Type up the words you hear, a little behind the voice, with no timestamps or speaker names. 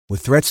With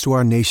threats to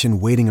our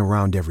nation waiting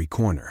around every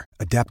corner,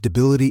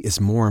 adaptability is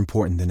more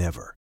important than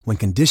ever. When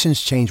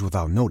conditions change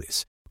without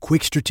notice,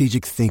 quick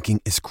strategic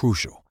thinking is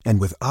crucial.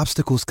 And with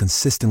obstacles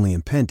consistently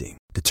impending,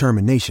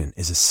 determination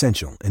is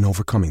essential in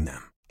overcoming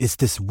them. It's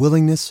this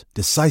willingness,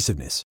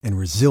 decisiveness, and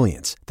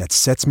resilience that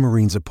sets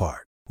Marines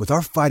apart. With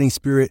our fighting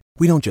spirit,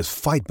 we don't just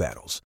fight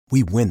battles,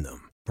 we win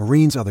them.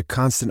 Marines are the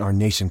constant our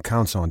nation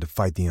counts on to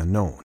fight the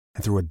unknown.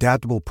 And through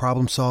adaptable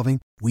problem solving,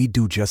 we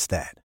do just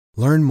that.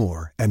 Learn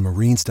more at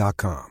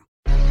marines.com.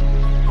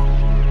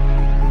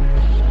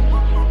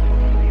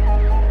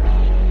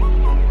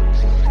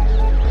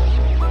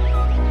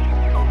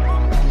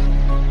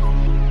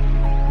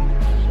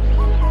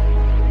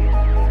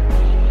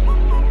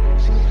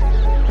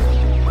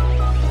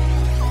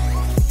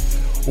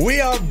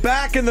 We are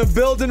back in the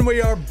building. We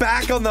are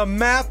back on the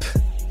map.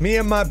 Me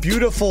and my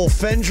beautiful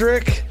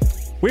Fendrick.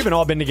 We haven't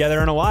all been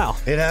together in a while.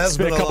 It has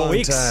been a couple long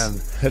weeks.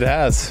 Time. It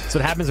has. That's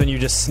what happens when you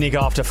just sneak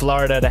off to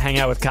Florida to hang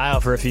out with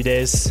Kyle for a few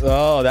days.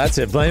 Oh, that's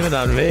it. Blame it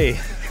on me.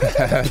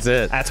 That's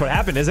it. That's what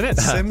happened, isn't it?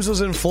 Sims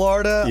was in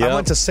Florida. Yep. I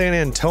went to San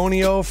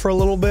Antonio for a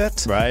little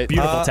bit. Right.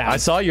 Beautiful town. I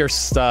saw your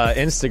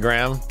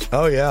Instagram.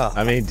 Oh, yeah.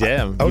 I mean,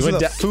 damn. I was you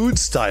with went a food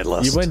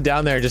stylist. You went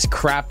down there and just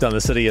crapped on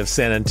the city of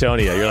San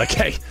Antonio. You're like,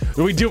 hey,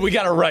 we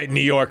got it right in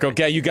New York,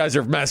 okay? You guys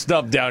are messed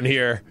up down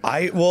here.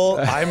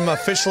 I'm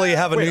officially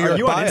have a New York Are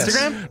you bias.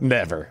 on Instagram?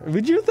 Never.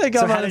 Would you think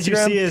So I'm how on did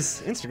Instagram? you see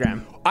his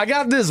Instagram? I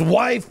got this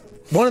wife.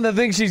 One of the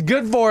things she's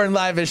good for in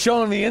life is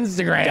showing me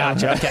Instagram.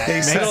 Gotcha, okay.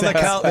 They sit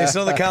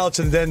on the couch,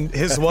 and then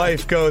his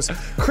wife goes,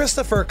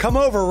 Christopher, come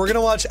over. We're going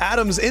to watch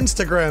Adam's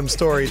Instagram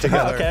story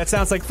together. Okay, that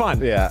sounds like fun.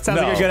 Yeah. Sounds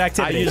like a good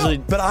activity.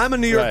 But I'm a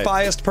New York Right.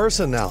 biased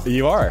person now.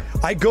 You are.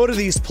 I go to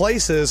these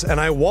places and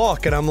I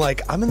walk and I'm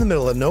like, I'm in the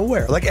middle of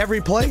nowhere, like every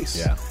place.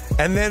 Yeah.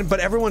 And then, but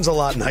everyone's a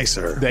lot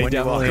nicer. They when you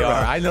walk definitely are.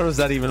 around. I noticed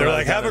that even. They're when I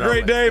like, was have a down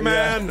great in day, LA.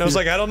 man. Yeah. I was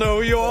like, I don't know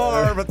who you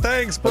are, but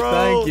thanks, bro.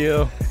 Thank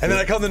you. And then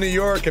I come to New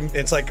York and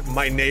it's like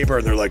my neighbor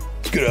and they're like,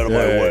 get out of my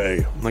Yeah.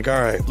 way. I'm like,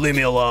 all right, leave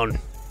me alone.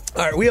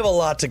 All right, we have a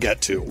lot to get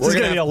to. This is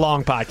going to be a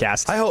long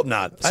podcast. I hope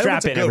not. I hope Strap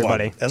it's a in, good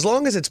everybody. one. As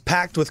long as it's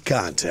packed with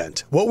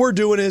content. What we're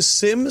doing is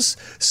Sims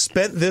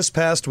spent this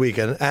past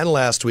weekend and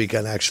last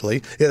weekend,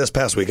 actually. Yeah, this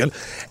past weekend.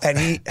 And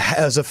he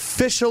has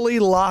officially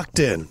locked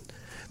in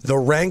the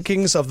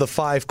rankings of the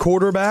 5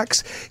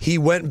 quarterbacks. He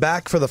went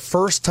back for the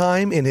first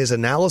time in his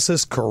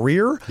analysis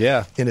career.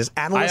 Yeah. In his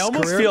analyst I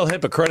almost career. feel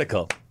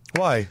hypocritical.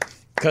 Why?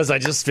 Because I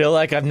just feel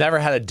like I've never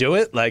had to do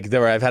it. Like,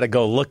 where I've had to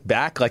go look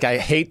back. Like, I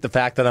hate the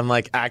fact that I'm,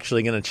 like,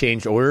 actually going to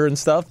change order and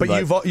stuff.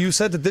 But you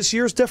said that this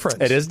year's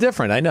different. It is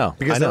different. I know.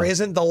 Because I know. there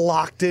isn't the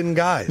locked-in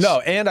guys. No,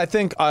 and I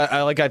think,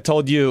 like I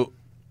told you,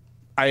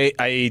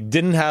 I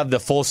didn't have the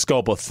full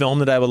scope of film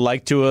that I would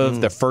like to have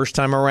the first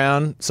time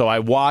around. So I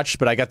watched,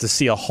 but I got to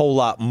see a whole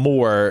lot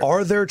more.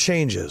 Are there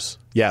changes?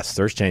 Yes,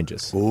 there's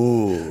changes.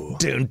 Ooh.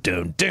 Dun,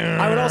 dun, dun.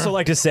 I would also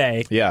like to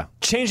say, Yeah.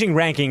 changing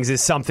rankings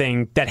is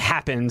something that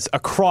happens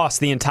across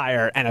the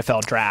entire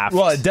NFL draft.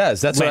 Well, it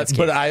does. That's what. landscape.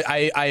 But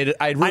I really.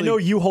 I know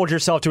you hold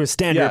yourself to a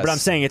standard, Yes. but I'm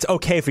saying it's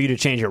okay for you to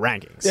change your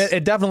rankings.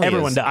 It definitely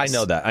Everyone is. does. I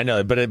know that. I know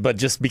it. But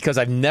just because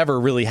I've never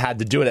really had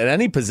to do it at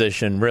any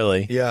position,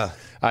 really. Yeah.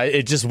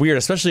 It's just weird,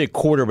 especially a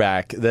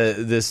quarterback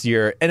this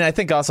year. And I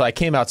think also I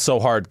came out so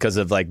hard because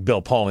of like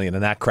Bill Polian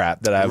and that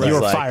crap that I was You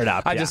were like, fired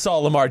up, I yeah. just saw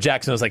Lamar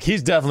Jackson. I was like,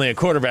 he's definitely a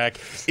quarterback.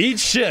 Eat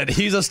shit.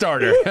 He's a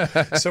starter.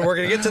 So we're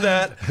going to get to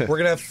that. We're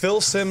going to have Phil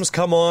Sims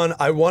come on.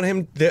 I want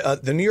him.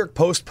 The New York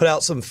Post put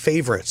out some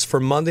favorites for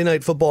Monday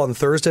Night Football and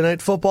Thursday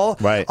Night Football.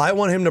 Right. I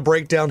want him to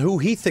break down who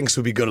he thinks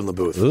would be good in the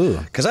booth.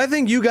 Because I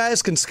think you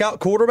guys can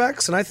scout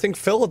quarterbacks, and I think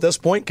Phil at this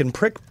point can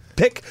pick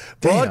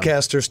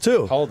broadcasters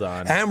too. Hold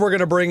on. And we're going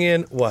to bring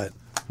in what?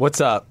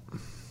 What's up?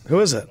 Who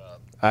is it?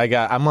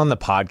 I'm on the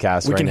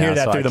podcast We right can now, hear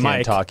that so through I the can't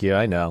mic. talk you.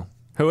 I know.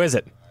 Who is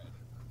it?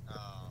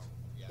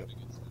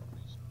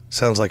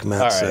 Sounds like Matt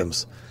All right.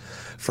 Sims.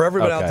 For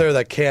everyone out Okay. there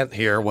that can't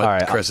hear what All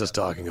right. Chris is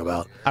talking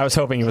about. I was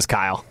hoping it was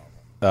Kyle.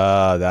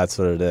 That's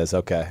what it is.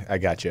 Okay, I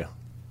got you.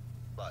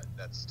 But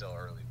that's still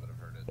early, but I've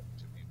heard it from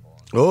 2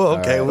 people. Oh,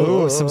 okay.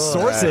 Ooh, some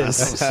sources.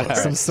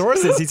 Some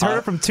sources. He's heard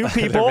it from 2 They're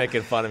people.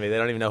 making fun of me. They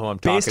don't even know who I'm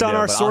talking Based to. on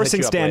our but I'll hit you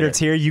sourcing up standards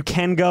later. here, you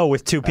can go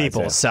with 2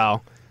 people. it.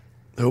 So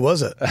Who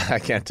was it? I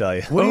can't tell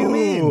you. What do you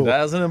mean?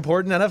 That was an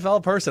important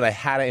NFL person. I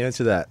had to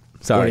answer that.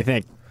 what Sorry. do you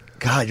think?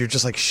 God, you're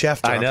just like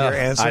Chef I up know. here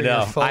answering I know.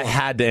 your phone. I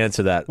had to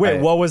answer that.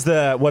 Wait, what's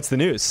the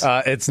news?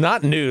 It's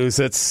not news.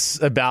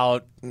 It's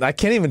about. I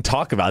can't even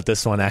talk about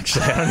this one.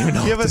 Actually, I don't even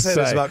know. Give what us to it.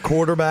 It's say. about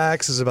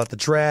quarterbacks. It's about the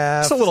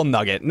draft. Just a little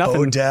nugget. Nothing.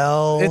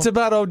 Odell. It's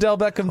about Odell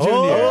Beckham Jr.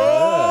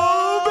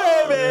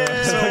 Oh,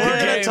 baby. So we're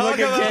gonna talk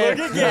about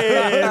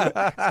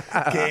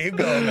Gabe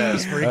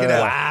Gomez freaking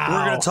out. Wow.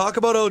 We're going to talk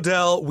about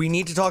Odell. We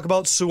need to talk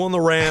about Sue on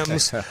the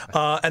Rams.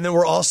 And then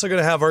we're also going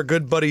to have our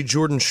good buddy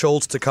Jordan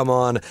Schultz to come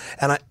on.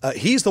 And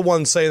he's the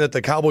one saying that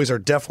the Cowboys are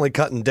definitely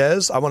cutting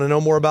Dez. I want to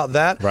know more about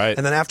that. Right.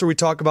 And then after we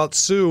talk about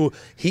Sue,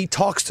 he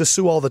talks to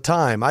Sue all the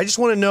time. I just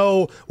want to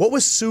know, what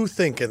was Sue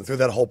thinking through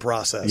that whole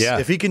process? Yeah.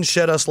 If he can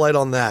shed us light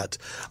on that.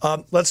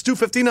 Let's do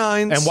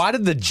 59s. And why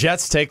did the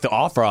Jets take the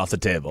offer off the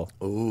table?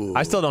 Ooh.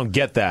 I still don't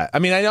get that. I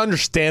mean, I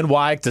understand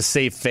why, to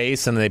save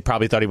face, and they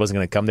probably thought he wasn't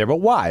going to come there. But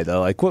why,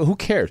 though? Like, who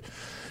cares?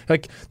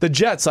 Like, the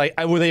Jets,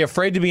 were they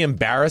afraid to be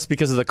embarrassed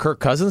because of the Kirk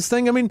Cousins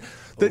thing? I mean,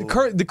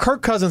 the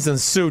Kirk Cousins and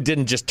Sue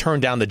didn't just turn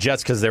down the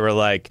Jets because they were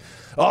like,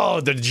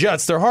 oh, the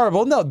Jets, they're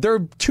horrible. No,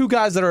 they're two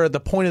guys that are at the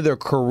point of their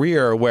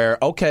career where,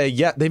 okay,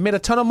 yeah, they made a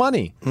ton of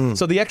money.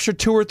 So the extra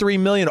 $2 or $3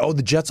 million,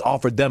 the Jets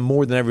offered them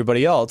more than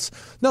everybody else.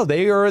 No,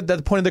 they are at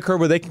the point of the career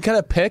where they can kind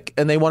of pick,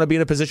 and they want to be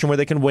in a position where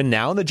they can win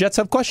now, and the Jets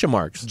have question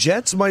marks.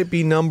 Jets might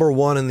be number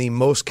one in the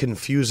most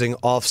confusing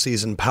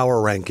offseason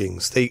power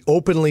rankings. They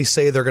openly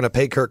say they're going to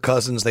pay Kirk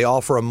Cousins. They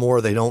offer him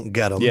more. They don't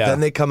get him. Yeah. Then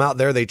they come out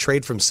there. They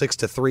trade from 6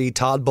 to 3.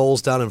 Todd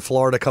Bowles down in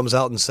Florida comes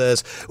out and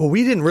says, well,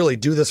 we didn't really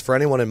do this for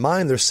anyone in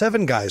mind. There's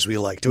 7 guys we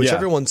like. To which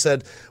everyone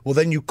said, well,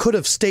 then you could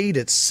have stayed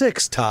at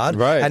 6, Todd.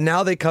 Right. And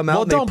now they come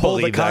out and they pull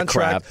the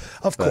contract.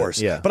 Of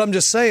course. But I'm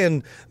just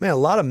saying, man, a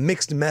lot of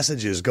mixed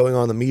messages going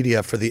on in the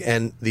media for the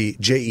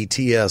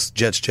JETS,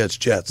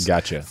 Jets.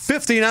 Gotcha.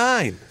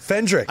 59,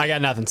 Fendrick. I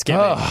got nothing. Skip it.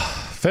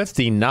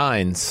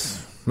 59s.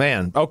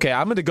 Man, okay,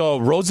 I'm going to go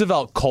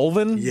Roosevelt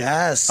Colvin.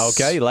 Yes.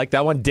 Okay, you like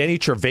that one? Denny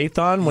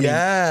Trevathan.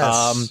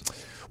 Yes.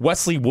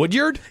 Wesley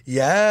Woodyard.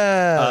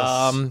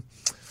 Yes.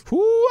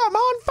 Ooh, I'm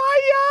on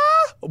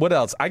fire. What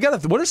else?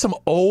 What are some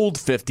old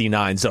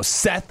 59s? So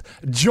Seth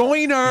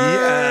Joyner.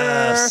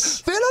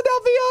 Yes.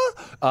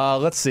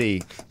 Philadelphia. Let's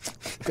see.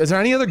 Is there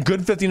any other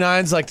good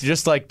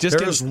 59s?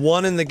 There's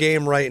one in the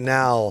game right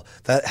now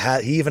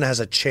that he even has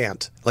a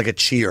chant, like a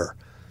cheer.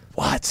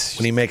 What?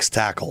 When he makes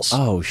tackles.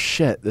 Oh,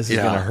 shit. This is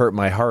going to hurt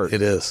my heart.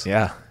 It is.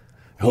 Yeah.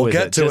 We'll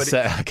get to it.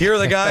 Here are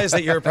the guys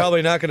that you're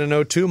probably not going to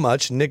know too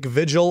much. Nick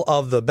Vigil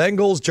of the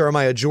Bengals,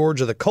 Jeremiah George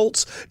of the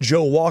Colts,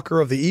 Joe Walker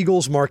of the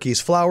Eagles,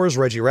 Marquise Flowers,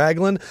 Reggie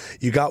Ragland.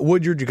 You got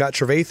Woodyard, you got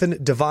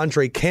Trevathan,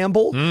 Devondre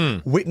Campbell,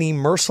 Whitney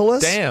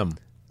Merciless. Damn.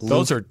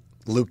 Those are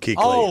Luke Kuechly.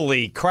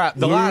 Holy crap.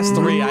 The last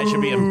 3, I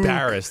should be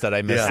embarrassed that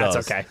I missed those.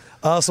 That's okay.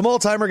 Some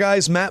all-timer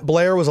guys. Matt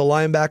Blair was a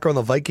linebacker on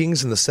the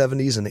Vikings in the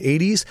 70s and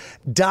 80s.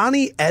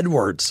 Donnie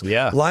Edwards,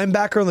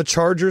 linebacker on the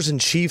Chargers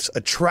and Chiefs,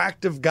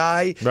 attractive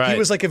guy. Right. He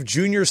was like if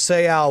Junior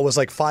Seau was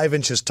like 5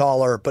 inches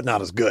taller, but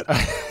not as good.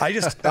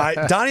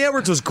 Donnie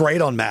Edwards was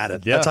great on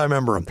Madden. That's how I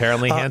remember him.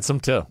 Apparently handsome,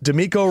 too.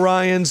 D'Amico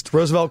Ryans,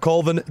 Roosevelt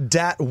Colvin,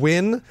 Dat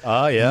Wynn,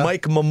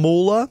 Mike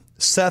Mamula,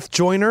 Seth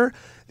Joyner.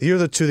 Here are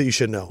the 2 that you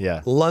should know. Yeah.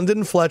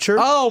 London Fletcher.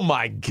 Oh,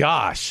 my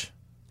gosh.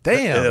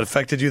 Damn. It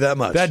affected you that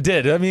much. That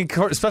did. I mean,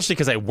 especially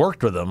because I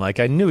worked with him. Like,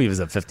 I knew he was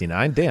at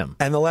 59. Damn.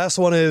 And the last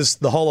one is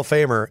the Hall of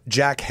Famer,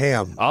 Jack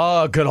Ham.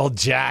 Oh, good old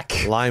Jack.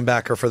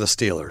 Linebacker for the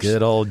Steelers.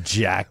 Good old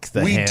Jack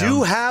the We Ham.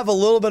 do have a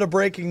little bit of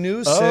breaking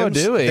news, Sims.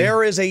 do we?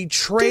 There is a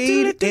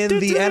trade in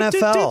the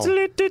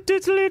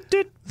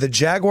NFL. The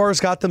Jaguars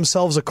got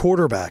themselves a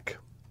quarterback.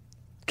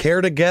 Care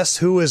to guess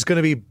who is going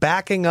to be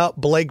backing up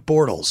Blake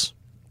Bortles?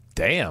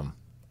 Damn.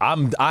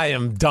 I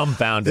am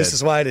dumbfounded. This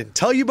is why I didn't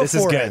tell you before.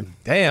 This is good.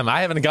 Damn,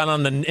 I haven't gone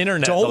on the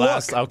internet Don't the look.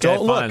 last... Okay,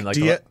 Don't fine. look.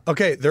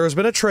 Okay, there has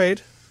been a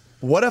trade.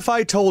 What if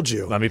I told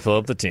you... Let me pull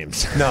up the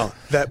teams. No,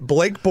 that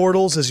Blake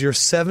Bortles is your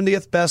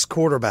 70th best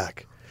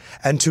quarterback.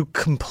 And to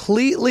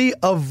completely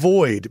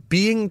avoid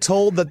being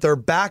told that their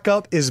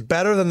backup is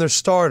better than their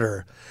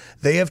starter,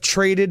 they have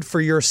traded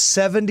for your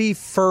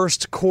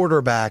 71st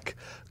quarterback,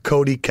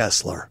 Cody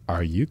Kessler.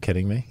 Are you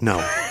kidding me?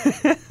 No.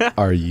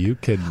 Are you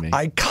kidding me?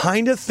 I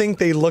kind of think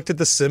they looked at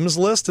the Sims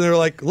list and they're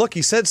like, look,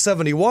 he said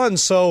 71,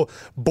 so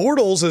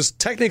Bortles is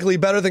technically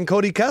better than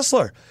Cody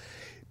Kessler.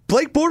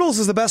 Blake Bortles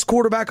is the best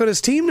quarterback on his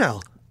team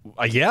now.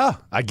 Yeah,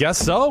 I guess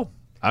so.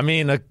 I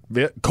mean,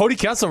 Cody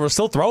Kessler will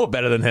still throw it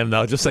better than him,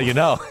 though, just so you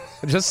know.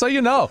 Just so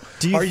you know.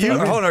 Are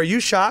you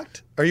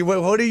shocked?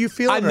 What are you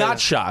feeling? I'm not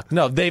shocked.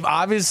 No, they've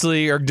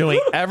obviously are doing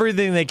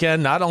everything they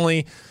can, not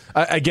only...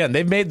 Again,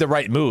 they've made the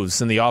right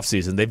moves in the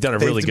offseason. They've done a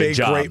really good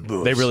job. Great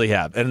moves. They really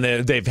have. And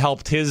they've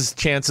helped his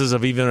chances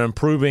of even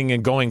improving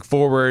and going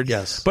forward.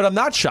 Yes. But I'm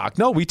not shocked.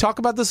 No, we talk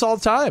about this all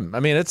the time. I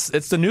mean,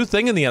 it's the new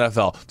thing in the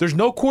NFL. There's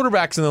no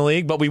quarterbacks in the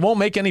league, but we won't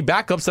make any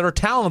backups that are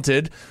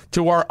talented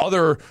to our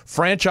other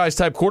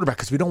franchise-type quarterback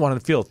because we don't want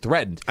to feel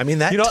threatened. I mean,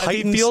 that if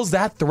he feels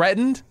that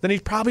threatened, then he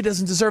probably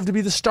doesn't deserve to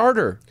be the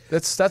starter.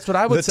 That's what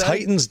I would say. The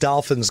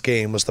Titans-Dolphins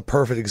game was the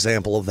perfect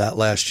example of that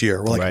last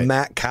year. Where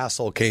Matt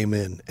Castle came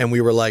in, and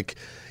we were like,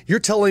 you're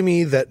telling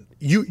me that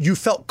you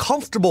felt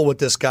comfortable with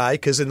this guy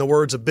because, in the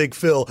words of Big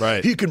Phil,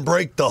 Right. he can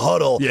break the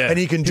huddle and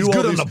he can do He's all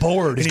good on these- the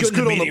board. and He's he's good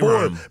in good the on the meeting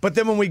board. room. But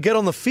then when we get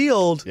on the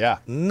field,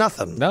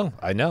 nothing. No,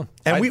 I know.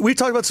 And we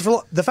talked about this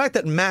for the fact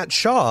that Matt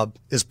Schaub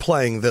is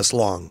playing this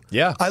long.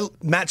 Yeah.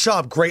 Matt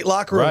Schaub, great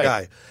locker room Right.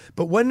 guy.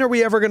 But when are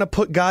we ever going to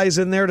put guys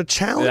in there to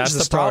challenge That's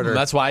the starter? problem.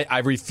 That's why I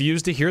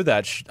refuse to hear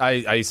that.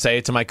 I say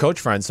it to my coach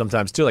friends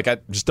sometimes too. Like, I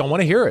just don't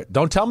want to hear it.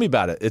 Don't tell me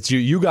about it. It's you.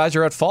 You guys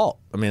are at fault.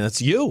 I mean,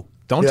 it's you.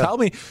 Don't tell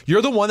me.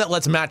 You're the one that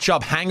lets Matt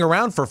Schaub hang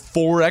around for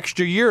 4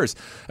 extra years.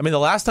 I mean, the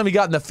last time he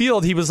got in the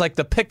field, he was like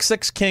the pick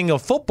six king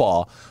of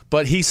football,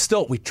 but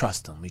we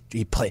trust him.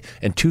 He played.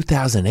 In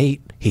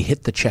 2008, he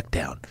hit the check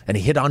down, and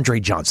he hit Andre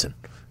Johnson.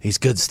 He's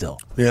good still.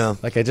 Yeah.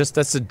 Like,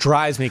 it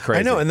drives me crazy.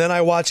 I know. And then I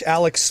watch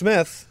Alex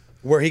Smith,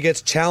 where he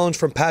gets challenged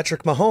from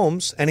Patrick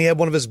Mahomes, and he had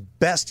one of his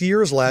best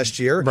years last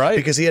year, Right.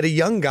 Because he had a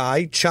young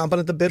guy chomping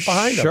at the bit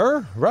behind him.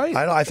 Sure, right.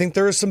 I think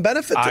there is some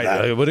benefit to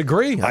that. I would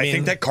agree. I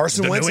think that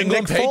Carson the Wentz New and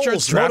England Nick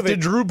Patriots Foles drafted motivate-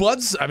 Drew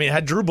Bledsoe. I mean,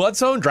 had Drew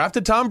Bledsoe and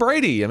drafted Tom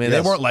Brady. I mean,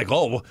 Yes. they weren't like,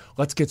 oh,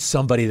 let's get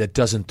somebody that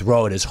doesn't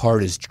throw it as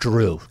hard as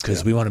Drew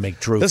because we want to make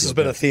Drew. This feel has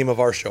been good. a theme of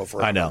our show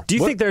forever. I know. Do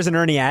you think there's an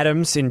Ernie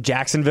Adams in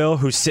Jacksonville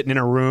who's sitting in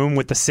a room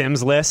with the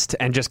Sims list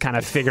and just kind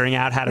of figuring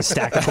out how to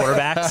stack the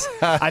quarterbacks?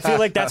 I feel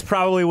like that's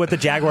probably what the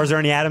Jaguars'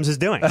 Ernie Adams is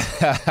doing.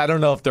 I don't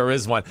know if there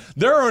is one.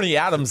 Their Ernie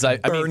Adams. I mean,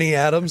 Ernie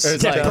Adams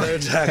it's down like- there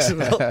in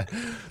Jacksonville.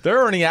 their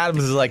Ernie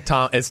Adams is like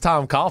Tom. It's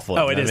Tom Coughlin.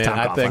 Oh, it is Tom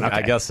I Coughlin, think. okay.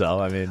 I guess so.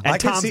 I mean, And I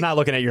can Tom's see- not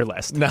looking at your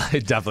list. no,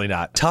 definitely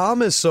not.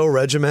 Tom is so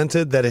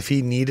regimented that if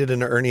he needed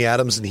an Ernie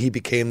Adams and he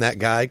became that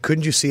guy,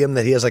 couldn't you see him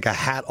that he has like a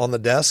hat on the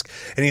desk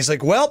and he's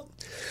like, well,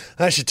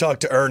 I should talk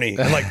to Ernie,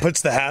 and like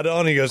puts the hat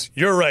on. He goes,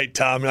 "You're right,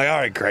 Tom." You're like, "All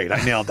right, great,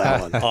 I nailed that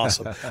one.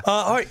 Awesome."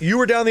 All right, you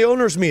were down the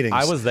owners' meetings.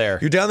 I was there.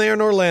 You're down there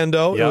in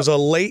Orlando. It Yep. was a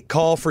late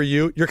call for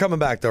you. You're coming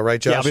back though, right,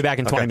 Josh? Yeah, I'll be back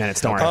in 20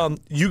 minutes, don't worry.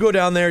 You go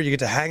down there. You get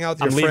to hang out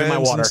with I'm your leaving my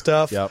friends water. and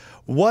stuff. Yep.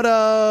 What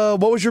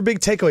was your big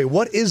takeaway?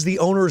 What is the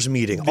owners'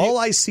 meeting? All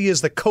I see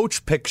is the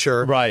coach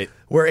picture, Right.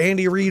 where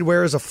Andy Reid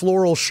wears a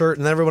floral shirt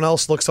and everyone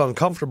else looks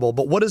uncomfortable.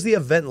 But what is the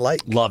event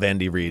like? Love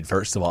Andy Reid,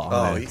 first of all.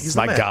 Oh, Man, he's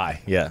my the man.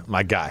 guy. Yeah,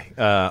 my guy.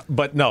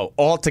 But no,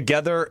 all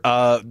together,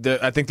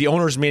 I think the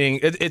owners' meeting.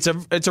 It's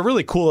a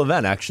really cool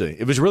event. Actually,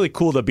 it was really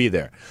cool to be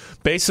there.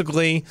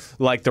 Basically,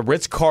 like the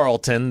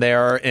Ritz-Carlton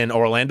there in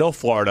Orlando,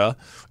 Florida,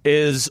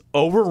 is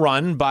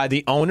overrun by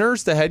the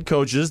owners, the head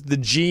coaches, the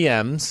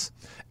GMs.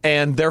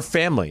 And their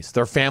families.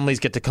 Their families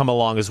get to come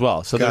along as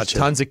well. So Gotcha. there's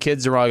tons of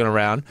kids running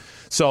around.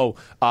 So,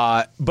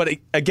 but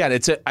again,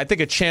 it's I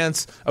think a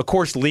chance. Of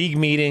course, league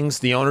meetings.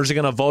 The owners are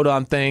going to vote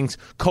on things.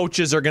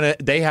 Coaches are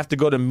they have to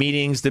go to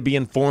meetings to be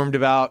informed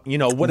about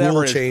whatever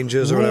Rule is-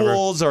 changes or whatever.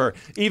 rules or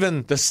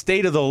even the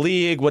state of the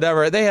league,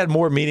 whatever. They had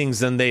more meetings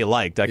than they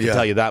liked. I can Yeah.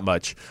 tell you that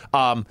much.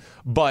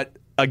 But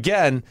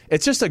again,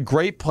 it's just a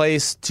great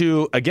place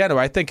to, again,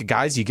 I think,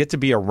 guys, you get to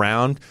be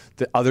around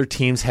the other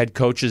teams, head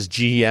coaches,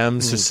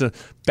 GMs, just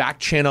back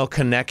channel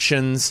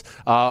connections.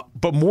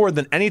 But more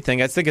than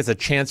anything, I think it's a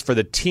chance for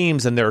the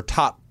teams and their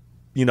top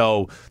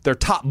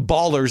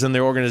ballers in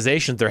their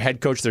organizations, their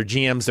head coach, their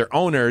GMs, their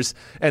owners,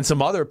 and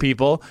some other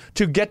people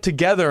to get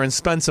together and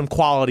spend some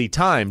quality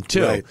time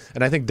too. Right.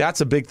 And I think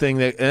that's a big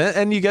thing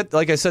and you get,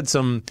 like I said,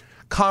 some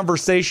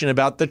conversation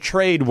about the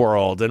trade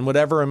world and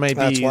whatever it may be.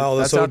 That's why all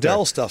this out there.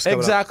 Odell stuff's coming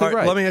up. Exactly All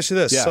right. Let me ask you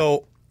this. Yeah.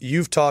 So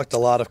you've talked a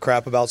lot of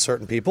crap about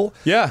certain people.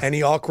 Yeah.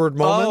 Any awkward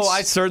moments?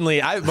 Oh,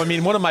 I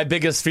mean, one of my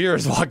biggest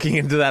fears walking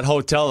into that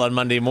hotel on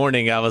Monday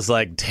morning, I was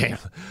like, damn,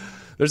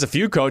 there's a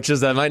few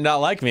coaches that might not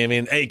like me. I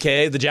mean,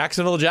 AKA the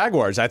Jacksonville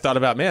Jaguars. I thought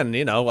about,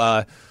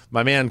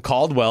 my man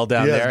Caldwell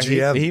down Yeah, there.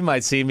 GM. He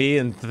might see me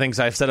and things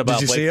I've said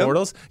about you see Blake him?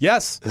 Bortles.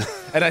 Yes.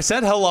 And I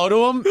said hello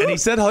to him, and he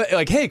said,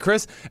 like, hey,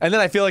 Chris. And then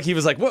I feel like he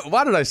was like,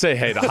 why did I say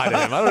hey to hi to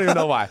him? I don't even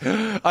know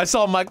why. I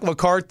saw Mike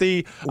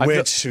McCarthy.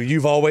 Which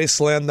you've always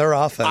slammed their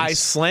offense. I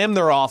slammed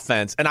their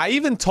offense. And I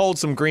even told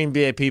some Green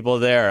Bay people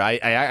there,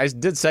 I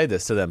did say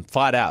this to them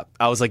flat out.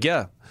 I was like,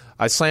 yeah,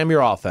 I slam your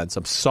offense.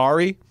 I'm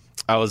sorry.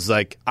 I was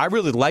like, I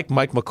really like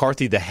Mike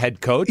McCarthy, the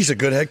head coach. He's a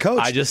good head coach.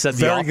 I just said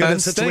Very the good at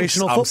offense situational stinks.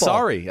 football. I'm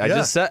sorry. I Yeah.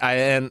 just said,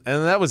 and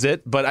that was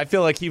it. But I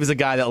feel like he was a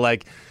guy that,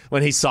 like,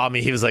 when he saw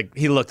me, he was like,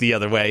 he looked the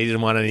other way. He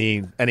didn't want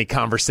any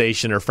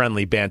conversation or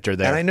friendly banter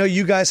there. And I know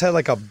you guys had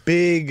like a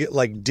big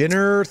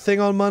dinner thing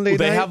on Monday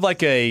They night. have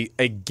like a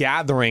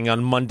gathering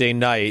on Monday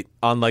night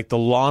on like the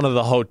lawn of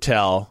the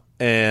hotel.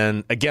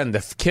 And again,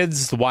 the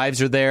kids, the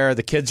wives are there,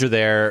 the kids are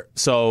there.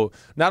 So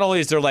not only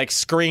is there like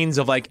screens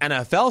of like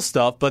NFL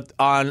stuff, but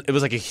it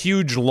was like a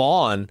huge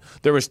lawn.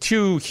 There was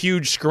 2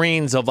 huge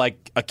screens of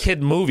like a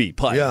kid movie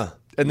playing. Yeah.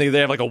 And they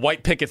have like a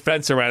white picket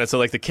fence around it. So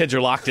like the kids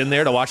are locked in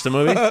there to watch the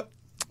movie.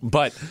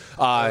 But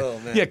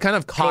yeah, kind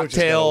of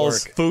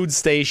cocktails, food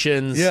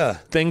stations,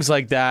 things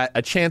like that.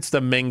 A chance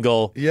to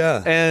mingle,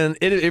 and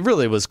it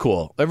really was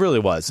cool. It really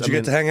was. Did you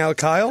get to hang out with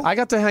Kyle? I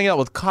got to hang out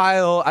with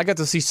Kyle. I got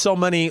to see so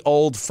many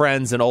old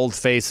friends and old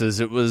faces.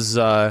 It was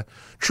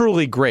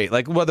truly great.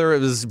 Like whether it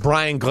was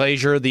Brian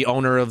Glazier, the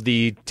owner of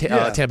the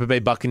Tampa Bay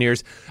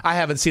Buccaneers. I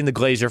haven't seen the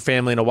Glazier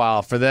family in a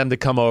while. For them to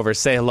come over,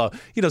 say hello,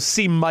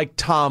 see Mike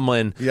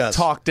Tomlin,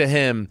 talk to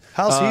him.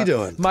 How's he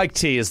doing? Mike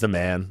T is the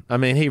man. I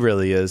mean, he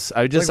really is.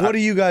 What do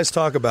you guys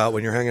talk about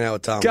when you're hanging out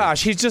with Tomlin?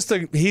 Gosh, he's just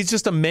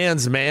a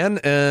man's man,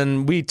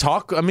 and we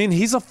talk. I mean,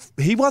 he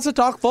wants to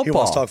talk football. He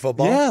wants to talk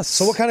football. Yes.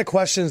 So what kind of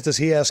questions does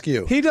he ask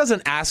you? He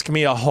doesn't ask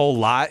me a whole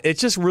lot.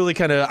 It's just really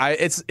kind of.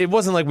 It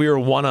wasn't like we were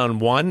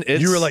one-on-one.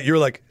 You were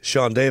like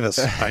Sean Davis.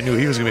 I knew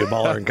he was going to be a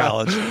baller in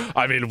college.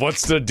 I mean,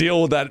 what's the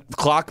deal with that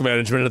clock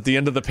management at the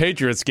end of the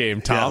Patriots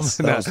game, Tom?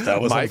 Yes,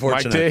 that was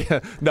unfortunate.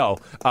 Mike T, no,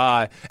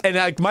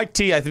 and Mike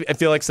T, I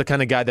feel like, is the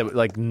kind of guy that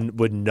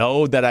would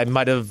know that I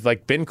might have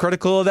been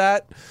critical of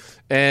that.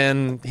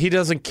 And he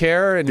doesn't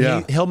care,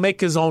 and he'll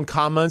make his own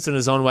comments in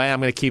his own way.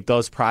 I'm going to keep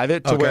those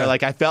private to where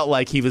I felt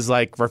like he was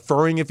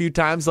referring a few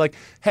times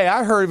hey,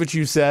 I heard what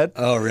you said.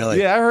 Oh,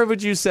 really? Yeah, I heard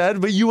what you said,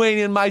 but you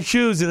ain't in my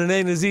shoes, and it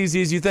ain't as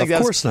easy as you think.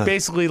 Of course not.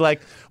 Basically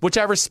which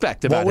I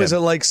respect about him. What was it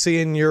like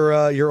seeing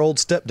your old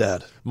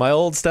stepdad? My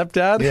old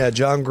stepdad? Yeah,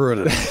 John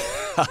Gruden.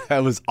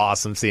 That was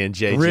awesome seeing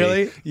JG.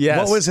 Really? Yes.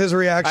 What was his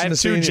reaction? I have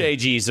two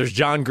JGs. There's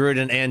John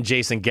Gruden and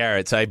Jason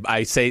Garrett. So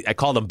I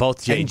call them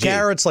both JG. And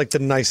Garrett's the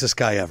nicest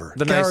guy ever.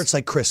 Garrett's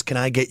Chris, can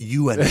I get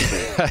you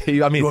anything?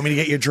 You want me to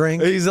get you a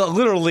drink? He's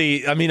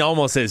literally,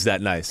 almost is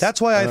that nice.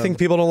 That's why I think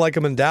people don't like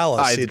him in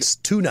Dallas. It's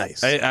too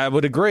nice. I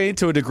would agree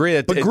to a degree.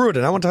 But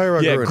Gruden, I want to tell you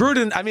about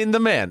Gruden. Gruden, the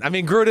man.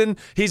 Gruden,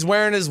 he's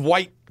wearing his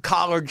white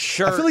collared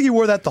shirt. I feel like he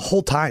wore that the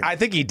whole time. I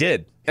think he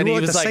did. And he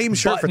was the same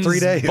shirt for 3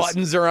 days.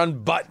 Buttons are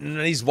unbuttoned,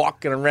 and he's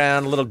walking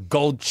around, a little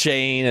gold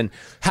chain, and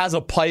has a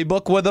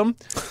playbook with him.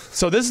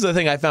 So this is the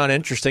thing I found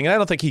interesting, and I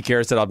don't think he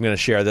cares that I'm going to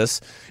share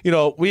this.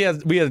 We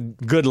had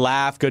good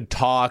laugh, good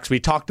talks. We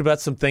talked about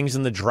some things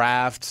in the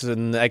draft,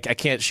 and I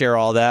can't share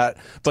all that.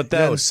 But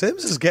then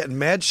Sims is getting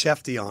mad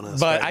shefty on us.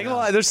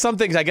 But there's some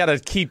things I got to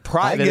keep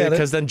private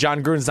because then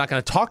John Gruden's not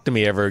going to talk to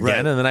me ever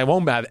again, and then I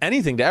won't have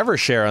anything to ever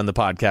share on the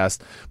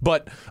podcast.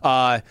 But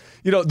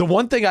the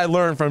one thing I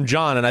learned from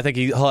John, and I think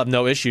he'll have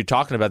no issue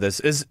talking about this,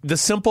 is the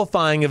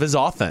simplifying of his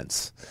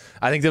offense.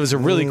 I think that was a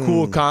really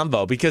cool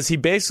combo because he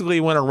basically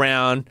went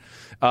around.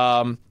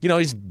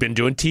 He's been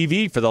doing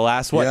TV for the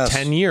last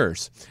 10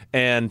 years,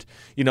 and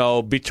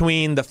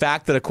between the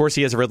fact that of course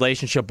he has a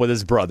relationship with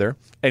his brother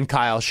and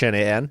Kyle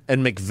Shanahan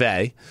and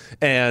McVay,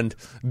 and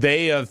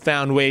they have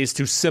found ways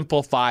to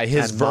simplify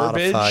his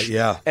verbiage.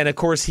 And of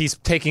course he's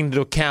taking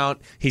into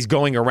account he's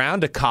going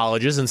around to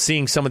colleges and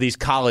seeing some of these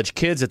college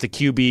kids at the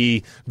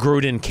QB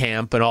Gruden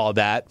camp and all of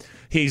that.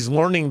 He's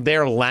learning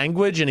their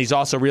language, and he's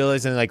also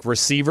realizing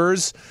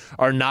receivers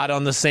are not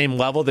on the same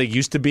level they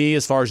used to be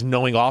as far as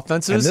knowing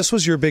offenses. And this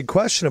was your big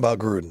question about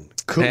Gruden.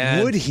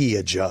 Would he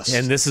adjust?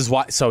 And this is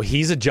why. So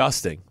he's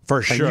adjusting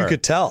for sure. And you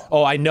could tell.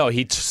 Oh, I know.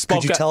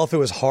 Could you tell if it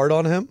was hard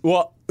on him?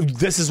 Well,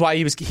 this is why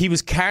he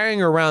was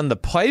carrying around the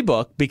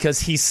playbook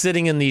because he's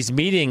sitting in these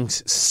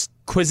meetings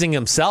quizzing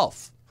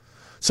himself.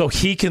 So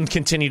he can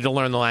continue to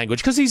learn the language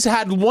because he's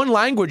had one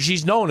language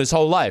he's known his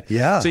whole life.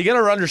 Yeah. So you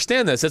got to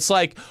understand this. It's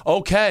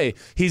okay,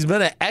 he's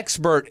been an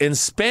expert in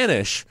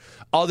Spanish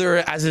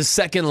as his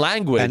second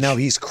language. And now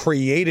he's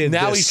created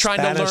he's trying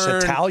Spanish, to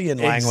learn Italian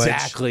language.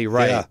 Exactly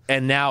right. Yeah.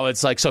 And now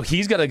it's so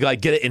he's got to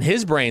get it in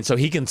his brain so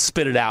he can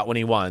spit it out when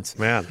he wants.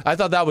 Man. I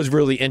thought that was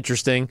really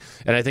interesting.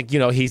 And I think,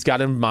 he's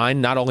got in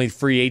mind not only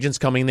free agents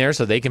coming there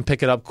so they can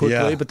pick it up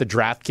quickly, but the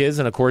draft kids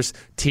and, of course,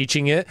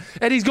 teaching it.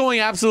 And he's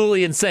going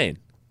absolutely insane.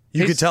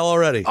 You could tell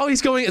already. Oh,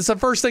 he's going. It's the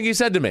first thing he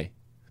said to me.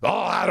 Oh,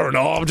 I don't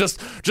know. I'm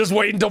just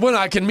waiting to when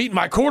I can meet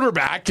my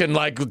quarterback and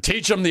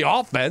teach him the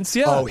offense.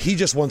 Yeah. Oh, he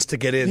just wants to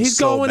get in. He's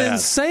so going bad.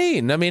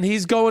 insane.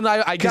 He's going.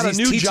 I got a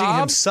new teaching job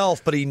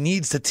himself, but he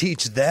needs to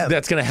teach them.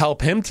 That's going to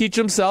help him teach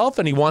himself,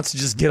 and he wants to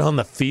just get on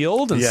the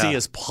field and see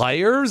his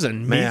players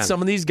and meet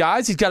some of these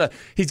guys. He's got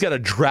a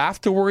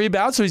draft to worry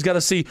about, so he's got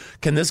to see,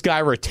 can this guy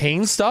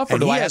retain stuff? Or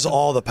and he has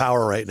all the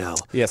power right now.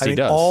 Yes, he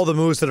does. All the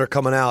moves that are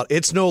coming out.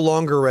 It's no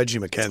longer Reggie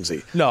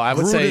McKenzie. No, I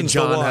would say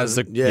John has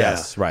the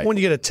yes, right. When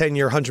you get a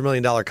 10-year, $100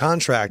 million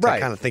contract. I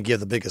kind of think you have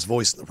the biggest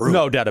voice in the room.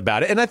 No doubt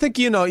about it. And I think,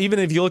 even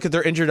if you look at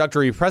their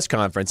introductory press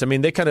conference,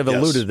 they kind of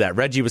alluded to that.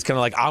 Reggie was kind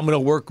of I'm going to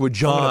work with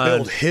John.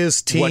 Build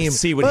his team.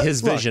 See what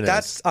his vision is.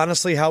 That's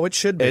honestly how it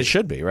should be. It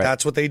should be, right?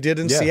 That's what they did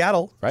in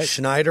Seattle. Right.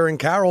 Schneider and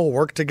Carroll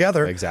worked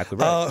together. Exactly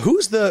right.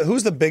 Who's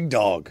the big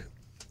dog?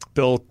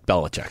 Bill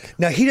Belichick.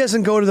 Now, he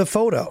doesn't go to the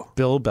photo.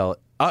 Bill Belichick.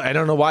 I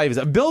don't know why he was.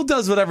 Bill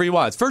does whatever he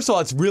wants. First of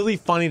all, it's really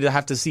funny to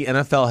have to see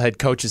NFL head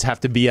coaches have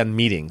to be on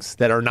meetings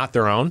that are not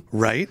their own,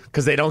 right?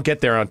 Because they don't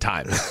get there on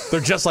time. They're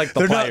just like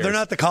the players. They're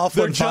not the call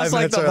for 5 just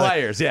minutes. like the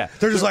players. Yeah,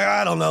 they're just like,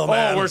 I don't know,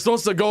 man. Oh, we're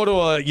supposed to go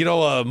to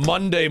a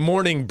Monday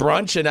morning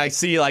brunch, and I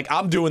see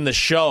I'm doing the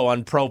show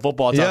on Pro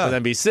Football Talk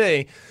with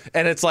NBC,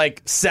 and it's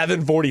like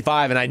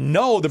 7:45, and I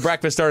know the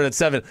breakfast started at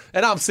 7,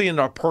 and I'm seeing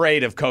a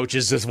parade of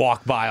coaches just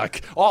walk by,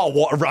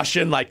 all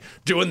rushing,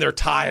 doing their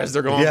tie as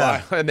they're going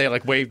by, and they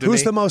wave to me.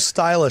 Who's the most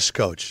stylish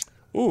coach?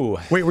 Ooh.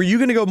 Wait, were you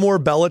going to go more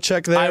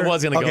Belichick there? I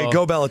was going to go. Okay,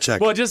 go Belichick.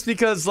 Well, just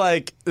because,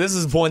 this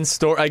is one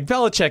story.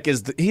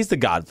 Belichick he's the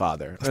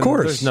godfather. Of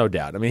course. There's no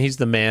doubt. I mean, he's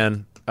the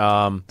man.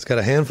 He's got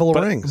a handful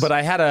of rings. But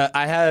I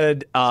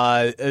heard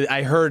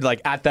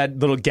at that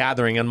little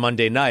gathering on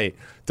Monday night,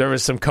 there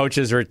was some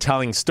coaches who were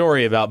telling a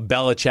story about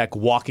Belichick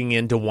walking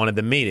into one of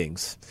the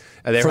meetings.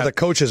 The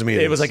coaches'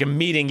 meeting. It was like a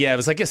meeting, yeah. It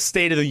was like a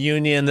State of the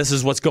Union. This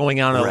is what's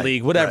going on in the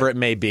league, whatever it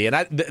may be. And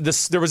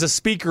there was a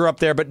speaker up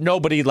there, but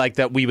nobody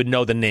that we would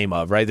know the name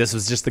of, right? This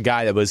was just the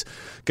guy that was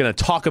going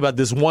to talk about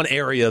this one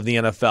area of the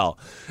NFL.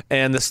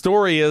 And the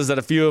story is that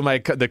a few of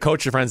the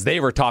coach friends, they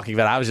were talking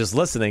about it. I was just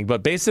listening.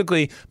 But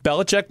basically,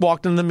 Belichick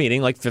walked into the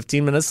meeting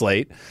 15 minutes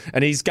late,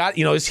 and he's got,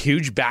 his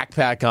huge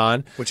backpack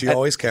on. Which he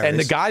always carries. And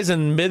the guy's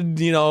in mid,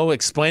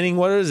 explaining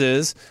what it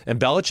is, and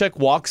Belichick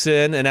walks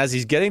in, and as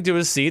he's getting to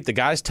his seat, the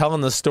guy's telling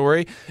the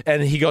story,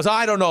 and he goes,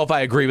 I don't know if I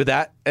agree with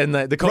that. And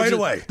the coaches, right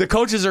away. The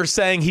coaches are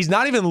saying he's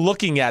not even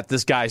looking at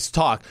this guy's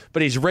talk,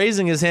 but he's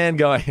raising his hand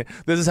going,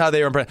 this is how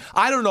they were.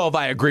 I don't know if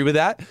I agree with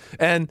that.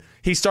 And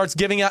he starts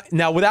giving out,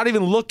 now without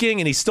even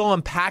looking, and he's still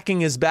unpacking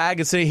his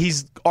bag and saying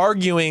he's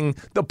arguing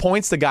the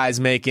points the guy's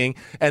making.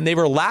 And they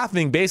were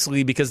laughing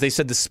basically because they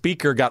said the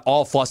speaker got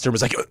all flustered and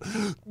was like,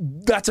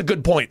 that's a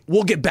good point.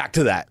 We'll get back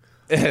to that.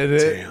 And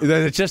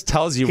it just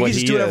tells you what he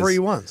is. He can do whatever he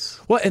wants.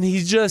 Well, and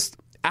he's just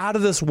out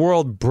of this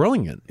world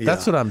brilliant. Yeah.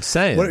 That's what I'm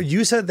saying. What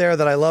you said there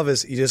that I love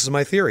is, this is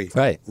my theory.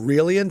 Right.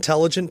 Really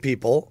intelligent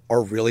people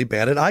are really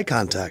bad at eye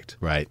contact.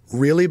 Right.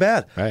 Really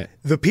bad. Right.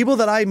 The people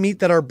that I meet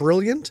that are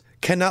brilliant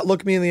cannot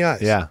look me in the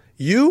eyes. Yeah.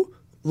 You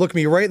look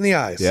me right in the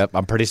eyes. Yep,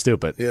 I'm pretty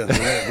stupid.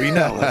 Yeah, we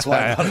know. That's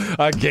why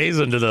I gaze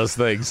into those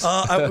things.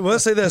 I want to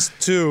say this,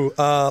 too.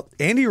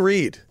 Andy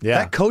Reid,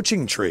 that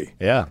coaching tree.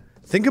 Yeah.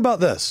 Think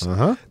about this.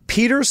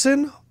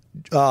 Peterson,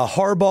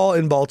 Harbaugh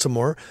in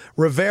Baltimore,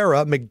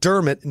 Rivera,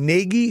 McDermott,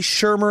 Nagy,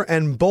 Shermer,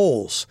 and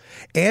Bowles.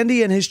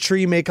 Andy and his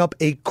tree make up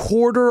a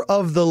quarter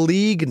of the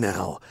league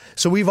now.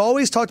 So we've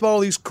always talked about all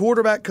these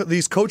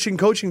these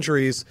coaching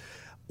trees.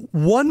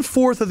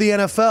 1/4 of the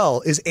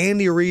NFL is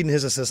Andy Reid and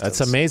his assistants.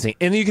 That's amazing.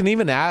 And you can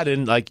even add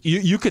in,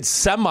 you could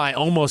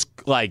almost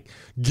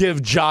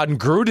give John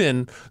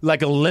Gruden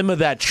a limb of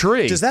that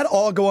tree. Does that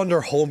all go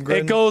under Holmgren?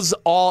 It goes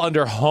all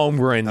under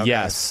Holmgren,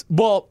 yes.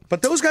 Well,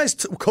 but those guys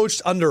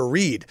coached under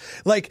Reid.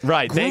 Right,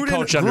 Gruden, they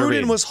coached under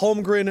Reid. Gruden was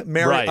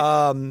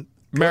Holmgren,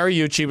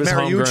 Mariucci was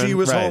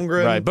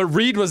Holmgren. Right. But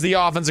Reid was the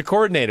offensive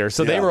coordinator,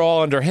 so they were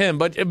all under him.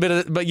 But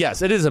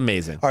yes, it is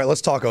amazing. All right, let's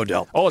talk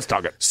Odell. Oh, let's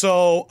talk it.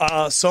 So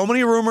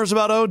many rumors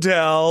about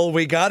Odell.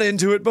 We got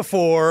into it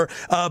before,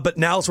 but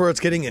now's where it's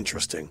getting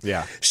interesting.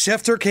 Yeah.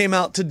 Schefter came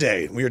out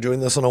today. We are doing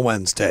this on a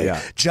Wednesday. Yeah.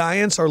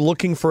 Giants are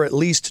looking for at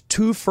least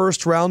 2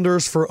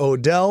 first-rounders for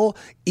Odell,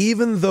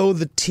 even though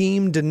the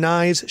team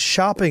denies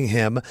shopping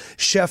him.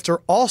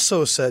 Schefter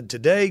also said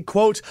today,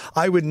 quote,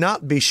 I would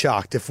not be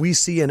shocked if we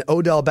see an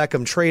Odell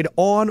Beckham trade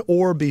on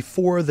or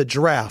before the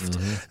draft.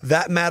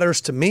 That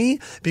matters to me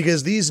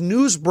because these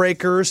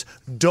newsbreakers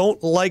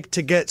don't like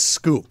to get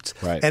scooped.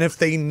 Right. And if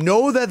they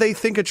know that they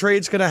think a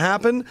trade's going to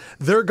happen,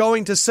 they're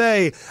going to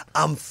say,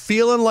 I'm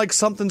feeling like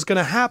something's going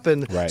to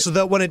happen, so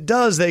that when it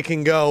does, they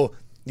can go,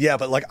 yeah,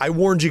 but I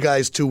warned you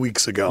guys 2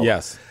 weeks ago.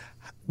 Yes.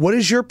 What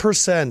is your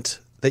percent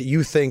that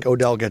you think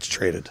Odell gets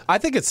traded? I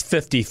think it's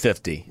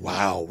 50-50.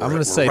 Wow. I'm going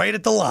to say right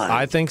at the line.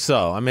 I think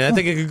so. I mean, I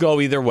think it could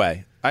go either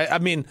way. I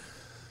mean,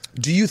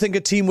 do you think a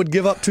team would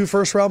give up 2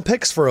 first-round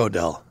picks for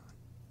Odell?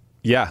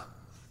 Yeah,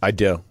 I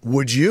do.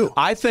 Would you?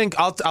 I think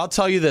I'll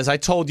tell you this. I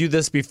told you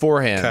this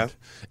beforehand. Okay.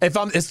 If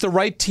it's the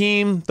right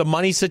team, the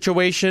money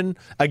situation,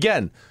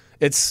 again,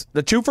 it's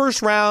the 2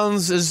 first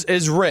rounds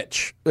is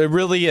rich. It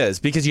really is,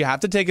 because you have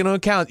to take into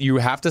account you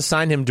have to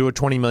sign him to a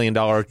 $20 million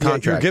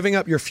contract. You're giving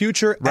up your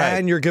future,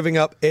 and you're giving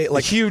up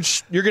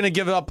huge. You're going to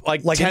give up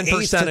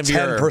 10% of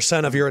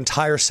 10% of your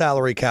entire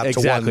salary cap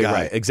to one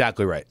guy.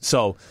 Exactly right.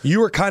 So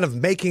you are kind of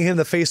making him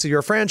the face of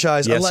your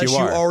franchise, unless you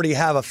already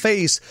have a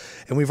face.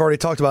 And we've already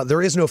talked about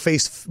there is no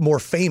face more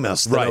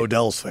famous than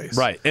Odell's face.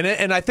 Right.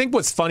 And I think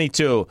what's funny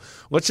too.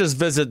 Let's just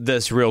visit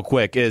this real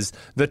quick. Is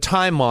the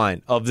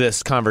timeline of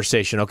this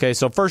conversation? Okay.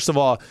 So first of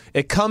all,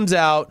 it comes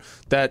out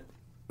that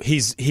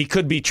he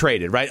could be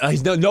traded, right?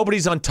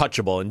 Nobody's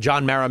untouchable, and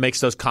John Mara makes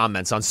those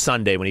comments on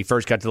Sunday when he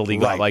first got to the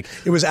league. Right.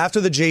 It was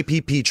after the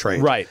JPP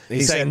trade, right?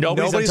 He's saying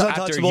nobody's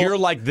untouchable. You're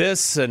like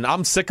this, and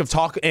I'm sick of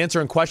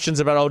answering questions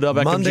about Odell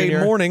Beckham Monday Jr.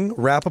 morning,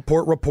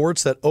 Rappaport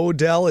reports that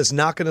Odell is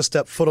not going to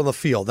step foot on the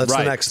field. That's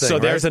the next thing. So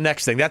there's the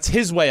next thing. That's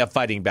his way of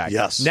fighting back.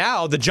 Yes.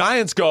 Now the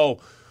Giants go,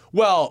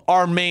 Well,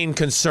 our main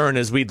concern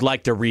is we'd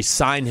like to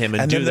re-sign him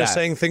and do then they're that.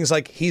 saying things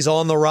like he's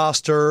on the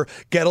roster.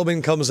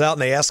 Gettleman comes out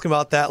and they ask him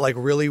about that like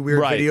really weird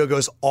Right. video.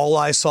 Goes, all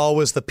I saw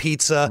was the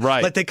pizza.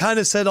 Right. Like they kind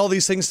of said all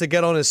these things to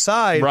get on his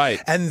side.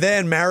 Right. And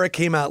then Mara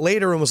came out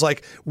later and was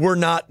like, we're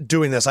not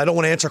doing this. I don't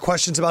want to answer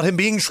questions about him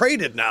being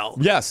traded now.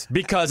 Yes,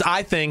 because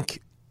I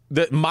think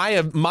that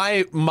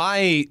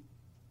my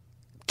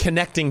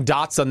connecting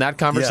dots on that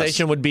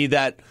conversation would be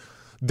that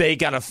they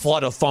got a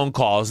flood of phone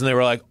calls and they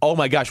were like, oh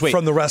my gosh, wait.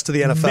 From the rest of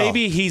the NFL.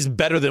 Maybe he's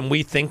better than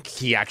we think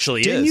he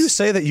actually Didn't is. you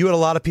say that you had a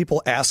lot of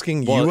people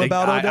asking you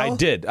about Odell? I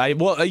did.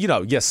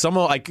 Yes,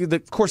 someone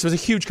of course, it was a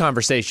huge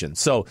conversation.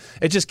 So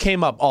it just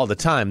came up all the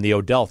time, the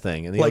Odell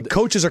thing. And Like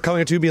coaches are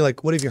coming to you being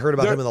like, what have you heard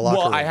about him in the locker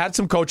room? Well, I had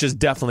some coaches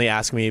definitely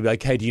ask me,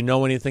 like, hey, do you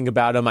know anything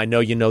about him? I know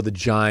you know the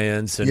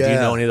Giants, and do you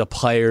know any of the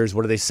players?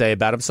 What do they say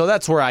about him? So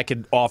that's where I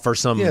could offer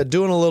some. Yeah,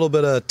 doing a little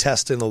bit of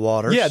testing the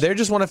waters. Yeah, they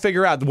just want to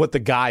figure out what the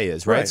guy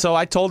is, right? So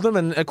I told them,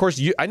 and of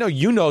course, I know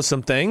you know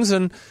some things,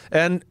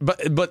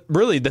 but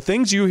really the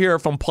things you hear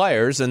from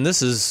players, and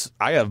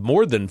I have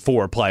more than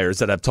 4 players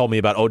that have told me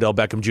about Odell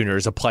Beckham Jr.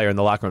 as a player in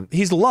the locker room.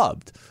 He's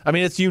loved. I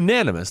mean, it's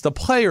unanimous. The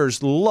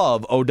players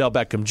love Odell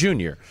Beckham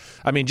Jr.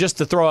 I mean, just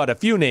to throw out a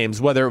few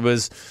names, whether it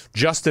was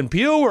Justin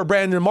Pugh or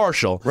Brandon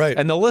Marshall, right?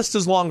 And the list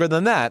is longer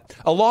than that,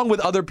 along with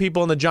other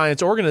people in the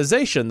Giants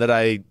organization that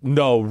I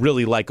know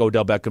really like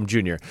Odell Beckham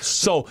Jr.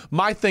 So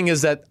my thing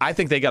is that I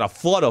think they got a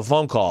flood of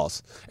phone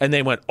calls, and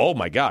they went, oh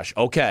my gosh,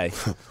 okay.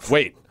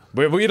 Wait,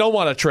 we don't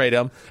want to trade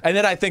him. And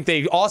then I think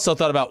they also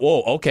thought about,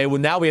 whoa, okay,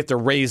 well, now we have to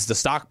raise the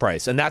stock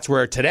price. And that's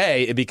where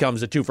today it becomes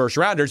the 2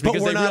 first-rounders. But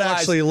because we're not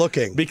actually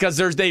looking. Because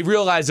they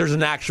realize there's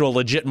an actual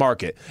legit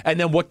market. And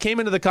then what came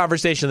into the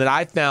conversation that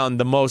I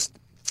found the most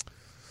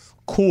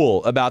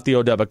cool about the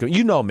Odell Beckham,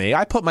 you know me,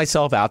 I put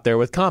myself out there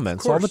with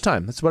comments all the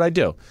time. That's what I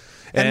do.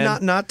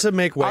 And not to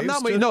make waves.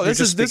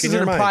 This is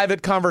a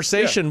private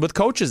conversation with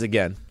coaches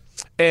again.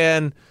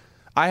 And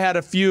I had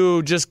a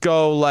few just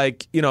go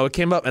like, it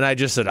came up and I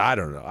just said, I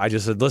don't know. I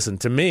just said, listen,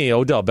 to me,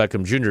 Odell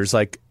Beckham Jr. is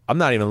like, I'm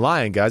not even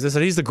lying, guys. I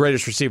said, he's the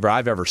greatest receiver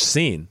I've ever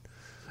seen.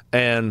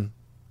 And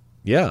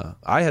yeah,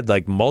 I had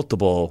like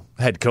multiple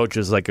head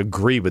coaches like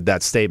agree with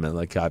that statement.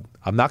 Like,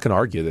 I'm not going to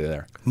argue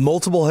there.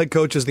 Multiple head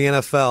coaches in the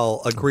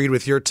NFL agreed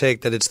with your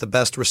take that it's the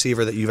best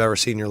receiver that you've ever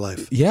seen in your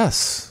life.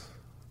 Yes.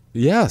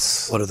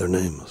 What are their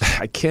names?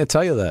 I can't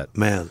tell you that.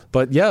 Man.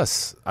 But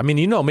yes. I mean,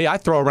 you know me, I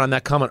throw around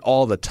that comment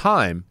all the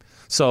time.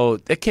 So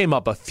it came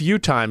up a few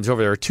times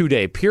over a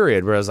 2-day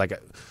period where I was like,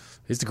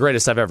 he's the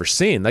greatest I've ever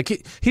seen.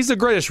 Like he's the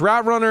greatest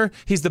route runner.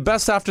 He's the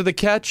best after the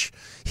catch.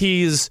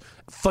 He's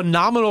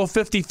phenomenal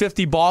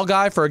 50-50 ball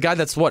guy for a guy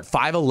that's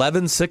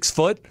 5'11", 6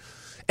 foot.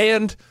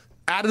 And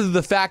added to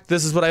the fact,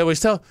 this is what I always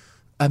tell,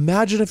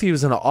 imagine if he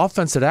was in an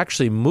offense that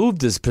actually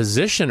moved his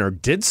position or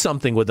did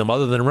something with him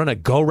other than run a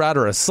go route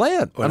or a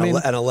slant. Or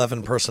an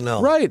 11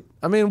 personnel. Right.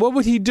 I mean, what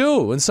would he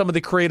do in some of the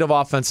creative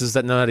offenses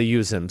that know how to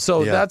use him?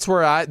 So that's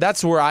where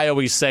I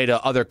always say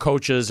to other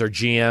coaches or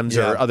GMs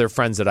or other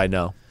friends that I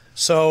know.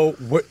 So,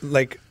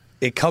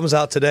 it comes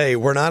out today,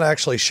 we're not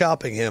actually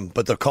shopping him,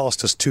 but the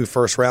cost is 2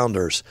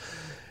 first-rounders.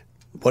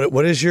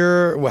 What is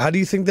how do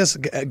you think this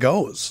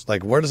goes?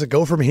 Like, where does it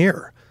go from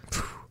here?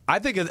 I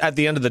think at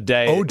the end of the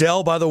day,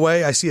 Odell, by the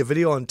way, I see a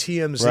video on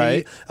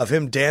TMZ of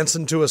him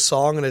dancing to a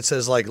song, and it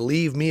says,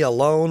 leave me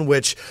alone,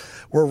 which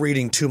we're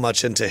reading too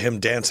much into him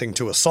dancing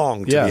to a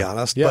song, to be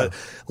honest. Yeah. But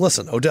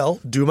listen, Odell,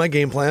 do my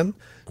game plan.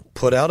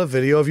 Put out a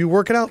video of you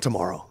working out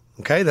tomorrow.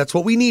 Okay? That's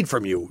what we need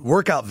from you,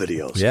 workout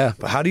videos. Yeah.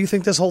 But how do you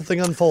think this whole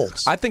thing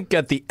unfolds? I think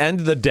at the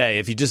end of the day,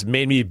 if you just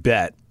made me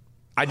bet,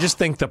 I just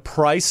think the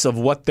price of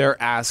what they're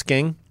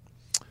asking,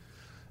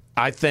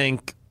 I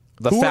think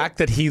the fact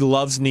that he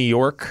loves New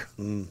York,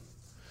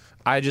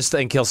 I just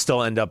think he'll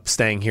still end up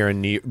staying here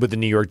with the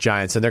New York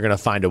Giants, and they're going to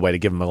find a way to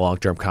give him a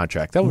long-term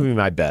contract. That would be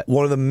my bet.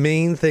 One of the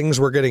main things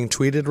we're getting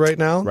tweeted right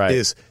now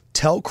is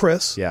tell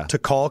Chris to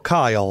call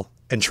Kyle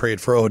and trade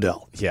for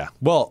Odell. Yeah.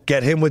 Well,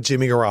 get him with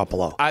Jimmy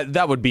Garoppolo.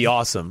 That would be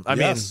awesome. I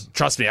mean,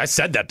 trust me, I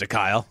said that to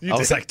Kyle. I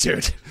was like,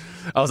 dude,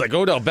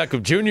 Odell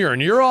Beckham Jr. in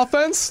your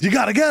offense? You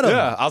got to get him.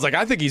 Yeah. I was like,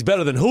 I think he's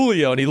better than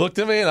Julio. And he looked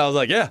at me and I was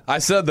like, yeah, I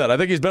said that. I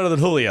think he's better than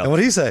Julio. And what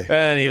did he say?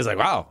 And he was like,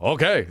 wow,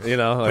 okay.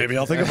 Maybe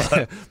I'll think about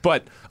it.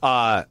 But,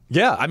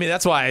 yeah, I mean,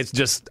 that's why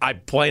I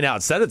plain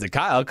out said it to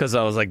Kyle because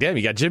I was like, damn,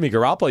 you got Jimmy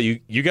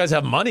Garoppolo. You guys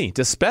have money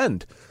to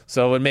spend.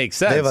 So it makes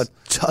sense. They have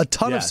a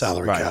ton of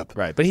salary cap.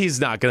 Right. But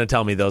he's not going to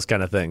tell me those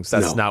kind of things.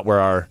 That's not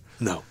where our...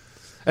 No.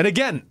 And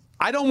again,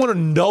 I don't want to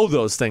know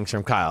those things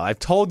from Kyle. I've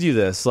told you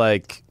this,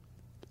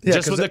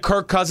 just with the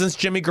Kirk Cousins,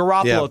 Jimmy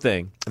Garoppolo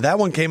thing. That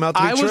one came out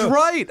to be true. I was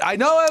right. I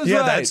know I was right.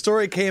 Yeah, that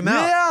story came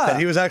out. That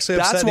he was actually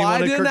upset. That's why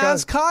I didn't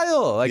ask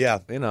Kyle. Yeah,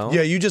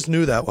 you just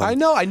knew that one.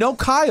 I know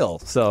Kyle.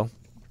 So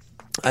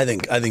I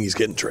think he's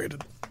getting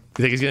traded.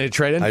 You think he's going to get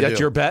traded? That's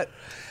your bet?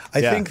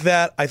 I think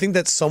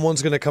that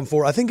someone's going to come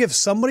forward. I think if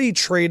somebody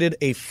traded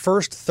a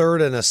first,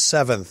 third, and a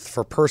seventh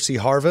for Percy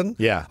Harvin,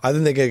 I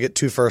think they're going to get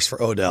 2 firsts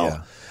for Odell.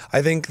 Yeah.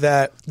 I think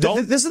that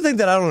this is the thing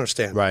that I don't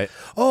understand. Right.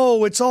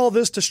 Oh, it's all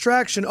this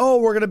distraction. Oh,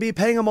 we're going to be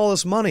paying him all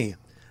this money.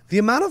 The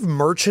amount of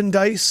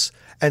merchandise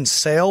and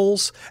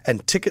sales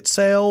and ticket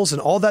sales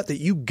and all that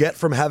you get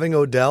from having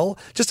Odell,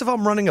 just if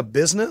I'm running a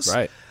business,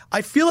 Right.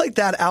 I feel like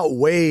that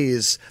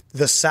outweighs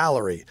the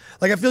salary.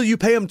 Like I feel you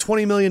pay him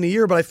 $20 million a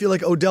year, but I feel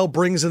like Odell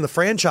brings in the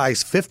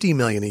franchise $50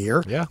 million a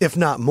year, if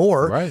not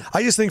more. Right.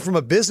 I just think from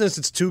a business,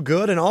 it's too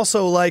good. And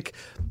also, like,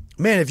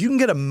 man, if you can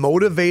get a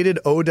motivated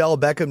Odell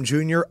Beckham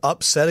Jr.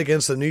 upset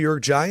against the New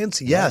York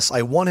Giants, yes,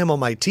 I want him on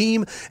my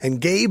team. And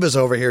Gabe is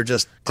over here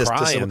just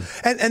crying.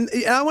 And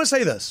I want to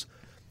say this.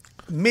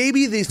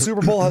 Maybe the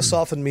Super Bowl has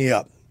softened me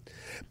up.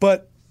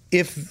 But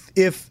if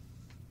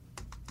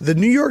the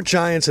New York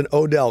Giants and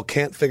Odell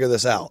can't figure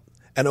this out,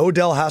 and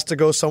Odell has to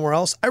go somewhere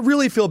else, I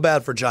really feel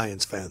bad for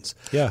Giants fans.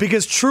 Yeah.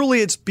 Because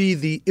truly it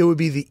would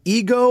be the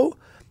ego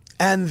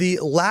and the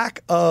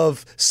lack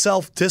of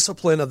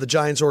self-discipline of the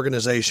Giants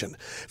organization.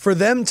 For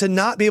them to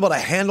not be able to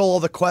handle all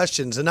the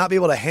questions and not be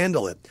able to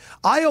handle it.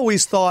 I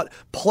always thought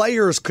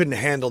players couldn't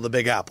handle the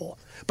Big Apple.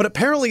 But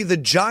apparently the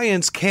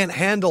Giants can't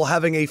handle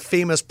having a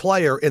famous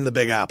player in the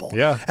Big Apple.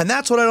 Yeah. And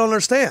that's what I don't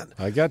understand.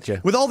 I got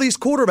you. With all these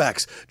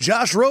quarterbacks,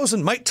 Josh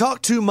Rosen might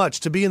talk too much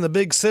to be in the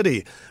big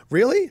city.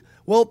 Really?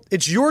 Well,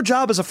 it's your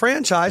job as a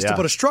franchise to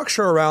put a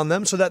structure around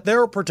them so that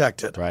they're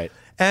protected. Right.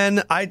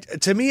 And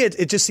to me,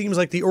 it just seems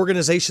like the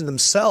organization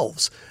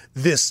themselves,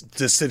 this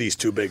city's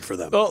too big for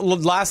them. Well,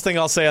 last thing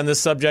I'll say on this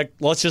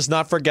subject, let's just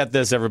not forget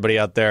this, everybody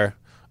out there.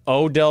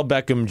 Odell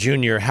Beckham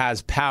Jr.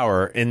 has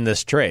power in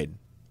this trade.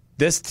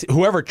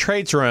 Whoever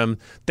trades for him,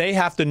 they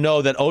have to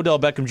know that Odell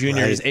Beckham Jr. and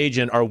his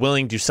agent are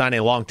willing to sign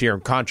a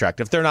long-term contract.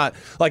 If they're not,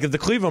 like if the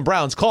Cleveland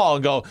Browns call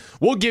and go,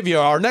 we'll give you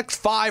our next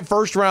 5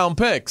 first-round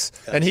picks,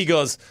 and he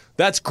goes,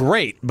 that's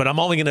great, but I'm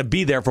only going to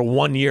be there for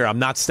 1 year. I'm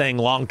not staying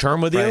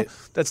long-term with you.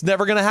 That's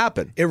never going to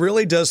happen. It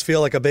really does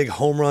feel like a big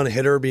home run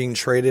hitter being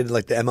traded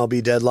like the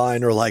MLB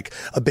deadline or like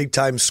a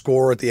big-time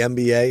scorer at the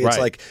NBA. It's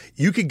like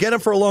you could get him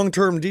for a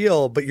long-term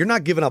deal, but you're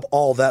not giving up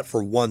all that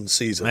for one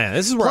season. Man,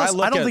 this is where Plus,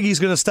 I don't think he's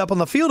going to step on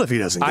the field if he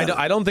doesn't get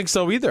I don't think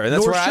so either. And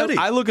that's Nor where should he.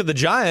 I look at the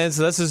Giants.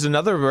 This is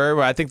another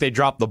where I think they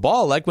dropped the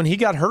ball. Like when he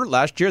got hurt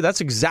last year, that's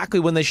exactly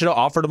when they should have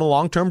offered him a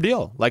long-term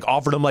deal. Like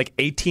offered him like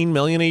 $18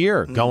 million a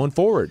year going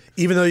forward.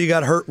 Even though you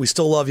got hurt, we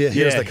still love you.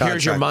 Here's the contract.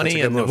 Here's your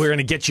money, and we're going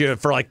to get you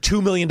for like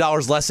 $2 million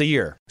less a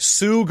year.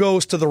 Sue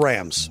goes to the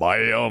Rams.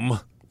 Bam.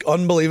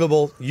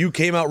 Unbelievable. You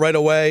came out right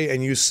away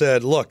and you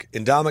said, look,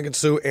 Ndamukong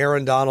Suh,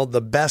 Aaron Donald,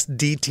 the best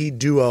DT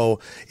duo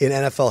in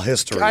NFL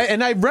history.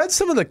 I read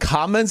some of the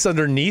comments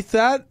underneath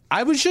that.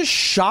 I was just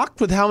shocked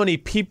with how many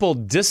people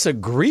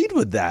disagreed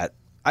with that.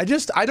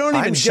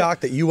 I'm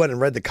shocked that you went and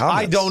read the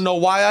comments. I don't know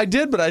why I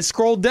did, but I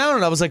scrolled down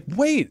and I was like,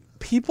 wait,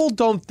 people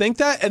don't think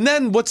that? And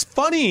then what's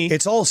funny...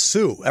 It's all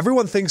Sue.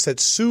 Everyone thinks that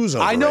Sue's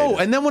overrated. I know.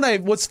 And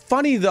then what's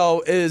funny,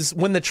 though, is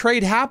when the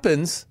trade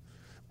happens,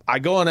 I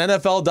go on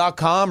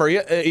NFL.com or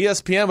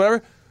ESPN,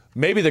 whatever,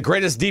 maybe the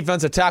greatest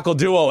defensive tackle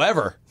duo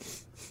ever.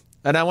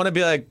 And I want to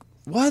be like,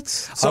 what?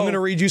 So, I'm going to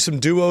read you some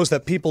duos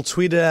that people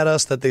tweeted at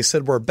us that they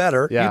said were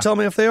better. Yeah. You tell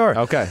me if they are.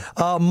 Okay.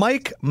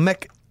 Mike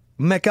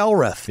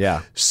McElrath.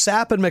 Yeah.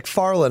 Sapp and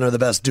McFarlane are the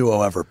best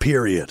duo ever,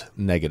 period.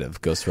 Negative,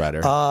 Ghost Rider.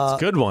 It's a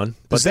good one,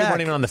 but they Zach,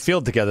 weren't even on the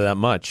field together that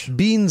much.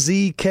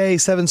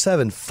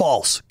 BeanZK77,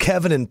 false.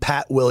 Kevin and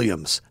Pat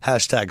Williams,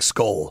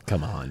 #Skull.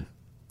 Come on.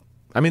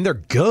 I mean, they're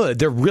good.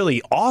 They're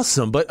really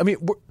awesome, but I mean,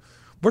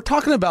 we're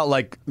talking about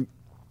like...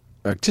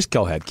 just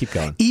go ahead. Keep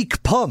going.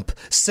 Eek Pump,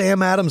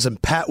 Sam Adams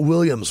and Pat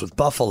Williams with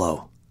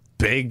Buffalo.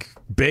 Big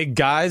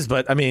guys,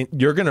 but I mean,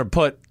 you're going to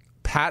put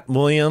Pat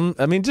Williams.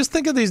 I mean, just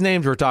think of these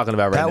names we're talking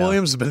about right now. Pat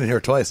Williams has been in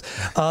here twice.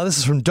 This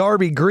is from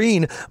Darby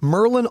Green.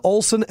 Merlin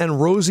Olsen and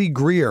Rosie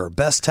Greer,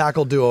 best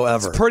tackle duo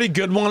ever. Pretty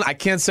good one. I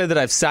can't say that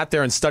I've sat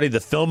there and studied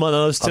the film on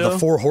those two. The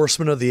Four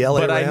Horsemen of the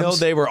LA but Rams. I know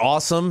they were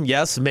awesome.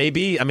 Yes,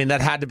 maybe. I mean,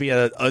 that had to be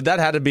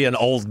an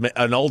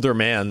older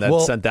man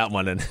that sent that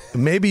one in.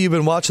 Maybe you've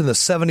been watching the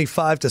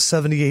 75 to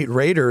 78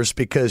 Raiders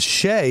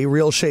because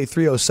Real Shay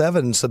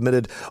 307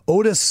 submitted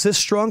Otis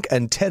Sistrunk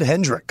and Ted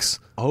Hendricks.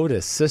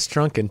 Otis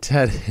Sistrunk and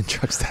Ted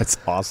Hendricks. That's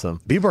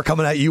awesome. People are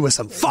coming at you with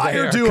some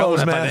fire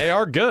duos, man. They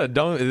are good.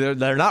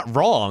 They're not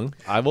wrong.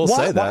 I will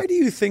say that. Why do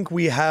you think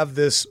we have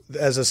this,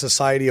 as a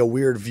society, a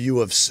weird view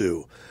of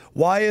Sue?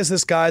 Why is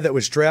this guy that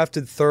was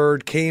drafted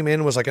third, came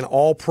in, was like an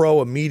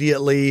all-pro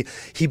immediately?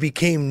 He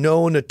became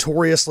known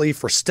notoriously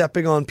for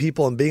stepping on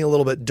people and being a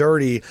little bit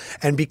dirty.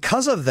 And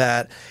because of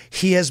that,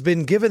 he has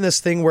been given this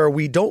thing where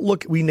we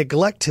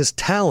neglect his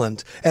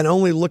talent and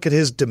only look at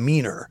his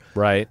demeanor.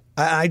 Right.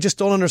 I just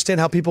don't understand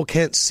how people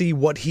can't see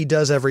what he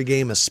does every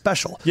game as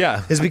special.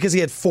 Yeah. Is it because he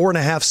had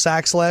 4.5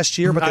 sacks last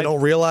year, but they don't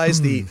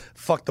realize the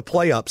fuck the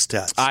play-ups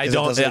test? I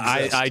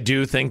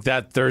do think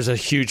that there's a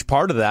huge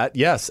part of that,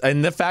 yes.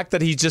 And the fact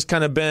that he's just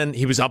kind of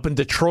he was up in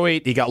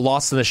Detroit, he got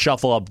lost in the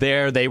shuffle up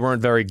there, they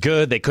weren't very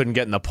good, they couldn't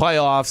get in the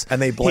playoffs. And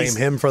they blame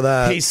him for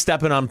that. He's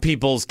stepping on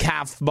people's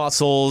calf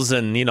muscles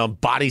and,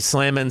 body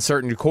slamming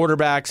certain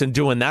quarterbacks and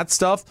doing that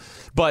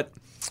stuff. But...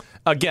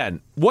 Again,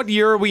 what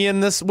year are we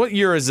in this? What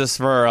year is this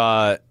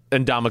for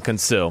Ndamukong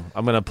Suh?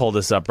 I'm going to pull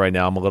this up right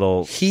now. I'm a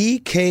little. He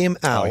came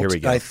out, here we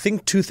go. I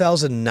think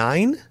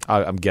 2009,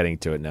 I'm getting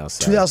to it now.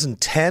 Sorry.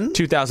 2010?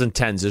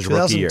 2010 is his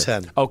rookie year.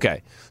 2010.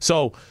 Okay.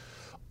 So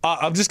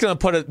I'm just going to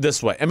put it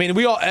this way. I mean,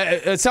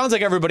 it sounds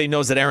like everybody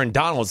knows that Aaron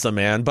Donald's the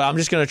man, but I'm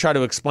just going to try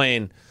to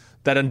explain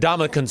that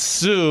Ndamukong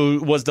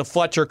Suh was the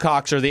Fletcher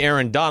Cox or the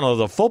Aaron Donald of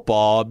the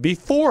football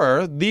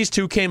before these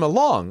two came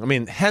along. I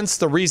mean, hence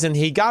the reason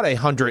he got a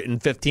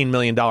 $115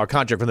 million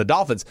contract from the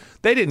Dolphins.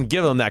 They didn't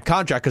give him that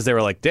contract because they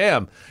were like,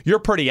 damn, you're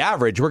pretty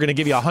average. We're going to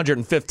give you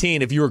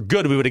 115. If you were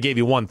good, we would have gave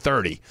you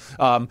 130.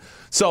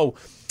 So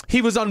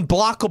he was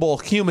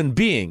unblockable human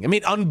being. I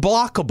mean,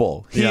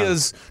 unblockable. He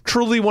is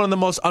truly one of the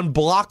most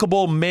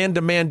unblockable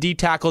man-to-man D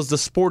tackles the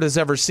sport has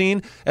ever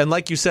seen. And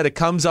like you said, it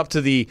comes up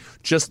to the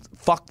just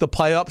fuck the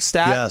play up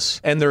stat. Yes.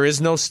 And there is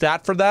no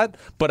stat for that.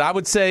 But I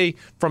would say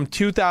from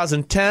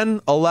 2010,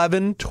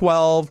 11,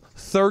 12,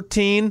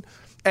 13,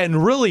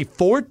 and really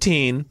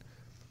 14,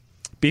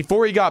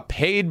 before he got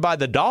paid by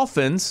the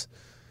Dolphins,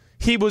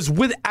 he was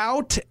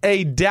without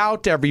a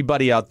doubt,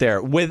 everybody out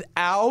there,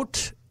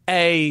 without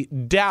a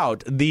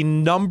doubt, the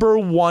number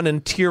one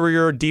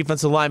interior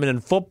defensive lineman in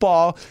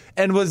football,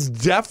 and was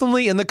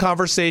definitely in the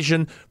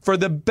conversation for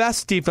the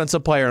best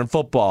defensive player in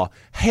football,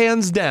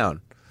 hands down.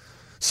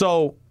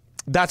 So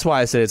that's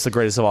why I say it's the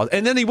greatest of all.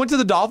 And then he went to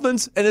the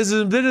Dolphins, and is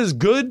it as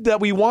good that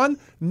we won?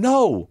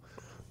 No.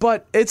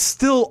 But it's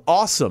still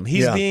awesome.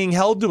 He's being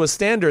held to a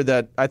standard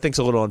that I think is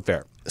a little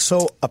unfair.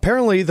 So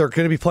apparently they're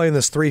going to be playing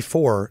this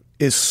 3-4.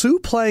 Is Suh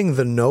playing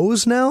the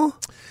nose now?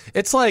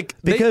 It's like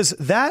because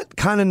that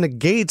kind of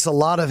negates a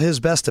lot of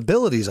his best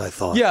abilities, I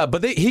thought. Yeah,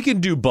 but he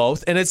can do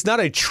both, and it's not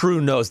a true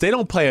nose. They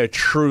don't play a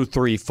true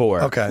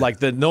 3-4. Okay, like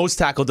the nose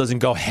tackle doesn't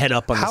go head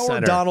up on the center. How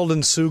are Donald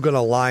and Suh going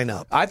to line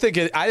up? I think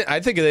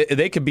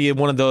they could be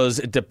one of those.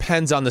 It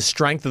depends on the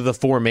strength of the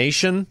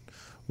formation,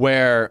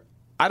 where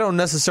I don't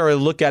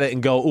necessarily look at it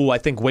and go, ooh, I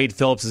think Wade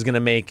Phillips is going to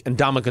make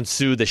Ndamukong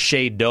Suh the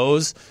shade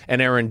nose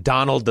and Aaron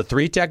Donald the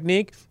 3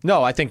 technique.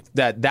 No, I think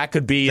that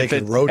could be if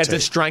the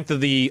strength of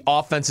the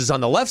offense is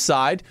on the left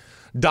side.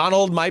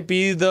 Donald might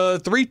be the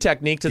 3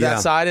 technique to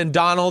that side, and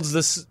Donald's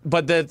this.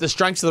 But the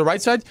strengths of the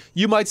right side,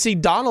 you might see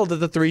Donald at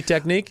the 3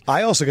 technique.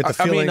 I also get the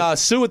feeling.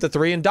 Suh at the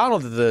 3 and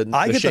Donald at the.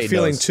 I get the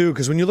feeling nose. too,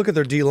 because when you look at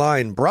their D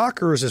line,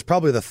 Brockers is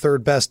probably the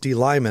 3rd best D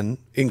lineman,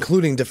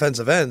 including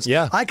defensive ends.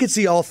 Yeah, I could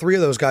see all 3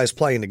 of those guys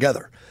playing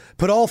together.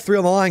 Put all 3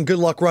 on the line. Good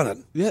luck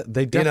running. Yeah,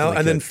 they definitely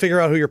and then figure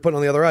out who you're putting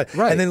on the other side.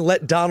 Right. And then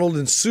let Donald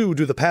and Suh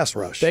do the pass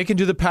rush. They can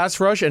do the pass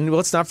rush, and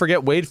let's not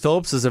forget Wade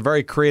Phillips is a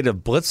very creative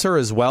blitzer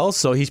as well,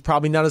 so he's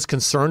probably not as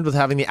concerned with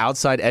having the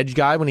outside edge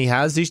guy when he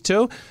has these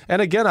two.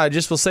 And again, I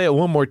just will say it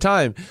one more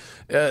time.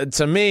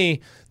 To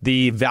me,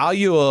 the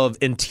value of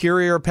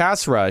interior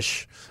pass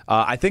rush,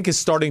 I think, is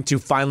starting to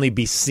finally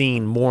be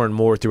seen more and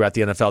more throughout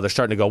the NFL. They're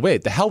starting to go,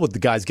 wait, the hell with the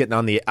guys getting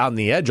on the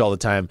edge all the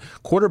time.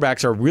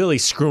 Quarterbacks are really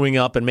screwing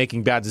up and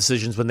making bad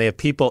decisions when they have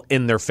people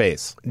in their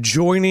face.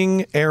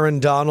 Joining Aaron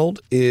Donald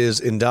is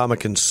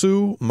Ndamukong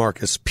Suh,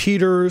 Marcus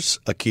Peters,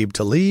 Aqib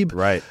Talib.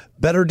 Right.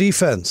 Better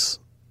defense,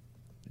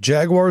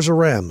 Jaguars or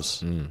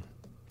Rams?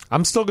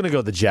 I'm still going to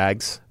go the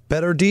Jags.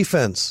 Better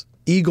defense,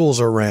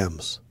 Eagles or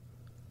Rams?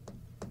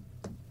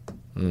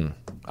 I'm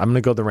going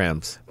to go the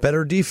Rams.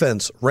 Better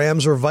defense,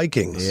 Rams or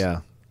Vikings?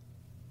 Yeah.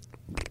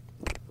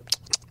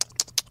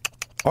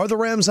 Are the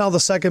Rams now the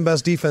 2nd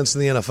best defense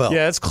in the NFL?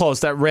 Yeah, it's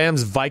close. That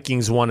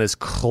Rams-Vikings one is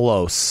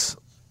close.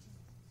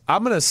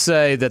 I'm going to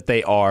say that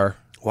they are.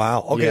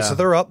 Wow. Okay, so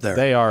they're up there.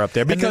 They are up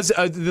there. Because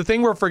the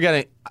thing we're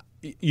forgetting,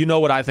 you know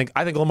what I think?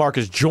 I think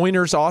LaMarcus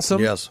Joyner's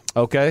awesome. Yes.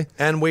 Okay.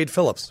 And Wade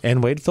Phillips.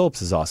 And Wade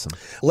Phillips is awesome.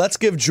 Let's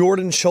give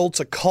Jordan Schultz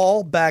a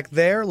call back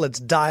there. Let's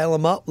dial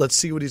him up. Let's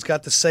see what he's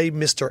got to say,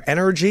 Mr.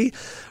 Energy.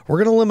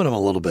 We're going to limit him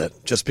a little bit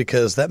just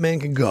because that man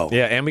can go.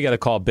 Yeah, and we got to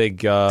call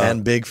Big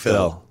and Big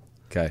Phil.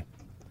 Okay.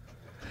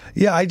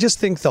 Yeah, I just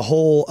think the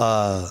whole,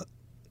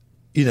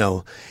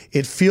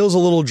 it feels a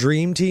little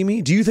dream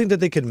teamy. Do you think that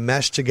they could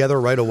mesh together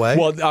right away?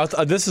 Well,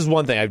 this is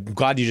one thing. I'm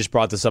glad you just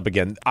brought this up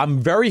again.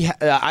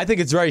 I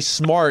think it's very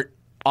smart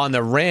on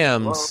the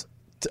Rams.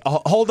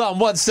 Hold on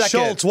 1 second.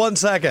 Schultz, 1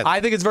 second. I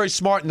think it's very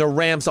smart in the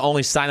Rams to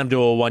only sign him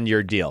to a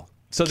 1-year deal.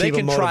 So they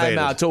can try him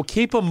out. So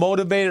keep him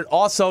motivated.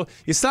 Also,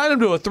 you sign him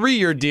to a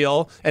 3-year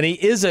deal, and he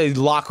is a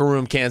locker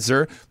room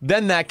cancer,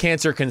 then that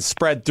cancer can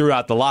spread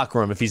throughout the locker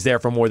room if he's there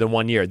for more than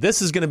 1 year.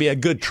 This is going to be a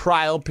good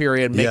trial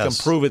period, make him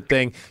prove it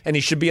thing, and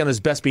he should be on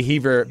his best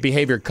behavior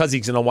because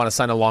he's going to want to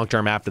sign a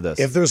long-term after this.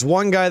 If there's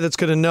one guy that's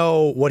going to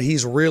know what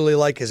he's really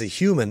like as a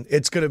human,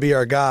 it's going to be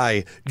our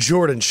guy,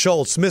 Jordan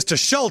Schultz. Mr.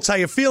 Schultz, how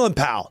you feeling,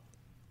 pal?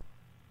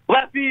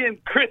 Lefty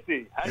and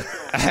Chrissy.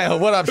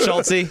 What up,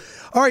 Schultzy?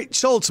 All right,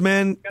 Schultz,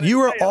 man, you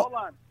were. Hold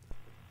on.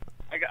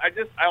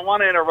 I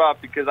want to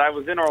interrupt because I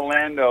was in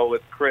Orlando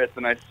with Chris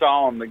and I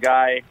saw him. The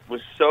guy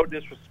was so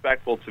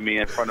disrespectful to me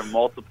in front of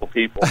multiple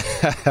people.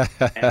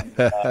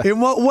 In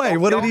what way?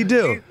 What did he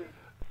do?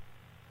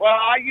 Well,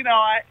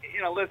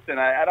 listen,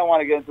 I don't want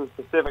to get into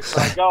specifics,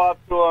 but I go up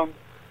to him,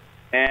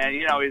 and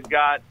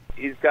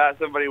he's got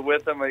somebody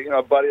with him,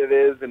 a buddy of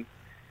his, and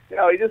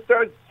he just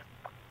starts.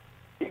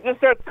 He just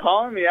starts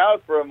calling me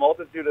out for a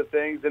multitude of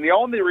things, and the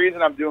only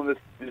reason I'm doing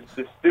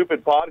this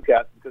stupid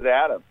podcast is because of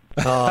Adam.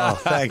 Oh,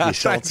 thank you,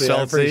 Schultz.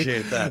 I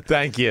appreciate that.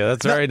 Thank you.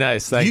 That's very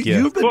nice. Thank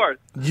you. Of course.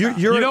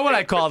 You know what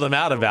I called him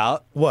out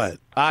about? What?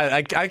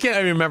 I can't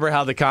even remember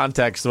how the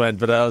context went,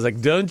 but I was like,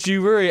 "Don't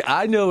you worry,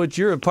 I know what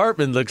your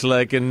apartment looks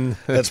like in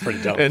That's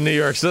pretty dope. in New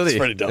York City." That's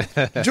pretty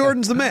dope.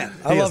 Jordan's the man.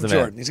 I love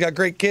Jordan. He's got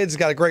great kids. He's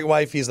got a great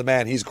wife. He's the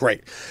man. He's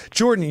great.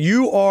 Jordan,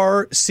 you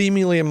are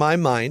seemingly, in my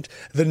mind,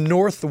 the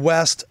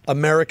Northwest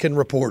American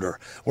reporter,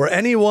 where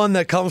anyone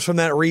that comes from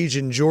that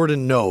region,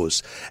 Jordan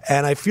knows.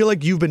 And I feel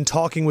like you've been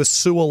talking with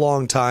Sue a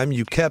long time.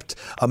 You kept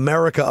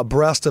America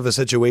abreast of a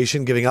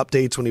situation, giving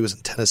updates when he was in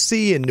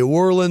Tennessee and New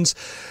Orleans.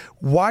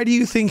 Why do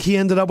you think he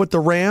ended up with the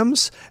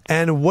Rams?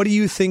 And what do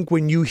you think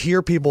when you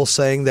hear people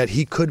saying that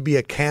he could be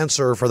a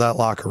cancer for that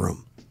locker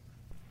room?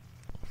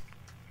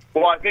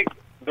 Well, I think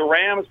the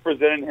Rams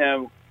presented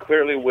him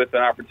clearly with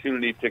an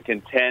opportunity to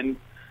contend,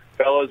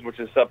 fellas, which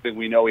is something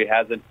we know he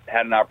hasn't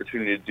had an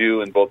opportunity to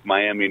do in both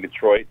Miami and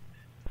Detroit.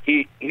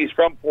 He's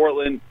from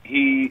Portland.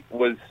 He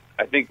was,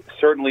 I think,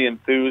 certainly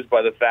enthused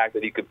by the fact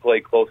that he could play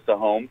close to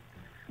home,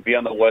 be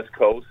on the West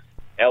Coast.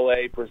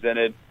 L.A.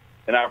 presented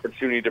an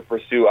opportunity to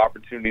pursue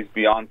opportunities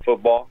beyond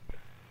football.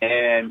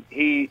 And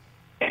he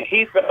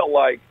felt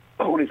like,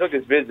 when he took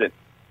his visit,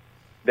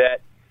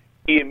 that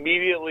he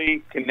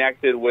immediately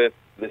connected with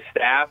the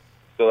staff.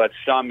 So that's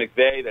Sean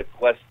McVay, that's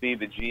Les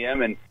Snead, the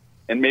GM,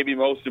 and maybe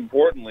most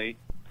importantly,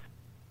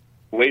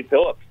 Wade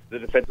Phillips, the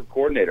defensive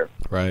coordinator,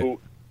 right?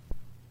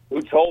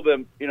 Who told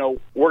him,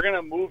 we're going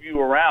to move you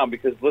around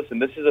because, listen,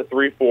 this is a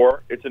 3-4.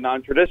 It's a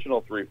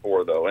non-traditional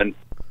 3-4, though. And,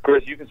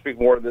 Chris, you can speak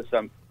more to this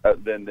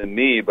than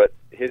me, but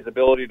his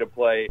ability to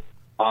play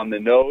on the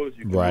nose,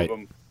 you can move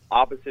him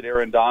opposite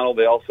Aaron Donald.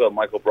 They also have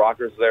Michael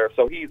Brockers there.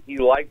 So he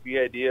liked the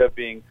idea of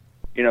being,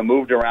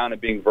 moved around and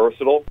being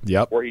versatile,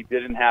 where he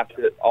didn't have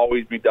to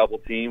always be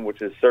double-teamed, which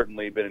has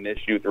certainly been an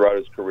issue throughout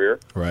his career.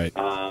 Right.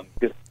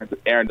 Because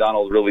Aaron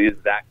Donald really is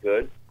that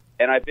good.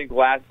 And I think,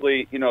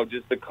 lastly,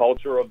 just the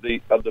culture of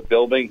the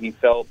building, he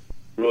felt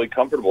really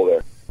comfortable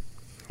there.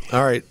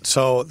 All right,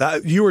 so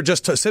that you were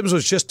just Sims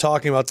was just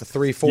talking about the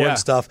 3-4 and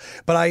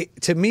stuff, but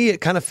to me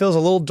it kind of feels a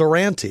little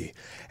Durant-y,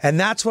 and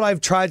that's what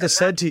I've tried to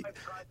said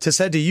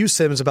to you,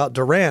 Sims, about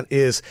Durant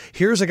is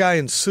here's a guy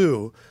in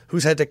Sue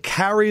who's had to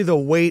carry the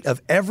weight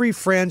of every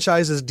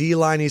franchise's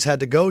D-line he's had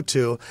to go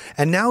to,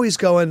 and now he's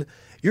going,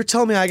 you're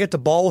telling me I get to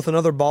ball with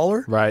another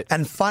baller? Right.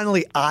 And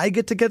finally I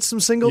get to get some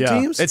single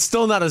teams? It's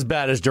still not as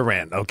bad as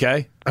Durant,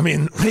 okay? I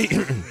mean,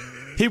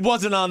 he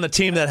wasn't on the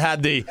team that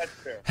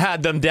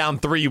had them down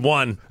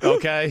 3-1,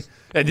 okay?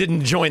 And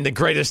didn't join the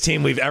greatest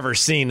team we've ever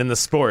seen in the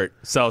sport.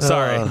 So,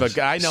 sorry, but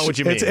I know what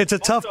you mean. It's a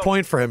tough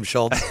point for him,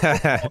 Schultz.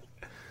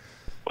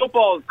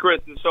 Football,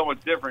 Chris, is so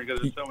much different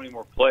because there's so many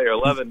more players.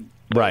 11,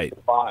 right?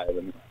 5. I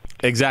mean,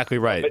 exactly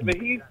right. But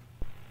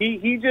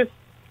he just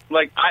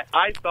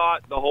I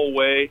thought the whole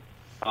way,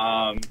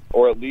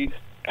 or at least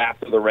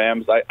after the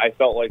Rams, I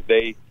felt like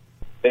they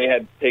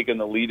had taken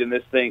the lead in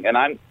this thing, and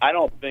I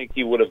don't think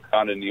he would have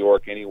gone to New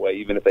York anyway,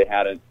 even if they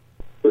hadn't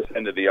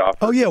rescinded the offer.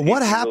 Oh yeah,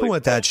 what happened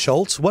with that,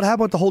 Schultz? What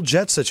happened with the whole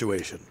Jet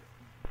situation?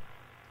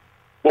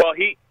 Well,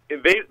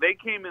 they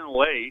came in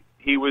late.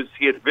 He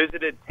had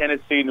visited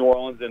Tennessee, New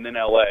Orleans, and then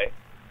L.A.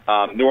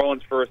 New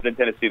Orleans first, then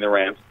Tennessee, and the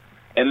Rams.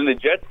 And then the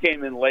Jets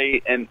came in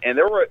late, and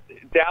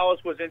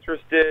Dallas was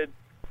interested.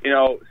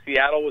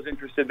 Seattle was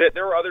interested.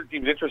 There were other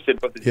teams interested,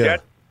 but the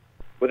Jets,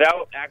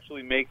 without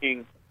actually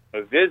making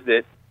a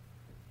visit,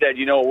 said,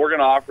 we're going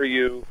to offer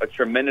you a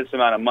tremendous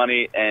amount of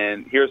money,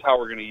 and here's how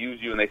we're going to use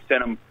you. And they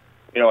sent him,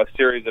 a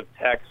series of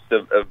texts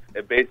of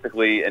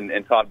basically,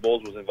 and Todd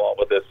Bowles was involved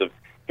with this, of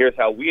here's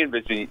how we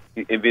envision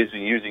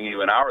using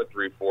you in our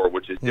 3-4,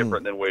 which is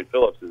different than Wade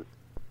Phillips's.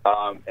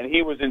 And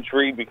he was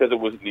intrigued because it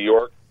was New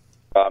York.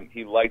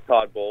 He liked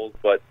Todd Bowles,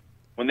 but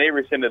when they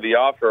rescinded the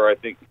offer, I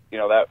think,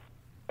 that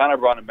kind of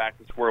brought him back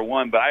to square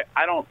one. But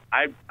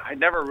I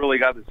never really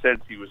got the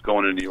sense he was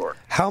going to New York.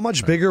 How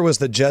much bigger was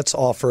the Jets'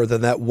 offer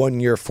than that 1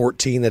 year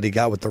 $14 that he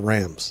got with the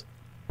Rams?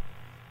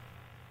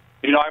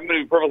 I'm going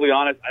to be perfectly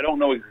honest. I don't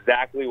know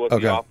exactly what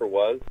the offer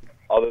was,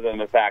 other than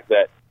the fact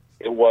that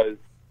it was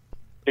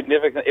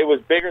significant. It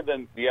was bigger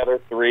than the other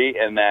three,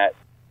 and that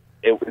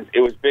it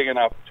was big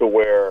enough to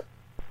where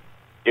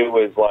it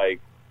was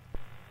like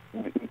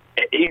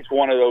each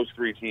one of those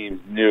three teams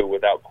knew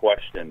without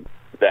question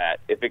that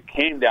if it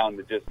came down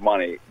to just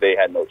money, they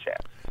had no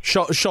chance.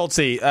 Schultz,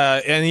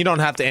 and you don't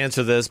have to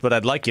answer this, but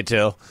I'd like you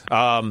to.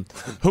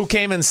 Who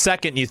came in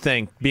second, you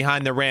think,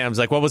 behind the Rams?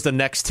 Like, what was the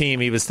next team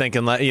he was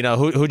thinking?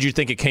 Who'd you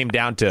think it came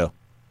down to?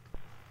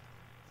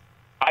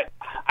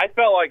 I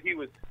felt like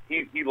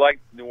he liked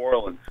New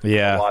Orleans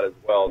a lot as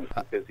well,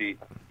 because he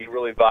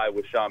really vibed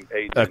with Sean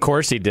Payton. Of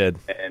course he did.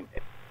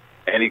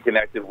 And he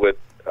connected with,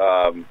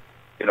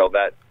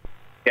 that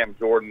Cam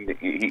Jordan,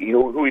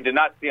 who he did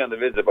not see on the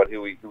visit, but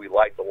who he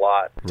liked a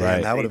lot.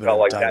 Right. That would have been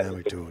a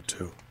dynamic duo,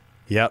 too.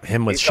 Yep,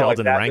 him with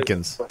Sheldon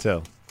Rankins,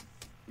 too.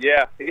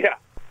 Yeah. And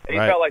he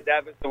felt like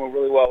that went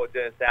really well with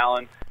Dennis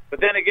Allen. But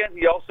then again,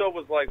 he also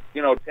was like,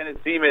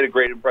 Tennessee made a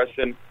great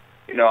impression,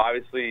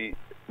 obviously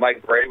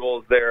Mike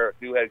Vrabel's their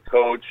new head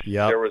coach.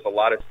 Yep. There was a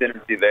lot of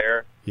synergy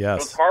there.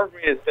 Yes. So it's hard for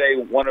me to say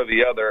one or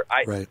the other.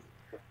 Right.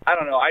 I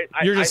don't know.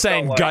 You're just I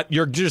saying felt gut.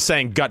 You're just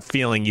saying gut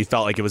feeling. You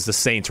felt like it was the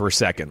Saints were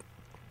second.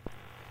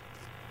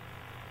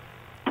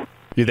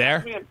 You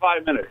there? In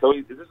 5 minutes. So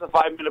is this a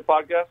 5-minute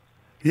podcast?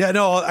 Yeah,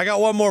 no, I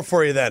got one more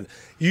for you then.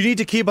 You need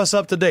to keep us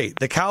up to date.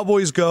 The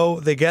Cowboys go,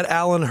 they get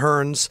Allen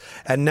Hurns,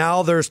 and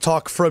now there's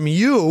talk from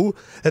you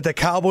that the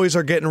Cowboys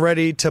are getting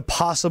ready to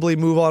possibly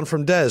move on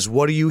from Dez.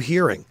 What are you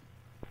hearing?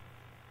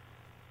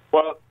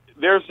 Well,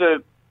 there's a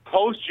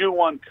post-June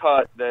 1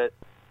 cut that's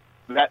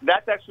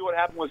actually what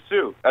happened with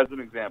Sue, as an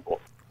example,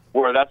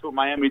 where that's what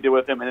Miami did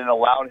with him and it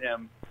allowed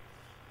him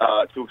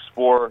to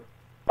explore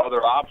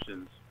other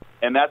options.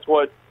 And that's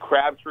what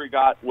Crabtree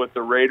got with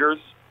the Raiders,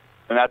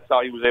 and that's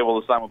how he was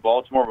able to sign with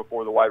Baltimore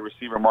before the wide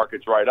receiver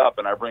market dried up.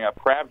 And I bring up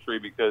Crabtree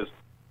because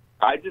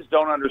I just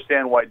don't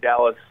understand why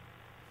Dallas,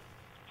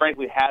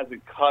 frankly,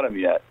 hasn't cut him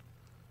yet.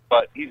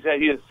 But he has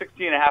a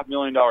 $16.5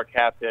 million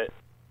cap hit,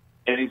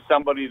 and he's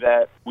somebody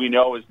that we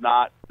know is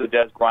not the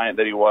Dez Bryant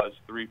that he was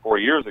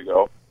 3-4 years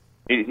ago.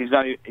 He's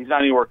not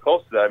anywhere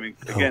close to that. I mean,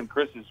 again,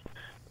 Chris is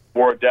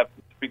more adept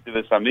to speak to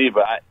this on me,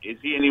 but is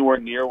he anywhere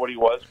near what he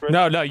was, Chris?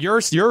 No,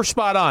 you're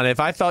spot on. If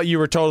I thought you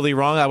were totally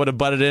wrong, I would have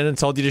butted in and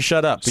told you to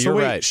shut up. But So you're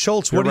wait, right.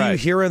 Schultz, You're what are right. you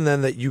hearing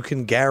then that you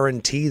can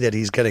guarantee that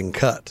he's getting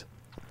cut?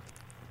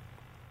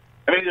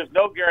 I mean, there's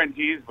no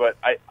guarantees, but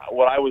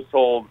what I was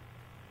told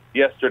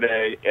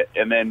yesterday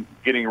and then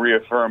getting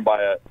reaffirmed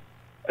by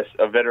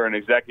a veteran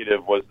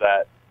executive was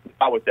that,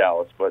 not with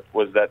Dallas, but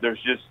was that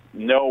there's just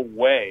no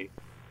way,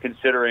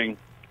 considering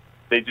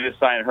they just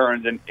signed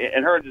Hurns, and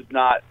Hurns is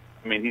not,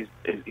 I mean,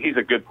 he's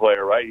a good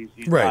player, right?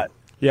 He's Right. not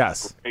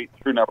Yes. a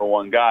true number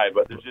one guy,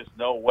 but there's just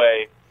no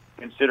way,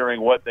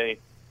 considering what they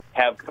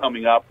have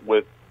coming up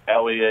with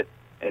Elliott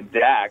and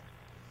Dak,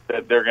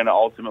 that they're going to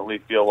ultimately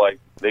feel like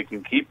they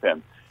can keep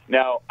him.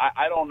 Now,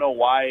 I don't know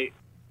why,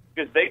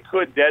 because they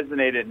could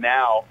designate it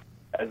now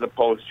as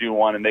opposed to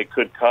one, and they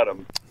could cut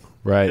him.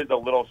 Right. It's a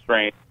little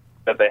strange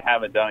that they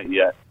haven't done it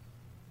yet.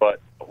 But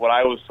what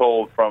I was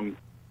told from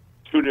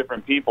two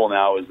different people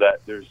now is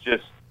that there's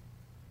just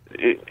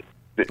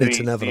It's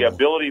inevitable. the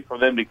ability for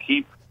them to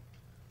keep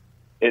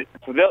it,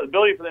 for the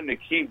ability for them to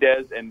keep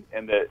Dez and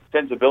the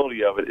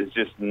sensibility of it is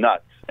just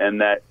nuts.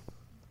 And that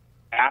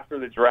after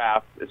the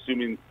draft,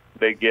 assuming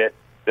they get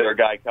their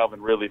guy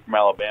Calvin Ridley from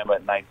Alabama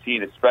at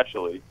 19,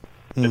 especially,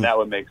 then that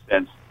would make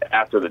sense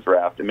after the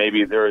draft. And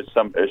maybe there is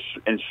some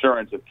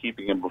insurance of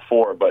keeping him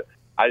before, but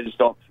I just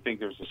don't think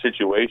there's a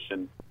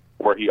situation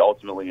where he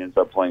ultimately ends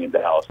up playing in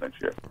Dallas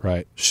next year.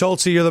 Right.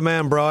 Schultz, you're the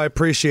man, bro. I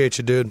appreciate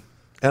you, dude.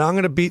 And I'm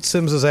going to beat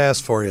Sims' ass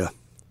for you.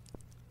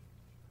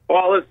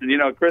 Well, listen,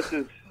 Chris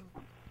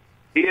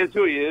he is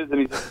who he is, and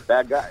he's a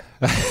bad guy.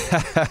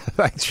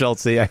 Thanks,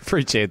 Schultz. I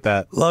appreciate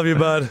that. Love you,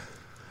 bud.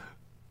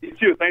 You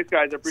too. Thanks,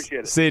 guys. I appreciate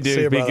it. See you, dude.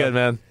 See you, Be brother. good,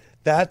 man.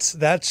 That's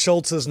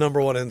Schultz's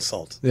number one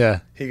insult. Yeah.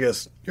 He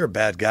goes, "You're a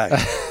bad guy.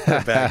 You're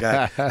a bad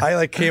guy."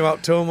 I came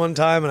up to him one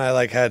time and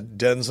I had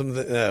done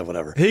something.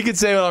 Whatever. He can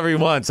say whatever he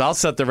wants. I'll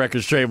set the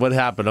record straight what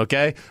happened,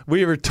 okay?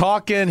 We were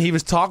talking. He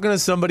was talking to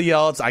somebody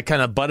else. I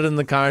kind of butted in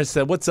the car and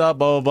said, "What's up,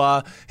 blah,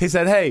 blah, blah." He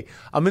said, "Hey,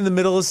 I'm in the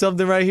middle of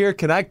something right here.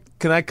 Can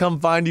I come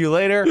find you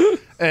later?"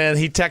 And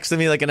he texted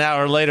me like an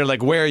hour later,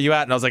 like, "Where are you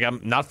at?" And I was like, "I'm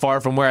not far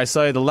from where I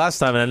saw you the last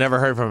time," and I never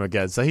heard from him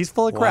again. So he's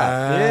full of crap.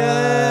 Wow.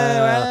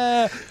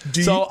 Yeah.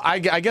 Do So you-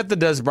 I get the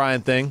Des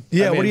Bryant thing.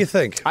 Yeah, I what mean, do you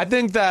think? I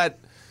think that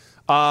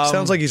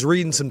Sounds like he's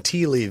reading some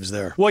tea leaves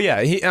there. well,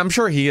 yeah, I'm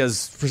sure he has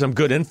some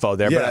good info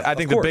there, Yeah, but I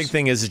think of the big course.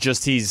 thing is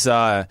just he's,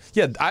 I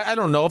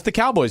don't know if the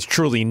Cowboys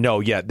truly know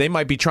yet. They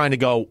might be trying to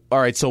go, all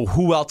right, so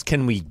who else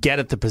can we get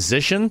at the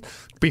position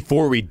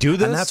before we do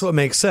this? And that's what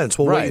makes sense.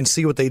 We'll Right. wait and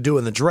see what they do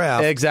in the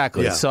draft.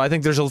 Exactly. Yeah. So I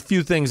think there's a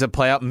few things that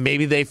play out.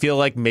 Maybe they feel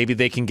like maybe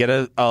they can get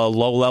a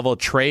low-level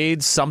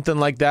trade, something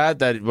like that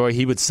where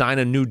he would sign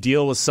a new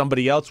deal with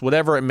somebody else,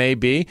 whatever it may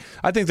be.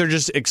 I think they're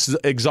just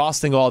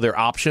exhausting all their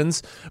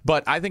options.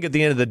 But I think at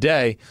the end of the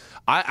day,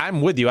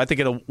 I'm with you. I think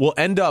it will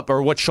end up,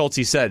 or what Schultz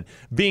said,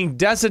 being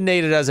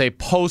designated as a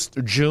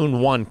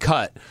post-June 1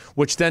 cut,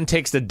 which then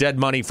takes the dead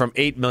money from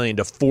 $8 million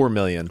to $4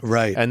 million.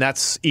 Right. And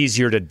that's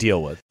easier to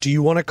deal with. Do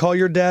you want to call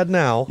your dad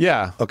now?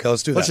 Yeah. Okay,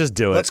 let's do that. Let's just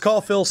do it. Let's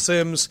call Phil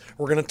Sims.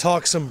 We're going to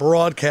talk some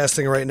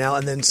broadcasting right now,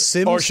 and then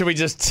Sims. Or should we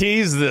just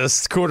tease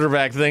this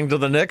quarterback thing to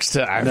the next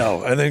time?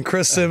 No, and then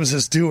Chris Sims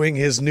is doing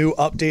his new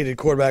updated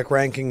quarterback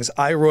rankings.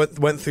 I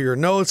went through your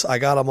notes. I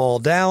got them all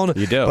down.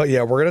 You do. But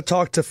yeah, we're going to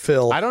talk to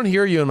Phil. I don't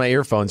hear you in my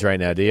earphones right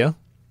now, do you?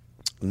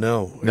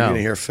 No. Are you No. going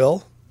to hear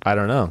Phil? I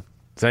don't know.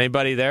 Is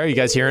anybody there? You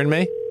guys hearing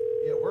me?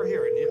 Yeah, we're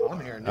hearing you. I'm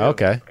hearing you.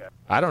 Okay.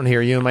 I don't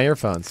hear you in my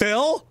earphones.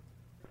 Phil?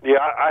 Yeah,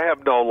 I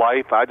have no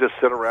life. I just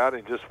sit around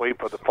and just wait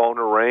for the phone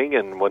to ring,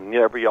 and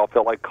whenever y'all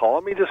feel like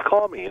calling me, just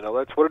call me.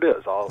 That's what it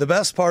is. The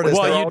best part is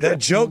Well, that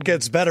joke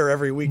gets better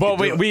every week. Well,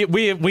 you do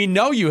it. we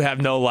know you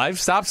have no life.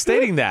 Stop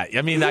stating that.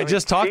 I mean, I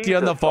just talked to you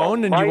on the Jesus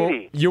phone, and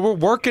almighty. you were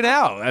working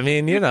out. I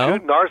mean, You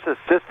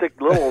narcissistic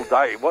little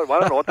I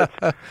don't know what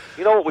that's.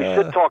 You know what we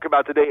should talk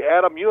about today,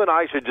 Adam? You and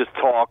I should just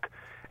talk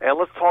and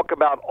let's talk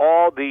about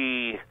all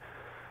the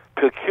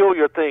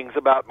peculiar things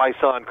about my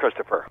son,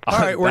 Christopher. All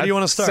right, where do you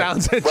want to start?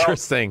 Sounds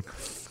interesting.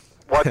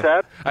 What's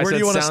that? I Where do said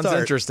you want to sounds start?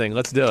 interesting.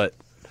 Let's do it.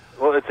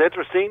 Well, it's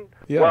interesting.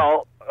 Yeah.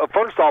 Well,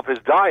 first off, his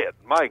diet.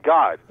 My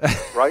God,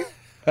 right?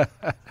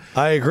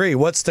 I agree.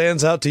 What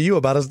stands out to you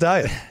about his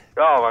diet?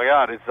 Oh my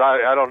God,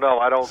 I don't know.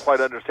 I don't quite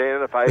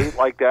understand it. If I ate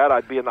like that,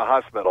 I'd be in the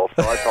hospital.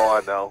 So that's all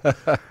I know.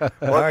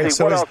 All right,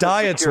 so his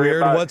diet's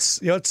weird. What's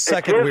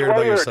second It's weird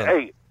about your son?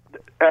 Hey,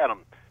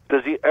 Adam,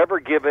 does he ever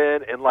give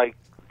in and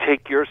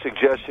take your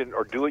suggestion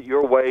or do it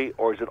your way,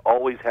 or does it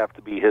always have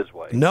to be his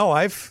way? No,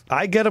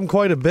 I get him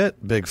quite a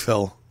bit, Big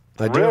Phil.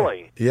 I do.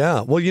 Really?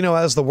 Yeah. Well,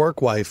 as the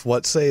work wife,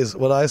 what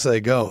I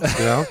say goes.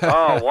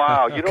 Oh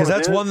wow! Because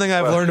that's one thing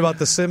I've learned about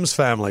the Sims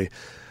family.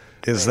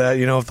 Is that,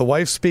 if the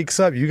wife speaks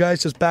up, you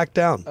guys just back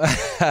down. Phil,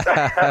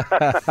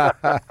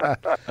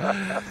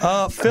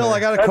 I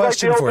got a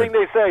question like the for old you. thing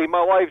they say.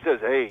 My wife says,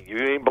 "Hey, you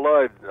ain't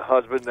blood,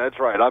 husband." That's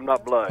right. I'm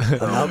not blood.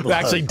 So.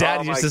 Actually, Dad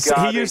Oh, used my to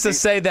God, he used to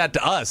say that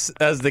to us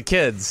as the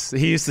kids.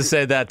 He used to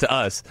say that to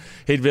us.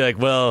 He'd be like,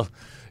 "Well,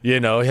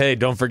 hey,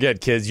 don't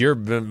forget, kids. Your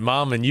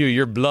mom and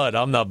you're blood.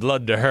 I'm not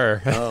blood to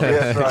her."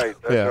 That's right.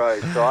 That's Yeah.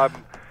 right. So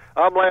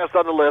I'm last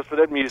on the list, but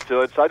I'm used to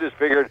it. So I just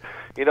figured,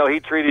 he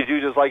treated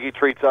you just like he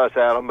treats us,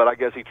 Adam. But I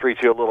guess he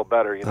treats you a little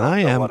better. I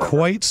so am whatever.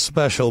 quite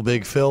special,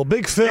 Big Phil.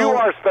 Big Phil. You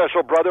are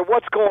special, brother.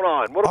 What's going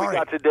on? What do All we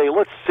right. got today?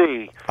 Let's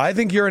see. I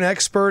think you're an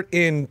expert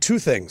in two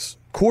things: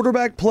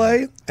 quarterback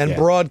play and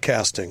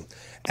broadcasting.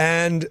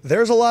 And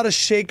there's a lot of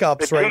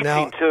shakeups right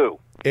now too.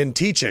 in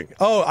teaching.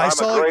 Oh, I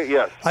saw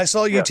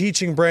you Yes.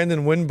 teaching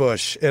Brandon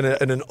Winbush in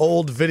an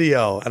old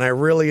video, and I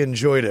really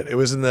enjoyed it. It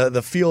was in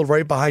the field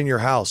right behind your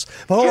house.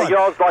 But hold on.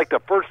 Y'all's like the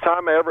first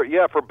time I ever,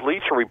 for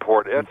Bleacher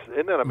Report. Isn't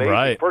that amazing?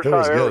 Right. First It time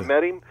was I ever good.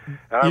 met him, and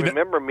I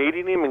remember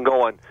meeting him and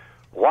going,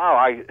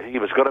 wow, he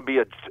was going to be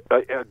a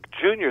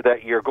junior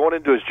that year, going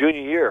into his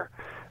junior year.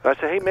 And I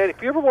said, hey, man, if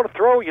you ever want to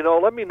throw,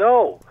 let me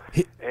know.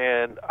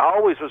 And I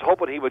always was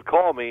hoping he would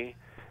call me,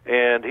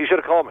 and he should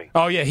have called me.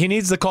 Oh, yeah, he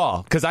needs the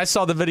call because I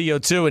saw the video,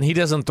 too, and he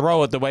doesn't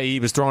throw it the way he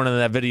was throwing in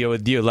that video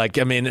with you.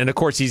 And of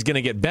course, he's going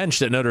to get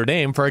benched at Notre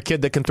Dame for a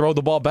kid that can throw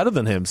the ball better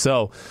than him.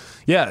 So,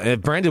 yeah,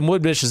 if Brandon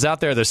Woodbush is out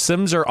there, the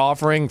Sims are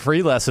offering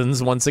free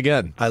lessons once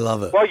again. I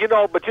love it. Well,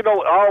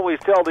 I always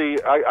tell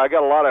I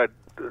got a lot of,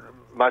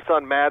 my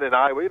son Matt and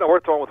I, we're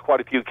throwing with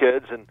quite a few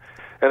kids, and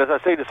as I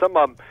say to some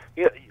of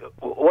them,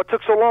 what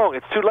took so long?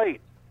 It's too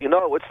late.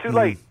 It's too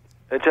late.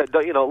 It's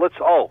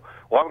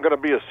I'm going to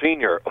be a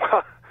senior.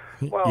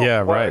 Well, Yeah,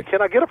 right.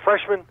 Can I get a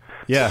freshman?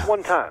 Yeah. Just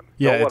one time.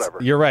 Yeah, No, whatever.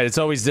 you're right. It's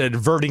always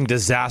averting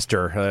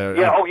disaster.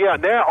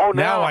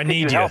 Now I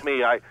need can you help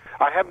me? I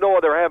have no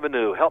other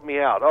avenue. Help me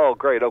out. Oh,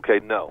 great. Okay,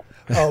 no.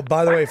 Oh,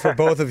 by the way, for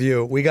both of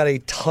you, we got a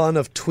ton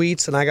of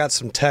tweets, and I got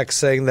some texts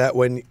saying that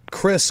when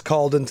Chris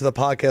called into the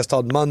podcast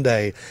on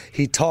Monday,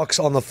 he talks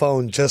on the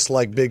phone just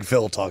like Big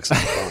Phil talks on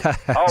the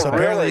phone. Oh, So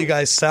apparently really? you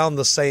guys sound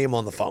the same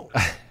on the phone.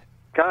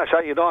 Gosh,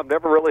 I've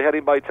never really had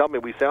anybody tell me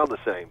we sound the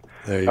same.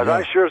 There you As go.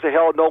 I sure as the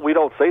hell know we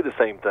don't say the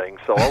same thing.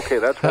 So, okay,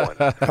 that's one.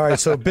 All right,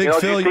 so Big You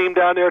Phil, see him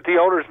down there at the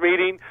owners'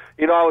 meeting.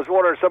 I was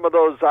wondering some of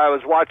those. I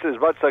was watching as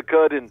much as I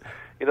could, and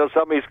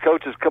some of these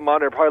coaches come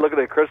on there probably looking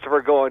at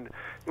Christopher, going,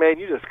 "Man,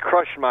 you just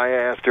crushed my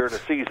ass during the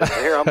season. And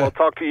here I'm going to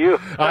talk to you."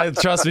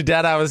 Trust me,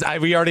 Dad.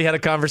 We already had a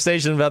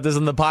conversation about this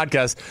in the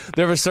podcast.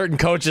 There were certain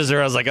coaches where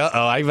I was like,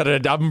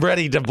 I'm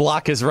ready to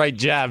block his right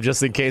jab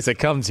just in case it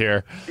comes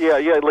here. Yeah.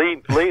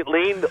 Lean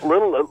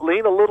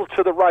a little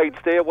to the right.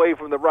 Stay away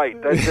from the right.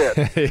 That's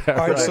it. all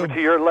right, so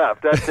To your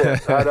left. That's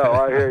it. I know.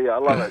 I hear you. I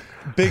love it.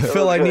 Big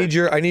Phil, I good.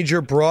 need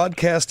your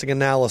broadcasting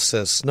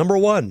analysis. Number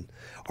one,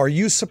 are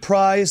you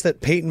surprised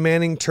that Peyton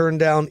Manning turned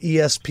down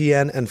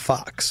ESPN and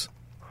Fox?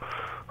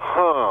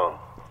 Huh.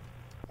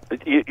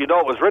 It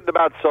was written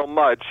about so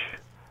much.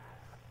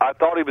 I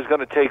thought he was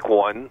going to take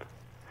one.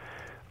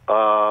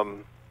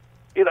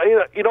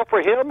 For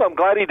him, I'm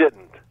glad he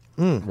didn't.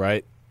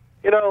 Right.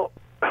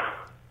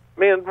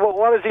 Man,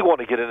 why does he want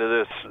to get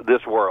into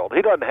this world?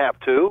 He doesn't have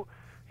to.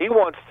 He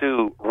wants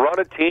to run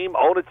a team,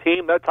 own a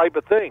team, that type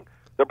of thing.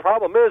 The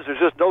problem is there's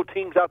just no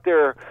teams out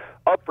there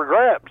up for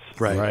grabs.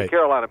 Right. The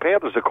Carolina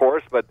Panthers, of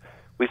course, but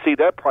we see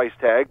that price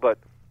tag. But,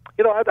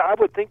 I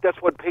would think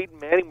that's what Peyton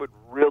Manning would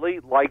really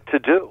like to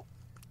do.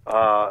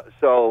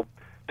 So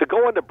to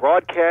go into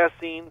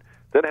broadcasting,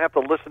 then have to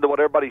listen to what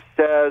everybody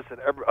says and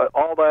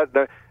all that,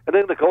 and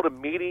then to go to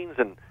meetings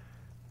and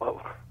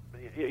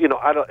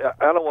I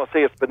don't want to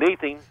say it's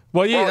beneath him.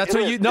 Well, yeah, Well, that's it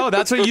what is. you. No, It's-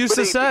 that's what it's you used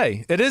to beneath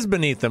say. It is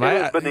beneath them.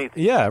 It is beneath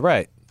him. Yeah,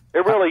 right.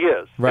 It really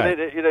is. Right.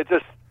 And it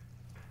just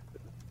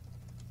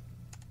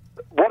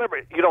whatever.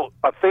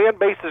 A fan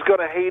base is going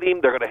to hate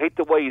him. They're going to hate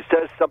the way he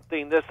says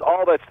something. This,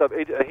 all that stuff.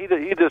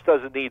 He just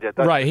doesn't need it.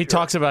 That's Right. for He sure.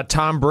 talks about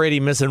Tom Brady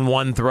missing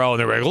one throw, and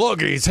they're like,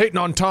 "Look, he's hating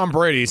on Tom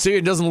Brady. See,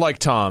 he doesn't like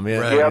Tom."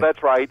 Yeah. Yeah,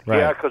 that's right. Right.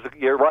 Yeah, because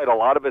you're right. A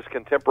lot of his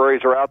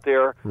contemporaries are out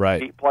there.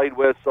 Right. He played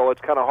with, so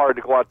it's kind of hard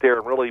to go out there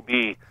and really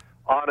be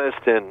honest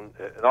and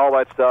all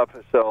that stuff.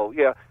 So,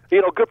 yeah,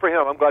 good for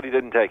him. I'm glad he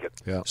didn't take it.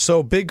 Yeah.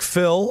 So, Big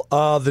Phil,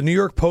 the New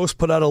York Post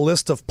put out a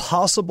list of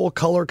possible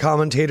color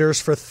commentators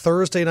for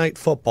Thursday Night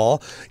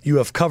Football. You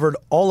have covered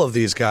all of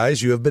these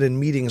guys. You have been in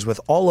meetings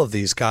with all of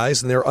these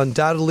guys, and they're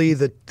undoubtedly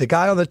the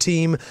guy on the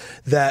team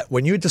that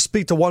when you had to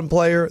speak to one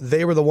player,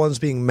 they were the ones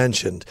being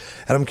mentioned.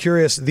 And I'm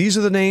curious, these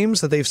are the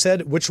names that they've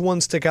said. Which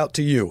ones stick out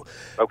to you?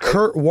 Okay.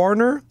 Kurt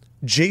Warner,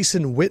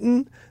 Jason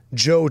Witten,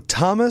 Joe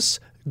Thomas,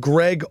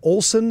 Greg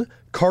Olson,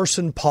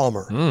 Carson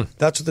Palmer.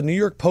 That's what the New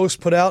York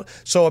Post put out.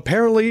 So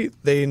apparently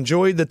they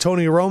enjoyed the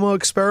Tony Romo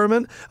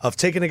experiment of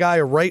taking a guy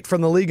right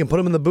from the league and put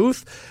him in the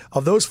booth.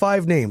 Of those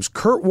 5 names,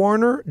 Kurt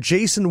Warner,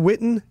 Jason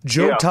Witten,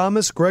 Joe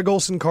Thomas, Greg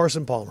Olson,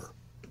 Carson Palmer.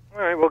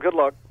 All right, well, good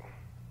luck.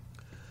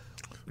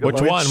 Which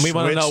one? We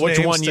want to know which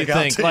names one you stick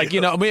out think. to Like,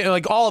 you?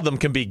 like all of them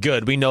can be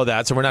good. We know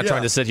that, so we're not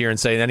trying to sit here and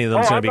say any of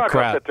them's going I'm to be not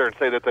going to crap. sit there and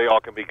say that they all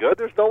can be good.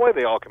 There's no way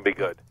they all can be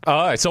good.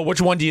 All right, so which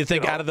one do you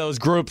think out of those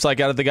groups, like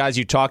out of the guys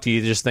you talk to,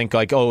 you just think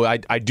like, oh, I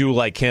do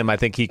like him. I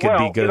think he could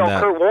be good in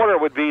that. Kurt Warner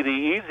would be the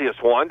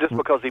easiest one just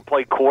because he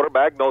played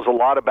quarterback, knows a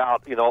lot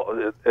about,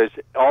 as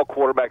all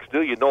quarterbacks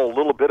do, you know a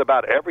little bit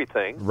about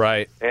everything.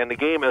 Right. And the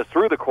game is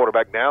through the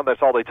quarterback now.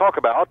 That's all they talk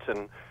about.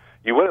 And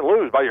you win and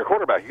lose by your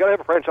quarterback. You got to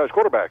have a franchise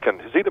quarterback. And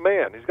is he the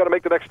man? He's got to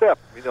make the next step,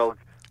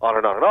 on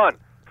and on and on.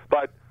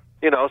 But,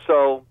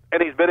 so,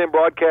 and he's been in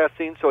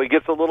broadcasting, so he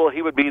gets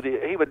he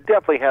would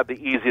definitely have the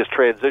easiest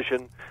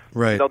transition.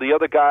 Right. The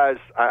other guys,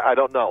 I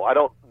don't know. I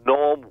don't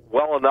know them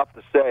well enough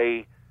to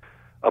say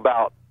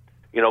about,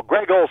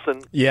 Greg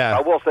Olson, Yeah.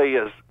 I will say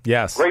is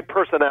Yes. great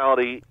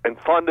personality and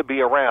fun to be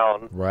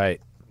around,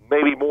 Right.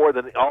 maybe more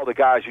than all the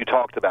guys you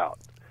talked about.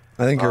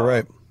 I think you're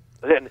right.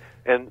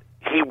 And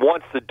he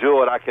wants to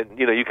do it.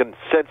 You can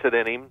sense it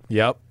in him.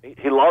 Yep.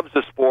 He loves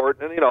the sport.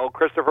 And,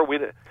 Christopher,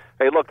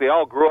 hey, look, they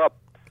all grew up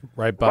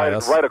Right by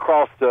us. right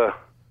across the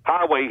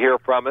highway here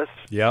from us.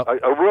 Yep.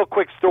 A real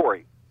quick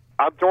story.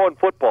 I'm throwing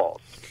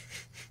footballs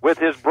with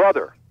his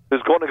brother,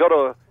 who's going to go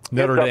to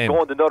Notre ends up Dame.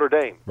 going to Notre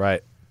Dame,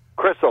 Right.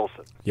 Chris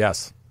Olson.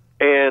 Yes.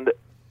 And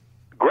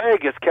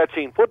Greg is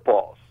catching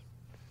footballs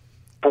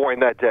for him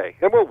that day.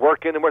 And we're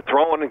working and we're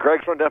throwing, and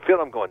Greg's running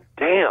downfield. I'm going,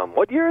 damn,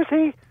 what year is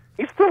he?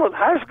 He's still in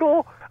high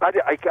school? I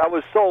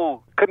was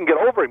couldn't get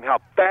over him, how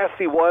fast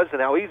he was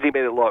and how easy he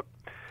made it look.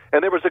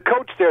 And there was a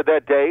coach there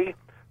that day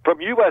from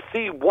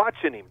USC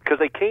watching him because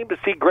they came to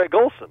see Greg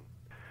Olson.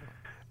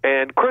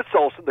 And Chris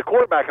Olson, the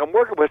quarterback I'm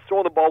working with,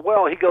 throwing the ball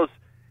well. He goes,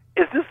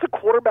 is this the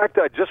quarterback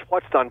that I just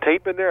watched on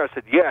tape in there? I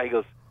said, yeah. He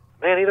goes,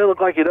 man, he doesn't look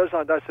like he does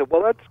on. I said,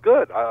 well, that's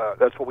good.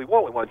 That's what we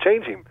want. We want to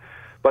change him.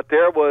 But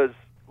there was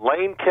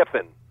Lane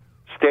Kiffin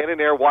standing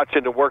there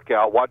watching the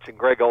workout, watching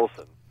Greg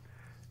Olson.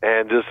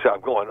 And just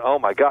I'm going, oh,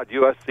 my God,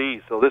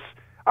 USC. So this,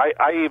 I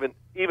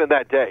even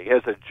that day,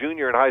 as a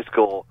junior in high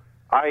school,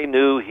 I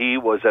knew he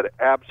was an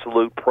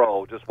absolute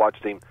pro. Just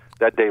watched him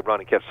that day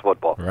running catch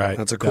football. Right.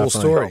 That's a cool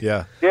Definitely. story.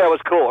 Yeah. Yeah, it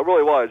was cool. It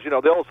really was.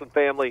 The Olsen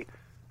family,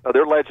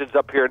 they're legends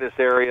up here in this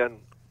area. And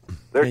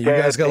their Yeah,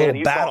 you guys got a little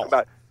you talk battle.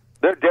 about-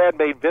 their dad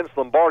made Vince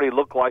Lombardi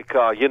look like,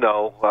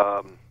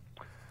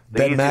 the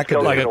Ben easiest McAdoo.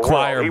 coach Like in a the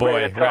choir world. He boy.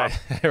 ran it tough.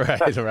 Right.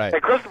 Hey,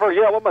 Christopher,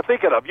 yeah, what am I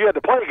thinking of? You had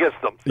to play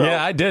against them. So.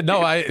 Yeah, I did.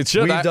 No, it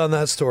should. We've done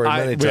that story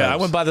many times. Yeah, I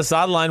went by the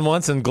sideline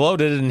once and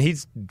gloated, and he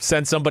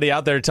sent somebody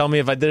out there to tell me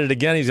if I did it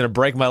again, he's going to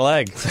break my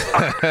leg. Phil,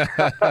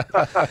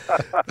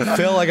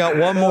 I got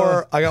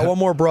one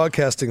more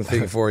broadcasting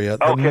thing for you.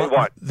 Okay,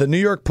 what? The New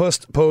York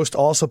Post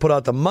also put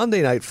out the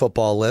Monday Night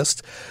Football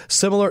list.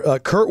 Similar,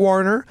 Kurt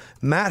Warner,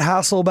 Matt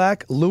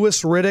Hasselbeck,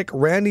 Louis Riddick,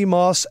 Randy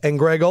Moss, and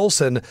Greg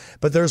Olson.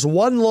 But there's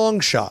one long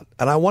shot,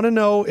 and I want to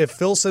know if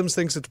Phil Simms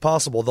thinks it's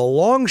possible. The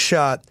long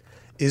shot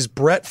is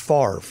Brett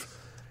Favre.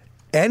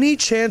 Any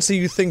chance that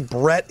you think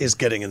Brett is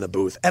getting in the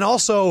booth? And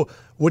also,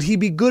 would he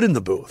be good in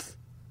the booth?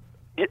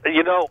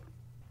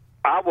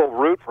 I will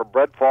root for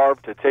Brett Favre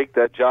to take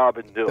that job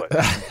and do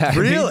it.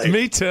 Really?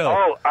 Me too.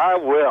 Oh, I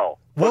will.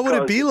 What would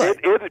it be like?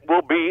 It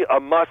will be a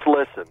must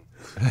listen.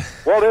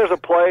 Well, there's a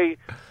play.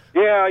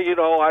 Yeah,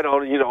 I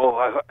don't.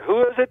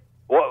 Who is it?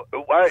 Well,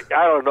 I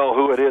don't know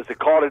who it is that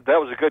caught it.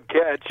 That was a good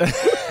catch.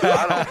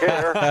 I don't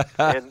care.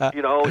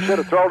 And should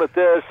have thrown it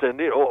this. And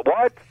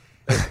what?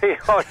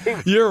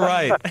 You're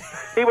right.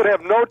 He would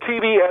have no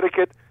TV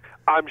etiquette.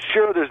 I'm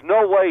sure there's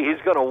no way he's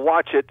going to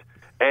watch it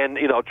and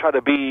try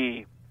to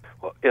be.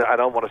 Well, I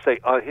don't want to say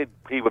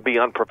he would be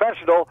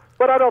unprofessional,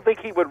 but I don't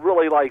think he would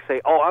really say,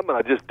 "Oh, I'm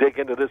going to just dig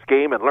into this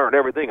game and learn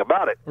everything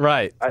about it."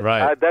 Right.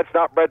 That's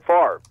not Brett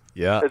Favre.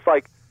 Yeah. It's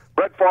like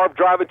Brett Favre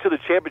driving to the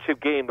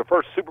championship game, the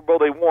first Super Bowl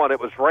they won.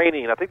 It was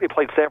raining. I think they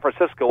played San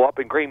Francisco up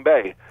in Green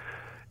Bay.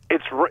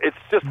 It's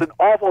just an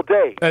awful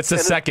day. That's the And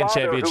his second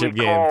father, who championship he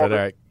game. called- But all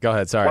right, go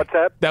ahead. Sorry. What's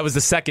that? That was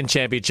the second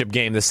championship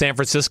game, the San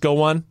Francisco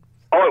one.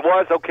 Oh, it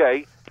was?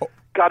 Okay.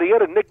 God, he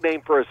had a nickname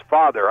for his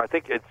father. I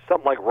think it's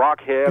something like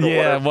Rockhead or Yeah,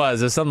 whatever. it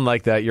was. It's something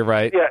like that. You're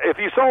right. Yeah, if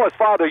you saw his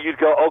father, you'd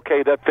go,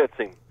 okay, that fits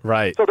him.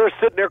 Right. So they're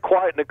sitting there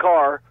quiet in the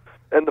car,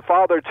 and the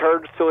father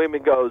turns to him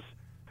and goes,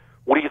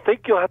 well, do you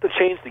think you'll have to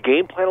change the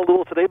game plan a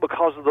little today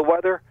because of the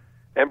weather?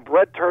 And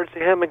Brett turns to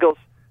him and goes,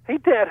 hey,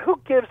 Dad, who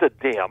gives a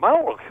damn? I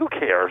don't know. Who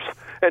cares?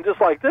 And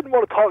just like didn't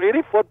want to talk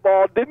any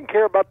football, didn't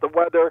care about the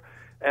weather.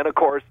 And, of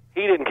course,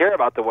 he didn't care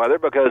about the weather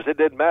because it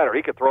didn't matter.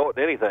 He could throw it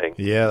in anything.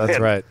 Yeah, that's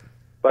right.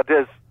 But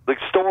there's the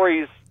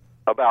stories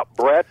about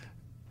Brett,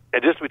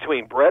 and just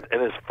between Brett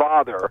and his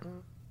father,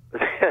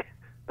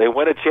 they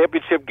win a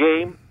championship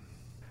game.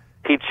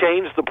 He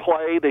changed the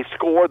play. They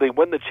score. They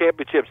win the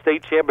championship,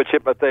 state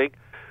championship, I think.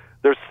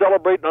 They're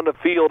celebrating on the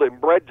field,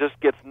 and Brett just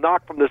gets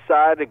knocked from the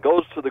side and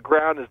goes to the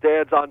ground. His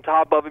dad's on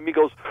top of him. He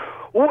goes,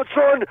 "What,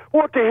 son?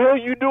 What the hell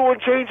you doing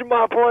changing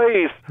my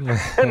plays?"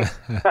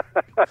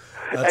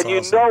 And you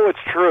awesome. know it's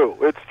true.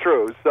 It's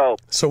true.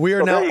 So we are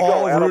there now you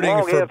all go. Adam, rooting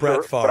long for answer,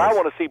 Brett Favre. But I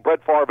want to see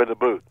Brett Favre in the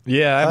booth.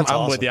 Yeah, That's I'm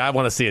awesome. with you. I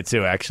want to see it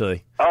too,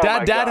 actually. Oh, my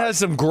Dad God. has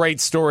some great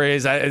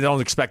stories. I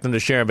don't expect him to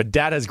share them, but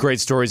Dad has great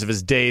stories of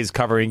his days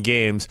covering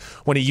games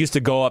when he used to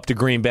go up to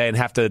Green Bay and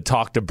have to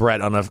talk to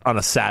Brett on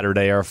a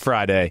Saturday or a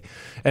Friday.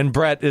 And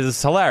Brett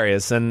is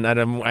hilarious, and I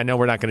know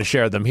we're not going to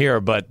share them here,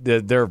 but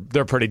they're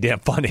pretty damn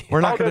funny.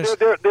 We're not going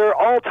to. They're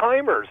all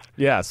timers.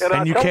 Yes. And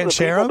And I you tell can't the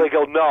share people, them? They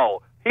go,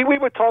 no. We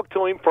would talk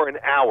to him for an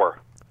hour,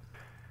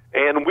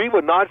 and we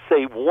would not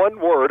say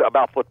one word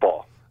about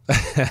football.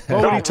 What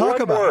would he talk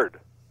one about? Word.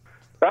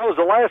 That was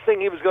the last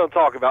thing he was going to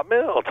talk about.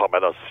 Man, I don't talk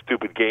about a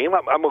stupid game.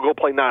 I'm going to go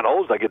play 9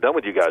 holes when I get done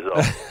with you guys,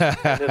 though.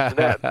 And this and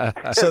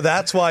that. So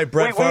that's why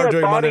Brett We Favre had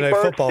doing Monday Bonnie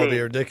Night Football would be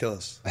Bernstein.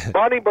 ridiculous.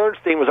 Bonnie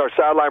Bernstein was our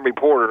sideline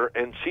reporter,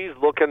 and she's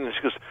looking, and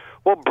she goes,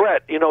 well,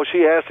 Brett,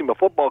 she asked him a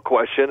football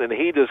question, and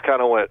he just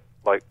kind of went,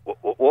 like, what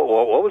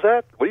was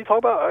that? What are you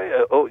talking about?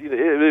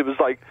 It was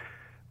like,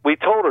 we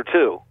told her,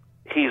 too,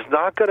 he's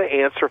not going to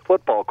answer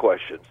football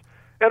questions.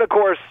 And, of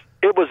course,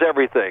 it was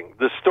everything.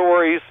 The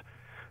stories,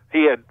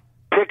 he had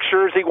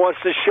pictures he wants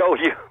to show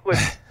you.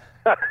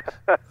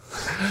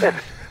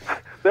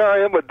 There I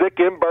am with Dick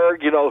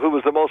Enberg, who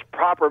was the most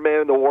proper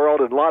man in the world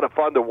and a lot of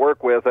fun to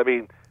work with. I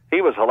mean,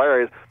 he was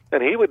hilarious.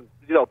 And he would,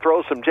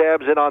 throw some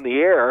jabs in on the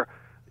air,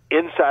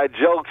 inside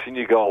jokes, and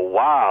you go,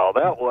 wow,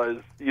 that was,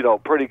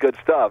 pretty good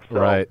stuff. So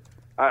Right.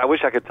 I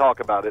wish I could talk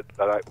about it,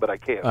 but I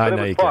can't. I But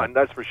know it you was fun, can.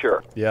 that's for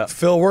sure. Yeah.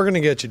 Phil, we're going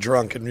to get you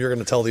drunk, and you're going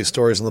to tell these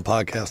stories on the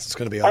podcast. It's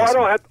going to be awesome.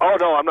 No,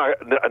 I'm not.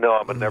 No,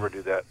 I'm gonna never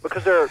do that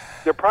because they're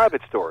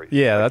private stories.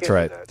 Yeah, I that's can't do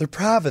right. that. They're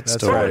private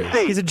That's stories.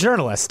 right. He's a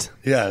journalist.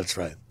 Yeah, that's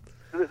right.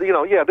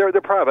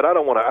 They're private. I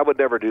don't want to. I would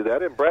never do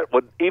that. And Brett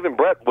wouldn't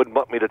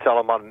want me to tell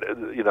them on,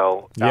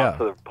 out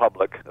to the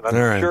public. And I'm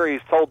All right. sure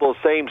he's told those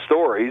same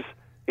stories.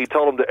 He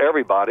told them to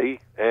everybody,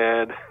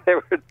 and they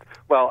were,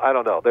 well, I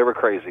don't know. They were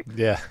crazy.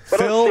 Yeah. But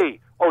Phil- let's see.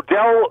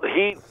 Odell,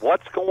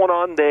 what's going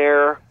on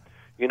there?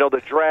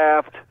 The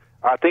draft.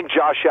 I think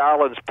Josh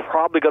Allen's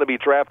probably going to be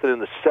drafted in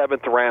the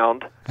 7th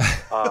round.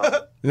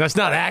 That's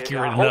not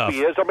accurate I hope enough.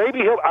 he is, or maybe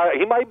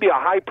he might be a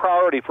high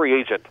priority free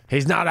agent.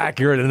 He's not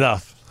accurate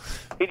enough.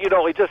 He's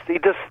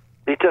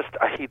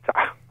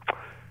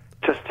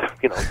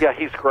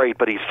great,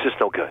 but he's just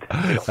no good.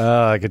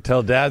 I could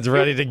tell Dad's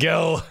ready to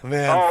go.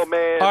 Man. Oh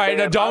man! All right,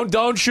 man, now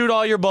don't shoot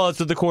all your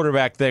bullets at the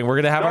quarterback thing. We're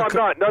gonna have No, our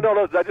I'm not.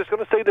 No. I'm just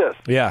going to say this,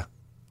 Yeah,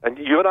 and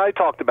you and I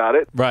talked about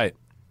it, right.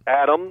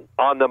 Adam.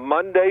 On the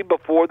Monday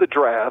before the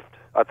draft,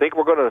 I think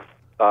we're going to.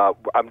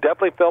 I'm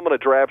definitely filming a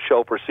draft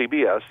show for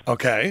CBS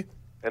Okay.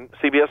 and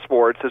CBS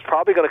Sports. It's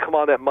probably going to come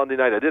on that Monday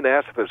night. I didn't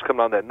ask if it was coming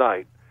on that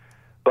night,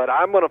 but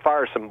I'm going to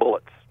fire some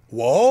bullets.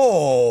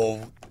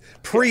 Whoa.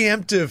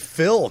 Preemptive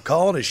Phil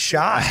calling a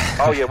shot.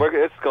 Oh yeah,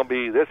 it's going to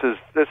be. This is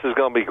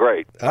going to be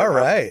great. All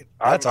right.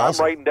 That's I'm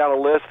awesome. writing down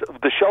a list.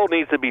 The show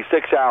needs to be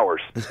 6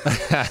 hours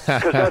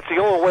because that's the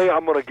only way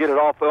I'm going to get it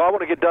off. I want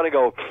to get done and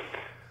go,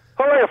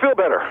 all right, I feel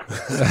better.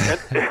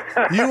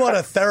 You want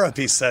a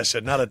therapy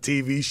session, not a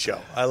TV show.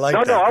 I like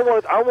No,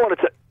 that. I wanted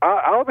to.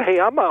 Hey,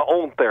 I'm my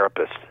own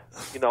therapist.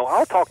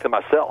 I'll talk to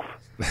myself.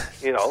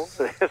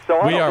 So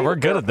We're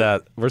good at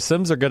that.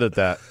 Sims are good at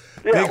that.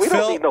 Yeah, Big we Phil-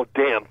 don't need no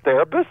damn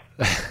therapist.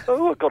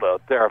 We'll go to a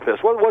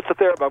therapist. What's a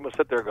therapist? I'm going to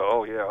sit there and go,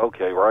 oh, yeah,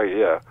 okay, right,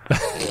 yeah.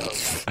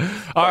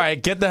 All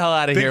right, get the hell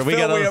out of Big here. We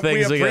Phil, got other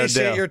things we we got to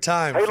appreciate do. your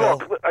time, Hey, Phil.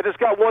 look, I just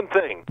got one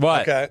thing.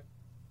 What? Okay.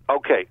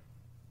 Okay,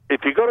 if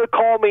you're going to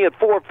call me at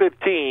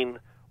 4:15,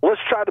 let's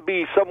try to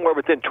be somewhere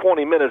within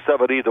 20 minutes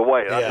of it either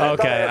way. Yeah.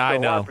 Okay, I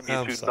know. From you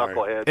I'm two sorry.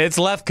 knuckleheads. It's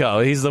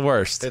Lefko. He's the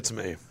worst. It's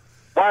me.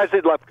 Why is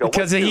it left go?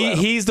 Because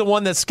he's the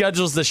one that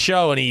schedules the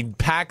show and he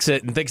packs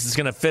it and thinks it's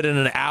going to fit in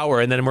an hour,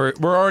 and then we're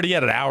already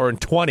at an hour and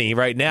 20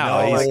 right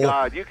now. No. Oh my He's-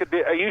 God! You should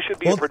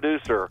be Well- a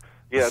producer.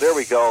 Yeah, there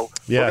we go.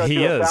 Yeah, We're gonna he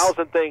do is.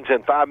 1,000 things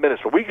in 5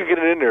 minutes, but we could get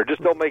it in there.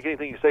 Just don't make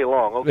anything you say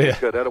long. Okay, Yeah.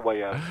 good. That'll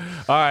way out.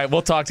 All right,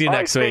 we'll talk to you All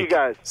next right, see week. you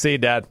guys. See you,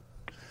 Dad.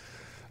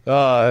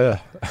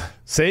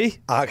 See?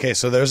 Okay,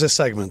 so there's a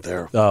segment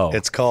there. Oh.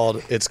 It's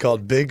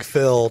called Big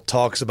Phil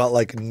talks about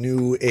like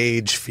new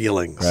age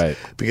feelings. Right.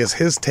 Because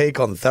his take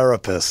on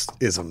therapists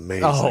is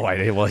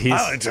amazing. Well, he's.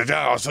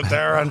 I'll sit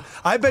there and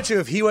I bet you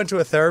if he went to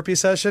a therapy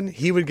session,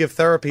 he would give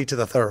therapy to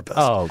the therapist.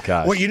 Oh,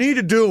 gosh. What you need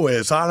to do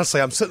is,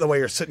 honestly, I'm sitting the way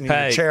you're sitting in your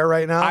Hey, chair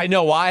right now. I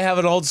know I have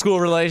an old school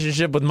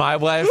relationship with my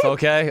wife.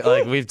 Okay,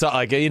 like we've talked,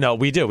 like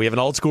we do. We have an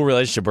old school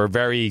relationship. We're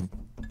very,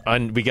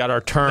 we got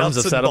our terms Nuts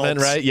of and settlement,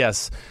 bolts. right?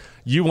 Yes,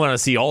 you want to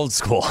see old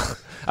school.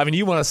 I mean,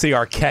 you want to see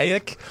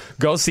archaic?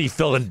 Go see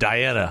Phil and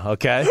Diana,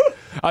 okay?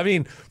 I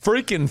mean,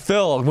 freaking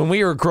Phil, when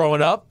we were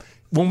growing up,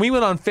 when we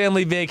went on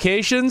family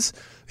vacations,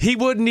 he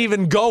wouldn't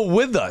even go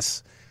with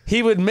us.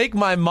 He would make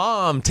my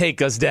mom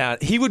take us down.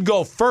 He would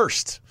go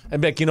first.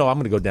 And be like, I'm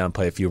going to go down and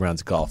play a few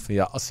rounds of golf.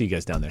 Yeah, I'll see you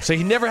guys down there. So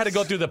he never had to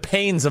go through the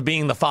pains of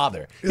being the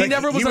father. He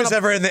never was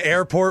ever in the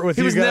airport with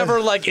you guys? He was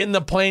never like in the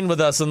plane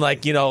with us and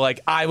like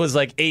I was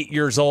like 8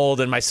 years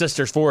old and my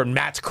sister's 4 and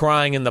Matt's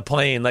crying in the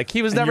plane. Like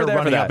he was never there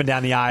running for that. up and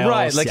down the aisles.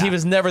 Right, like he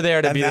was never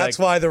there to and be that's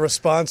why the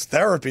response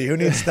therapy. Who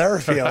needs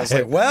therapy? I was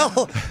like,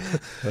 well,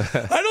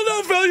 I don't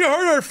know, Phil. You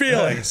hurt our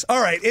feelings. All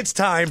right, it's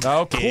time.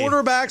 Okay.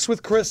 Quarterbacks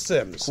with Chris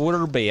Sims.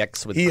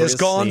 He has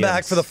gone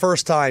back for the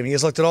first time. He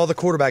has looked at all the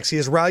quarterbacks. He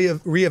has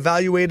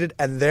reevaluated,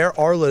 and there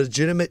are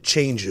legitimate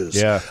changes.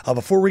 Yeah.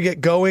 Before we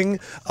get going,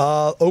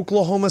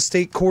 Oklahoma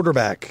State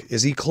quarterback,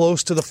 is he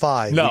close to the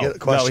 5? No,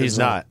 he's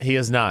not. He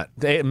is not.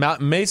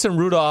 Mason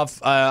Rudolph,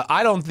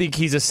 I don't think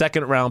he's a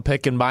second-round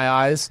pick in my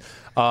eyes.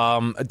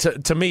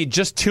 To me,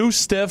 just too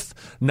stiff,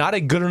 not a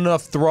good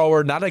enough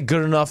thrower, not a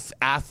good enough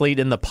athlete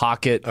in the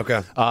pocket.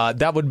 Okay.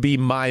 That would be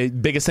my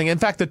biggest thing. In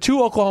fact, the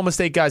two Oklahoma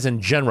State guys in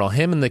general,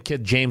 him and the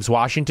kid James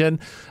Washington,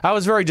 I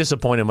was very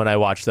disappointed when I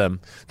watched them.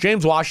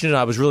 James Washington,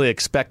 I was really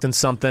expecting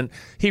something.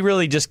 He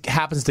really just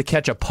happens to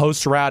catch a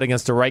post route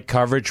against the right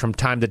coverage from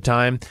time to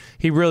time.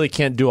 He really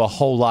can't do a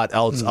whole lot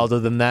else other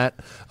than that.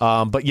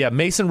 But yeah,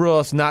 Mason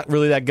Rudolph's not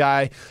really that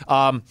guy.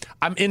 I'm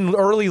in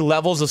early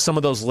levels of some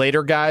of those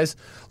later guys.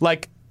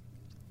 Like,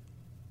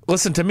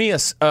 listen, to me,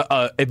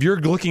 if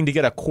you're looking to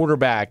get a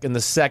quarterback in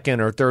the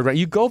second or third round,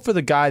 you go for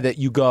the guy that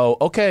you go,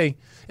 okay,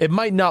 it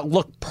might not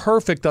look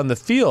perfect on the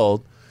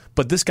field,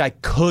 but this guy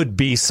could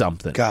be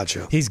something.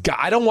 Gotcha.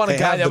 I don't want a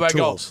guy that I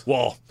go, tools.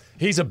 well,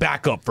 he's a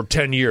backup for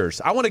 10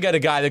 years. I want to get a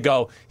guy that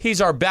go,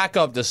 he's our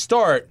backup to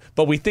start,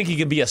 but we think he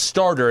can be a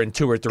starter in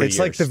 2 or 3 years. It's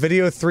like the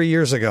video 3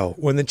 years ago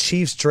when the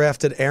Chiefs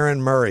drafted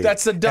Aaron Murray.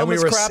 That's the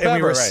dumbest crap ever. And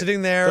we were right.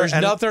 sitting there. There's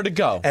nothing to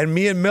go. And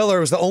me and Miller,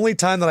 it was the only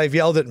time that I've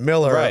yelled at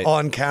Miller Right.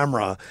 on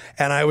camera.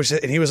 And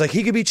he was like,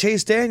 he could be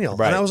Chase Daniel.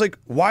 Right. And I was like,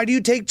 why do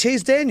you take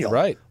Chase Daniel?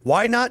 Right.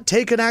 Why not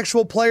take an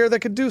actual player that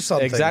could do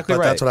something? Exactly but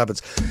right. That's what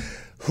happens.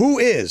 Who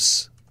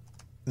is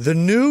the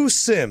new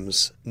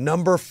Sims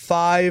number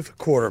 5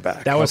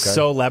 quarterback? That was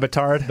so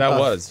Lebitard. That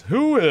was.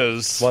 Who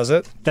is? Was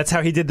it? That's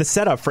how he did the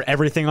setup for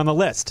everything on the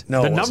list.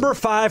 No, the it wasn't. number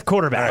 5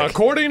 quarterback.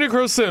 According to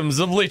Chris Sims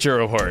of Bleacher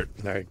Report.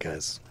 All right,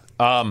 guys.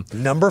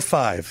 Number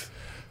 5.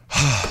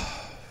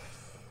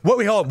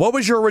 What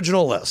was your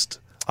original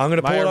list? I'm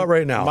going to pull it out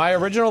right now. My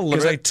original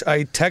list because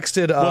I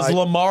texted was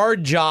Lamar,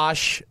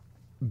 Josh,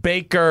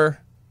 Baker.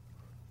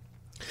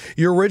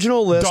 Your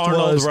original list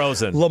Darnold, was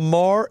Rosen.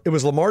 Lamar. It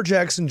was Lamar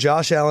Jackson,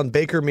 Josh Allen,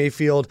 Baker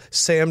Mayfield,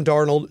 Sam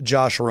Darnold,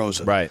 Josh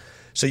Rosen. Right.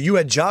 So you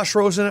had Josh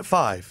Rosen at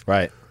 5.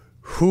 Right.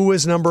 Who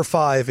is number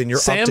 5 in your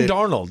Sam update?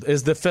 Darnold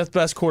is the 5th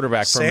best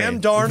quarterback for me. Sam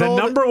Darnold, the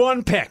number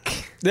 1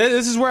 pick.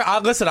 This is where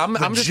I'm just going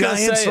to say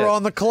Giants are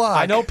on the clock.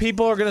 I know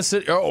people are going to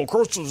sit. Oh,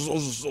 Chris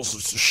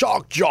is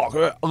shock jock.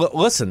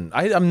 Listen,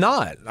 I'm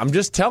not. I'm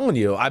just telling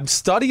you. I'm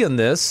studying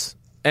this,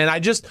 and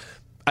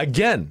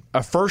again,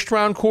 a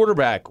first-round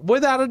quarterback,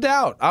 without a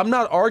doubt. I'm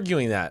not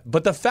arguing that.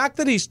 But the fact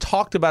that he's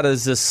talked about it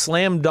as this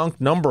slam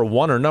dunk number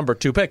 1 or number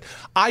 2 pick,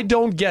 I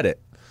don't get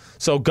it.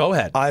 So go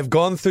ahead. I've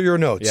gone through your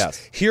notes.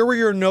 Yes. Here were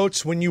your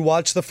notes when you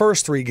watched the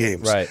first 3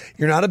 games. Right.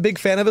 You're not a big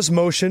fan of his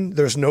motion.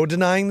 There's no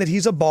denying that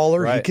he's a baller.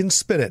 He Right. can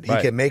spin it. He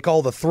Right. can make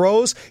all the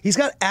throws. He's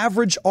got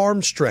average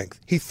arm strength.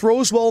 He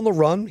throws well in the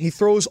run. He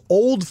throws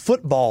old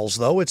footballs,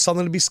 though. It's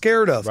something to be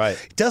scared of. Right.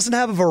 He doesn't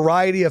have a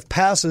variety of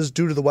passes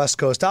due to the West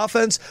Coast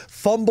offense.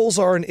 Fumbles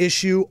are an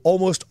issue.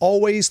 Almost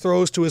always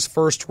throws to his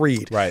first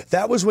read. Right.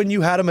 That was when you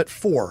had him at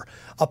 4.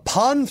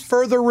 Upon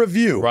further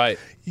review, Right.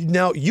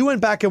 Now, you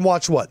went back and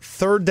watched what?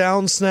 3rd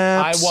down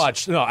snaps? I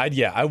watched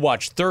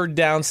 3rd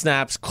down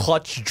snaps,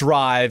 clutch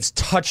drives,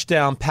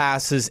 touchdown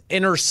passes,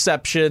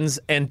 interceptions,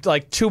 and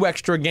like 2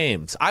 extra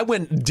games. I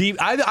went deep.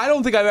 I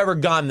don't think I've ever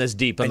gone this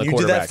deep on the quarterbacks. And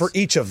you did that for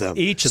each of them.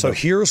 So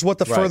here's what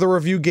the further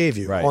review gave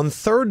you. Right. On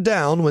 3rd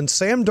down, when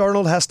Sam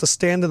Darnold has to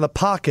stand in the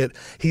pocket,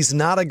 he's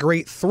not a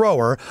great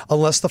thrower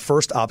unless the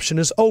first option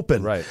is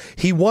open. Right.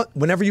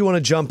 Whenever you want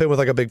to jump in with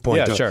like a big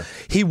point. Yeah, sure.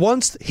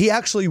 He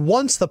actually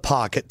wants the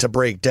pocket to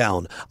break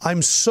down.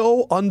 I'm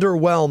so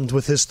underwhelmed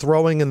with his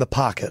throwing in the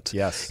pocket.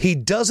 Yes. He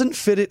doesn't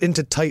fit it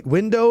into tight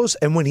windows,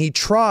 and when he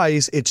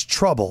tries, it's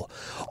trouble.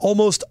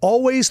 Almost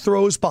always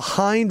throws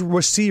behind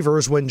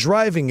receivers when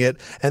driving it,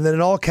 and then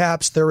in all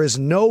caps, there is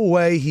no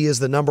way he is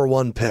the number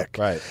 1 pick.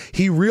 Right.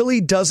 He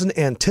really doesn't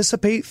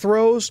anticipate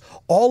throws.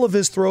 All of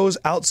his throws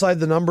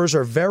outside the numbers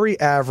are very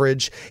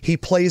average. He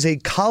plays a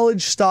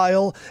college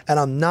style, and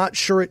I'm not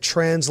sure it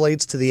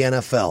translates to the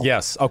NFL.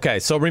 Yes. Okay.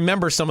 So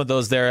remember some of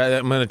those there.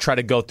 I'm going to try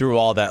to go through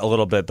all that a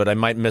little bit, but I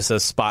might miss a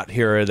spot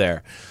here or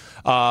there.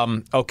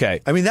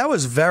 Okay. I mean, that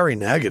was very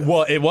negative.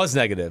 Well, it was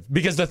negative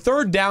because the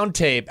third down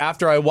tape,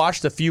 after I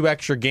watched a few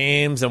extra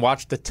games and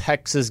watched the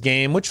Texas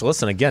game, which,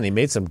 listen, again, he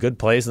made some good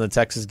plays in the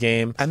Texas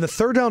game. And the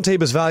third down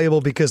tape is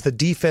valuable because the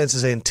defense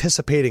is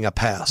anticipating a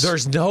pass.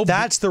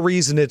 That's the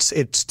reason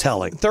it's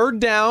telling. Third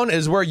down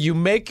is where you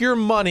make your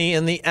money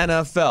in the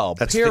NFL.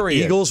 That's period.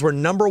 The Eagles were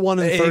number one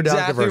in third down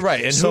Exactly conversion.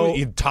 right. And so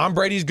Tom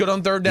Brady's good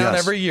on third down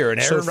every year. And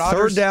Aaron Rodgers.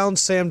 Third down,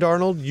 Sam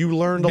Darnold, you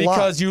learned a lot.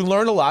 Because you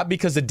learn a lot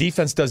because the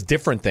defense does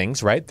different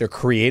things, right? They're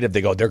creative.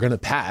 They go, they're going to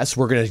pass.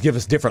 We're going to give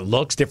us different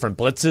looks, different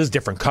blitzes,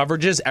 different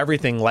coverages,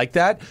 everything like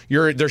that.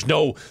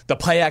 The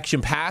play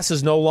action pass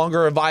is no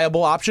longer a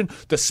viable option.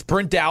 The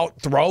sprint out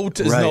throw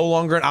is no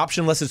longer an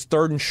option unless it's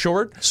third and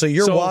short. So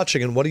you're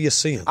watching, and what are you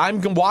seeing?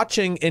 I'm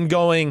watching and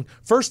going,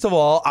 first of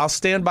all, I'll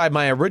stand by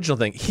my original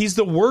thing. He's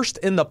the worst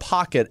in the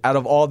pocket out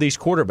of all these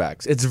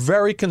quarterbacks. It's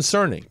very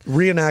concerning.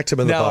 Reenact him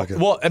in the pocket.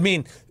 Well, I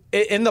mean,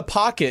 in the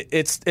pocket,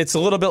 it's a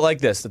little bit like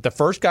this. That the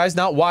first guy's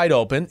not wide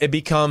open. It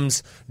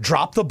becomes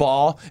drop the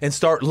ball and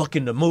start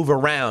looking to move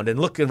around and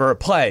looking for a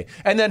play.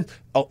 And then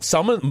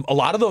a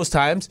lot of those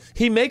times,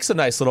 he makes a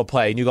nice little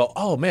play. And you go,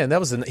 oh, man,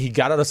 he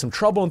got out of some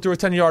trouble and threw a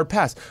 10-yard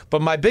pass.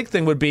 But my big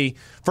thing would be,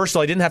 first of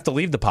all, he didn't have to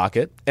leave the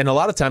pocket. And a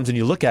lot of times when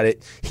you look at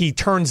it, he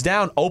turns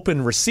down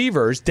open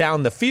receivers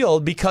down the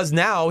field because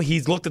now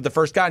he's looked at the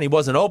first guy and he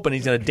wasn't open.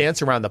 He's going to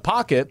dance around the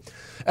pocket.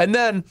 And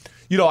then,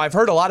 I've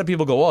heard a lot of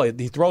people go, well,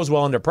 he throws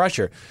well under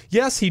pressure.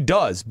 Yes, he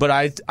does. But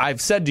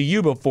I've said to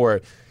you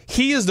before,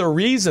 he is the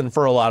reason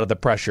for a lot of the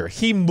pressure.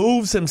 He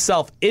moves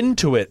himself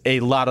into it a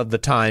lot of the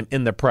time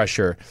in the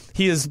pressure.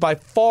 He is by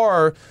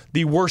far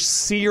the worst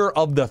seer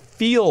of the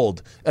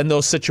field in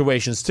those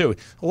situations, too.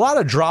 A lot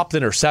of dropped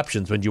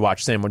interceptions when you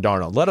watch Sam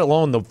Darnold, let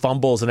alone the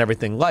fumbles and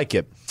everything like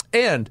it.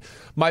 And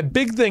my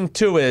big thing,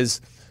 too, is,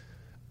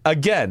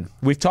 again,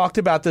 we've talked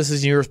about this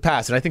in years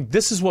past, and I think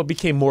this is what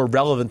became more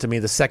relevant to me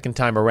the second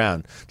time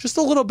around. Just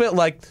a little bit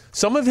like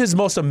some of his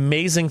most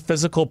amazing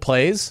physical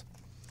plays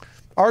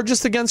are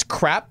just against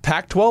crap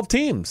Pac-12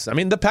 teams. I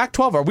mean, the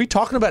Pac-12, are we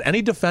talking about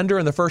any defender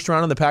in the first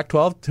round in the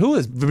Pac-12? Who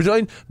is,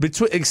 between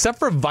except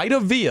for Vita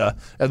Vea,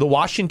 the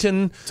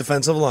Washington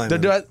defensive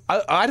lineman?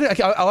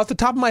 Off the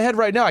top of my head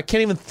right now, I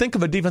can't even think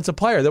of a defensive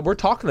player that we're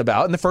talking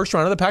about in the first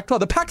round of the Pac-12.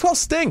 The Pac-12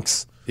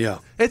 stinks. Yeah.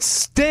 It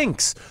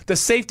stinks. The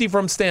safety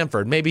from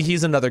Stanford, maybe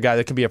he's another guy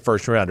that can be a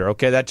first rounder.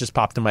 Okay, that just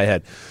popped in my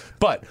head.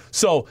 But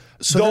so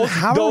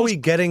how are we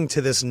getting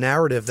to this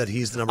narrative that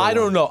he's the number one? I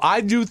don't know. I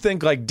do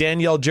think like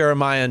Danielle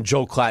Jeremiah and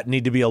Joe Klatt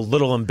need to be a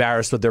little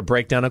embarrassed with their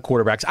breakdown of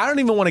quarterbacks. I don't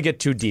even want to get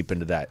too deep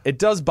into that. It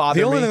does bother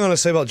me. The only thing I'm going to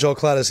say about Joe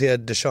Klatt is he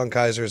had Deshaun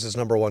Kaiser as his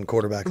number one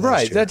quarterback last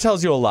right, year. That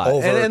tells you a lot.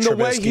 Over and the Trubisky,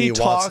 way he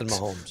Watson,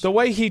 talked, Mahomes. the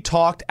way he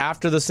talked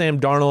after the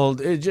Sam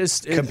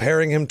Darnold,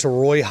 comparing him to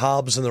Roy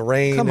Hobbs in the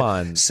rain. Come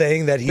on,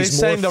 saying that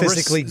he's more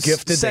physically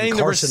gifted than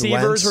Carson the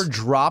receivers Wentz. are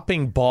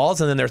dropping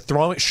balls and then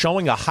they're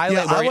showing a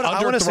highlight where he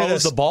underthrows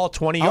the ball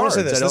 20 yards. I want to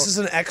say this. This is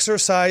an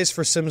exercise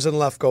for Sims and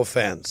Lefko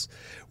fans.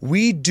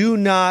 We do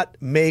not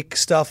make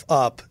stuff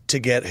up to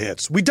get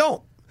hits. We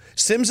don't.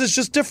 Sims is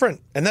just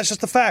different, and that's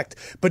just a fact.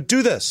 But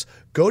do this.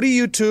 Go to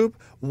YouTube.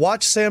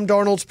 Watch Sam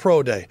Darnold's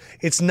Pro Day.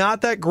 It's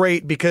not that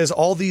great because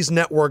all these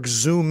networks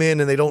zoom in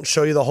and they don't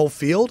show you the whole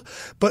field.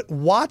 But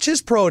watch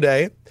his Pro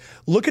Day.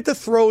 Look at the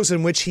throws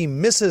in which he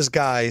misses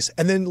guys,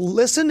 and then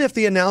listen if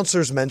the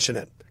announcers mention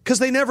it, because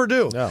they never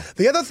do. No.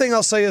 The other thing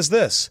I'll say is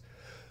this.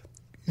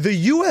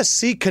 The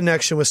USC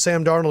connection with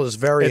Sam Darnold is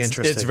very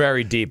interesting. It's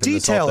very deep.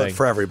 Detail it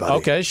for everybody.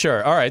 Okay,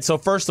 sure. All right. So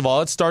first of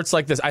all, it starts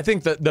like this. I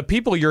think that the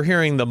people you're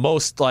hearing the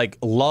most like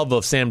love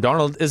of Sam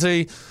Darnold is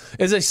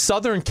a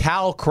Southern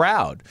Cal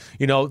crowd.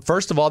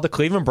 First of all, the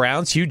Cleveland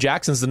Browns. Hugh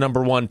Jackson's the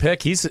number one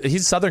pick. He's a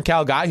Southern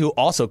Cal guy who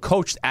also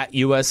coached at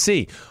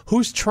USC.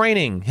 Who's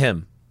training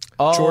him?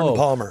 Jordan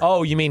Palmer.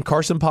 Oh, you mean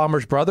Carson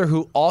Palmer's brother,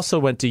 who also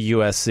went to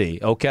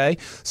USC. Okay,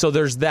 so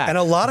there's that. And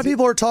a lot of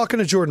people are talking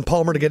to Jordan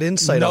Palmer to get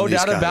insight on these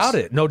guys.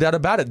 No doubt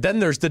about it. Then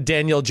there's the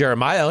Daniel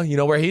Jeremiah. You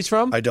know where he's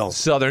from? I don't.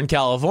 Southern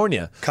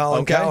California.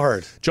 Colin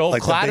Cowherd. Joel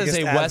Klatt is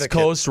a West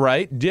Coast,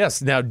 right?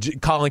 Yes. Now,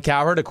 Colin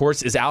Cowherd, of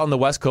course, is out on the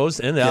West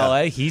Coast in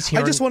L.A. He's here.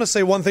 I just want to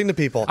say one thing to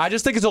people. I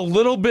just think it's a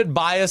little bit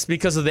biased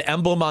because of the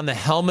emblem on the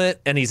helmet,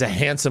 and he's a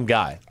handsome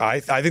guy. I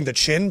think the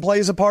chin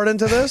plays a part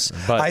into this.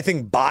 I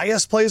think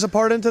bias plays a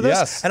part into this.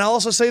 Yes. And I'll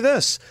also say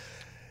this.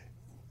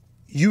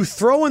 You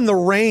throw in the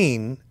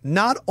rain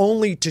not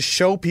only to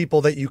show people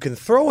that you can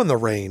throw in the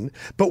rain,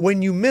 but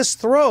when you miss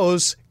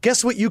throws,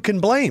 guess what you can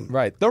blame?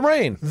 Right. The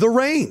rain. The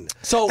rain.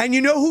 And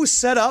you know who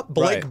set up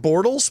Blake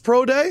Bortles'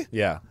 Pro Day?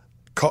 Yeah.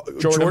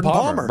 Jordan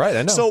Palmer. Right,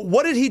 I know. So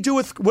what did he do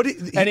with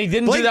and he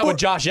didn't do that with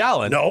Josh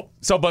Allen. No.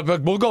 So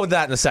but we'll go with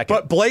that in a second.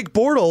 But Blake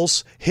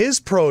Bortles,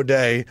 his Pro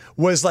Day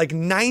was like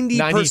 90%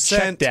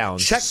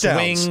 checkdowns,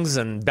 swings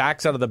and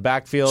backs out of the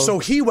backfield. So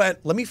he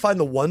went, let me find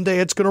the one day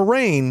it's going to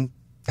rain.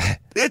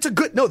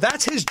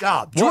 That's his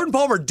job. Jordan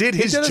Palmer did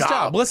his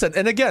job. Listen,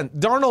 and again,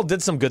 Darnold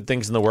did some good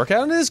things in the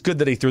workout, and it is good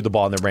that he threw the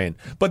ball in the rain.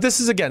 But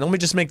this is, again, let me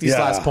just make these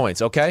last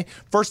points, okay?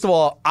 First of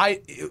all,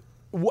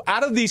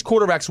 out of these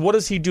quarterbacks, what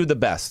does he do the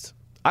best?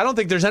 I don't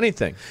think there's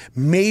anything.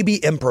 Maybe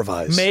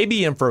improvise.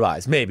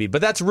 Maybe.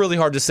 But that's really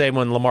hard to say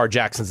when Lamar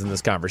Jackson's in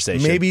this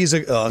conversation. Maybe he's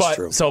that's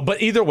true.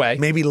 But either way,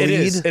 maybe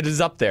lead. It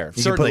is up there.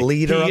 You Certainly. Put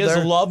leader he up is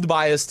there? Loved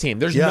by his team.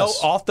 There's no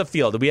off the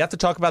field. We have to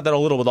talk about that a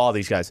little with all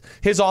these guys.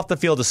 His off the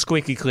field is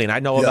squeaky clean. I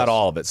know about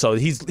all of it. So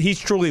he's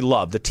truly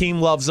loved. The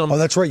team loves him. Oh,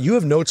 that's right. You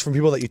have notes from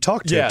people that you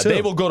talk to, too.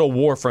 They will go to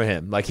war for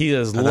him. Like, he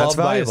is loved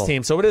by his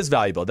team. So it is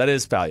valuable. That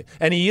is value.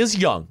 And he is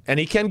young, and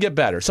he can get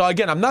better. So,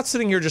 again, I'm not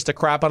sitting here just to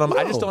crap on him.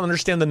 I just don't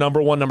understand the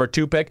number 1, number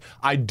 2 pick.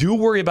 I do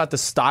worry about the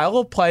style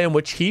of play in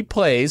which he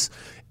plays.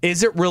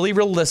 Is it really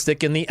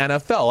realistic in the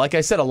NFL? Like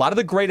I said, a lot of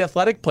the great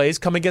athletic plays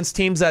come against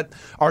teams that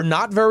are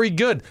not very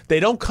good. They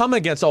don't come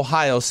against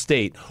Ohio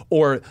State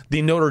or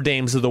the Notre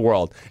Dames of the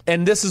world.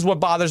 And this is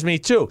what bothers me,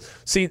 too.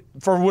 See,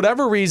 for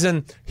whatever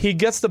reason, he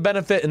gets the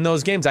benefit in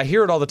those games. I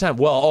hear it all the time.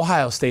 Well,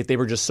 Ohio State, they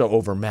were just so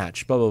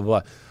overmatched, blah, blah,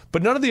 blah.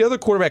 But none of the other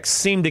quarterbacks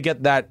seem to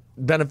get that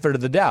benefit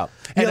of the doubt.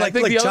 And I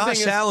think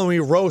Josh Allen, we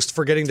roast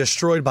for getting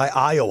destroyed by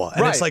Iowa.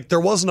 And it's like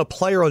there wasn't a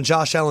player on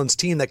Josh Allen's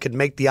team that could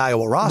make the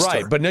Iowa roster.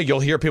 Right, but no, you'll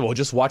hear people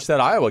just watch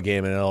that Iowa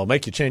game and it'll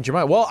make you change your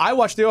mind. Well, I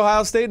watched the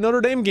Ohio State Notre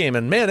Dame game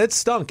and, man, it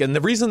stunk. And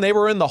the reason they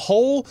were in the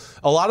hole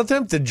a lot of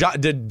times, did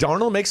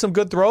Darnold make some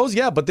good throws?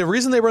 Yeah, but the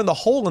reason they were in the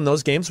hole in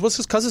those games was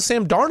just because of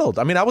Sam Darnold.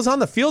 I mean, I was on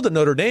the field at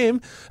Notre Dame.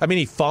 I mean,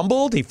 he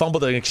fumbled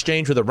an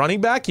exchange with a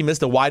running back. He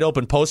missed a wide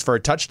open post for a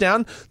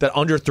touchdown that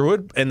underthrew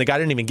it, and the guy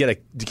didn't even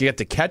get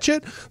to catch it.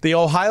 The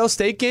Ohio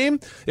State game,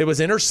 it was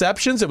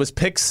interceptions, it was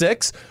pick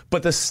 6,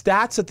 but the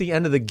stats at the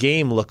end of the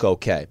game look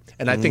okay.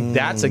 And I think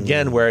that's,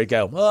 again, where it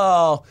go,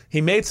 oh,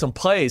 he made some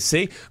plays.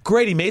 See?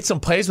 Great, he made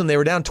some plays when they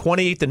were down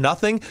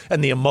 28-0,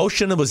 and the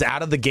emotion was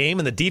out of the game,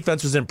 and the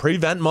defense was in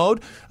prevent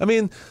mode. I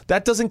mean,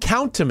 that doesn't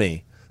count to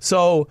me.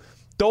 So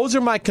those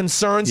are my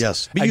concerns.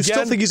 Yes. But you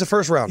still think he's a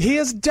first rounder? He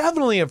is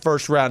definitely a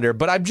first rounder,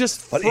 but I'm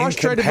just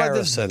frustrated by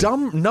this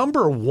dumb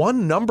number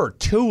 1, number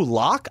 2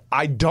 lock.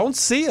 I don't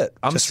see it.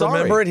 I'm just sorry.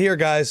 Remember it here,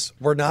 guys.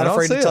 We're not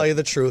afraid to tell you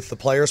the truth. The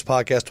Players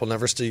Podcast will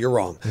never steer you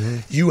wrong. Mm-hmm.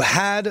 You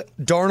had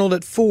Darnold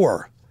at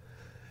 4,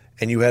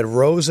 and you had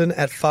Rosen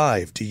at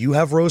 5. Do you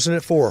have Rosen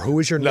at 4? Who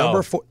is your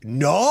number 4?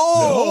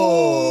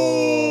 No!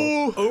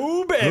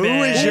 Ooh, baby.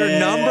 Who is your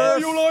number?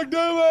 You like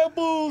them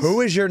apples?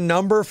 Who is your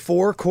number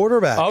 4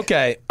 quarterback?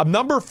 Okay, I'm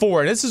number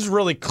 4, and this is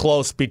really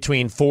close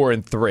between 4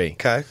 and 3.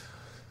 Okay.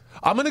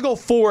 I'm going to go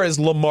 4 as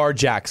Lamar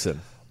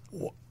Jackson.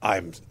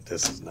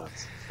 This is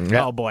nuts.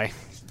 Yeah. Oh, boy.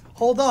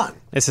 Hold on.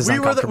 This is we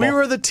uncomfortable.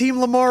 were the Team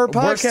Lamar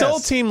podcast. We're still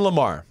Team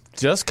Lamar.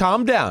 Just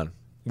calm down.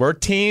 We're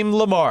Team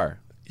Lamar.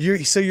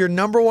 So your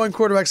number 1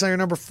 quarterback's not your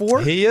number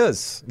 4? He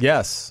is.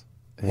 Yes.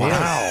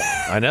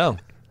 Wow. I know.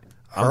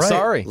 I'm All right,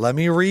 sorry. Let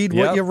me read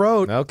what you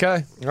wrote.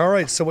 Okay. All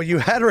right. So what you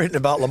had written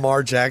about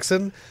Lamar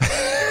Jackson,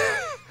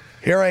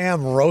 here I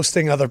am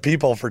roasting other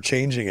people for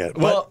changing it.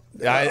 Well,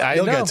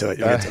 you'll know. Get to it.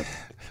 You'll get to it.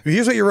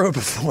 Here's what you wrote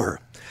before.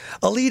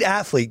 Elite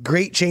athlete,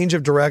 great change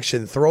of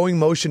direction. Throwing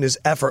motion is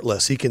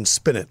effortless. He can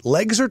spin it.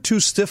 Legs are too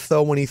stiff,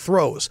 though, when he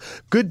throws.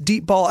 Good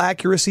deep ball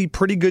accuracy,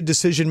 pretty good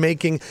decision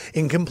making.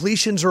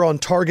 Incompletions are on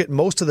target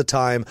most of the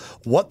time.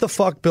 What the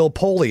fuck, Bill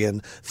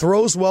Polian?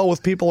 Throws well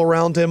with people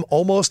around him.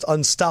 Almost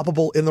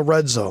unstoppable in the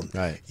red zone.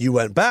 Right. You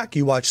went back.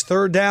 You watched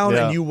Third Down,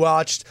 and you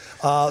watched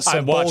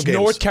some bowl games.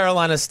 North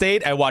Carolina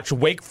State. I watched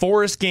Wake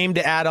Forest game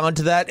to add on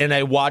to that, and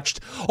I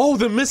watched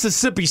the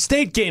Mississippi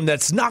State game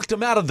that's knocked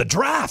him out of the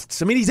draft.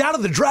 I mean, he's out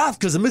of the draft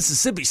because of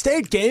Mississippi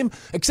State game,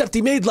 except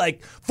he made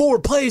like 4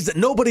 plays that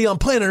nobody on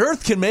planet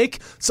Earth can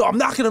make, so I'm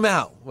knocking him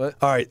out. What?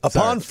 All right,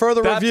 upon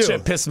further review. That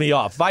shit pissed me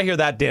off. If I hear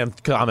that damn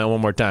comment one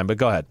more time, but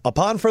go ahead.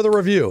 Upon further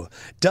review,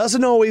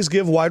 doesn't always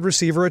give wide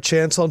receiver a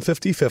chance on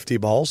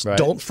 50-50 balls. Right.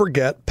 Don't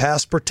forget,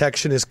 pass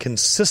protection is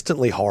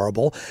consistently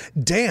horrible.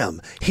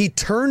 Damn, he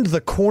turned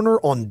the corner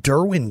on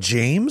Derwin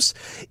James?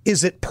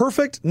 Is it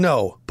perfect?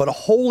 No, but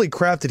holy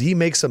crap, did he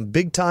make some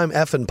big-time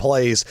effing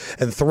plays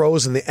and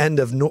throws in the end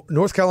of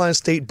North Carolina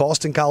State,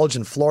 Boston College,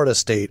 and Florida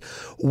State.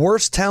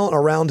 Worst talent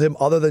around him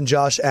other than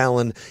Josh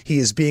Allen. He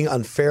is being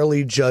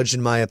unfairly judged,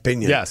 in my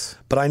opinion. Yes.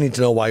 But I need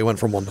to know why he went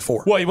from 1 to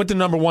 4. Well, he went to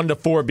number 1 to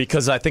 4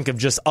 because I think of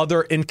just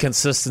other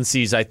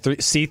inconsistencies I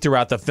see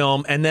throughout the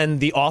film, and then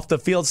the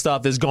off-the-field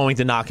stuff is going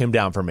to knock him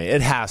down for me.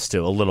 It has to,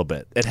 a little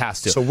bit. It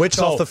has to. So which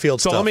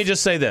off-the-field stuff? So let me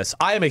just say this.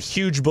 I am a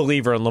huge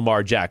believer in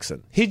Lamar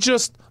Jackson. He's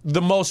just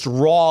the most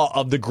raw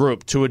of the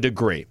group to a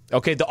degree.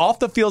 Okay, the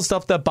off-the-field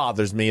stuff that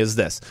bothers me is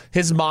this.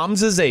 His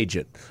mom's his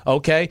agent,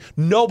 okay?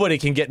 Nobody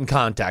can get in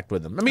contact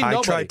with him. I mean, I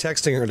nobody. tried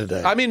texting her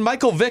today. I mean,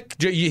 Michael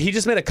Vick, he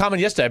just made a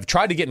comment yesterday. I've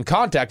tried to get in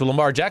contact with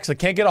Lamar Jackson. I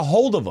can't get a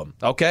hold of him,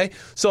 okay?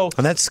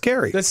 And that's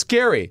scary. That's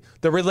scary.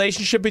 The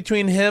relationship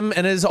between him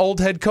and his old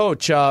head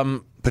coach,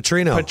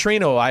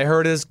 Petrino. I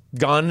heard is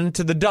gone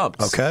into the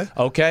dumps.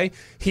 Okay.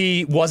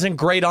 He wasn't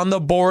great on the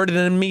board and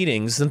in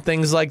meetings and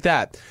things like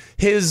that.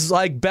 His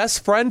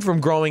best friend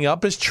from growing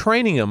up is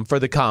training him for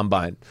the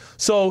combine.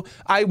 So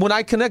when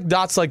I connect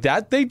dots like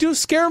that, they do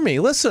scare me.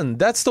 Listen,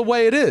 that's the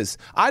way it is.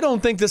 I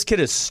don't think this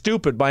kid is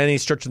stupid by any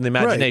stretch of the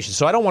imagination.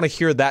 So I don't want to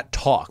hear that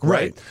talk.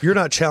 Right. You're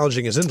not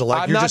challenging his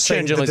intellect. You're just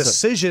saying the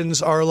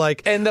decisions are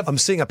I'm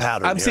seeing a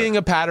pattern. I'm seeing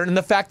a pattern, and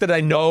the fact that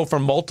I know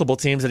from multiple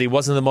teams that he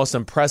wasn't the most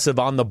impressive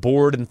on the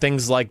board and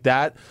things like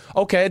that.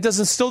 Okay, it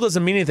still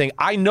doesn't mean anything.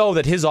 I know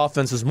that his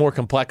offense is more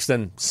complex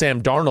than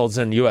Sam Darnold's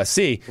in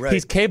USC. Right.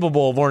 He's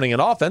capable of learning an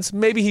offense.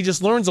 Maybe he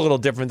just learns a little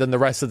different than the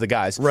rest of the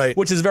guys, right,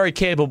 which is very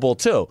capable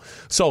too.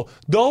 So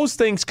those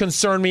things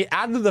concern me.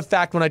 Add to the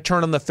fact when I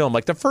turn on the film,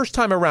 like the first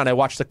time around, I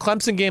watched the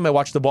Clemson game, I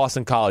watched the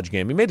Boston College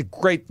game. He made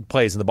great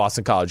plays in the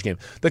Boston College game.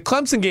 The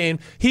Clemson game,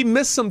 he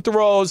missed some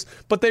throws,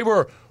 but they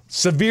were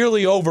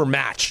severely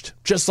overmatched,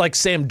 just like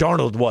Sam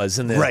Darnold was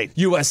in the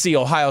USC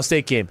Ohio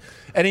State game.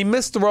 And he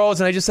missed throws,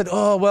 and I just said,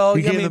 oh, well.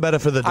 You gave the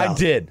benefit of the doubt. I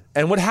did.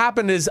 And what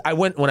happened is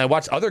when I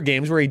watched other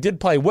games where he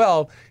did play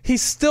well, he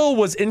still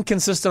was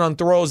inconsistent on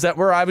throws that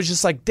were, I was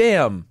just like,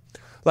 damn.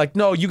 Like,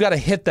 no, you got to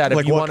hit that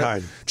if you want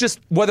to. Just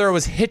whether it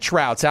was hitch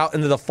routes out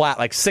into the flat,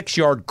 like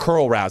 6-yard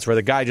curl routes where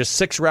the guy just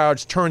 6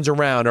 routes turns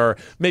around, or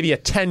maybe a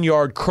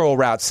 10-yard curl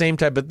route, same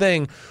type of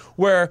thing,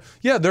 where,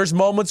 there's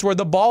moments where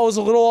the ball is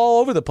a little all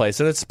over the place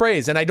and it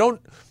sprays. And I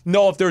don't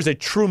know if there's a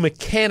true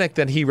mechanic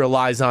that he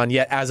relies on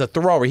yet as a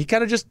thrower. He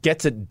kind of just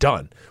gets it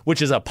done,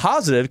 which is a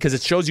positive because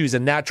it shows you he's a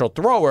natural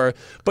thrower,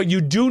 but you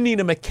do need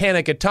a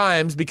mechanic at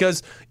times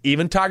because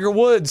even Tiger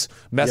Woods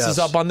messes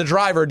up on the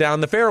driver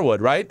down the fairwood,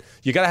 right?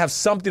 You got to have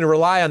something to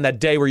rely on that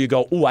day where you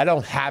go, ooh, I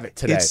don't have it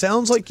today. It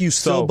sounds like you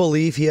still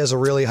believe he has a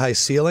really high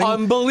ceiling.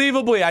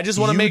 Unbelievably. I just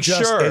want to make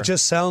sure. It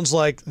just sounds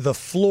like the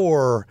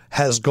floor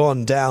has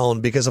gone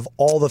down because of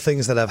all the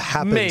things that have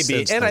happened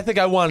since then. I think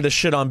I wanted to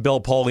shit on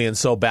Bill Polian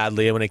so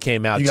badly when it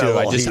came out, too.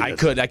 I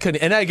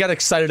couldn't. And I got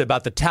excited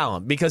about the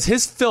talent because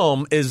his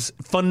film is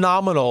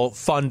phenomenal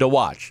fun to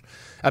watch.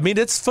 I mean,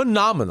 it's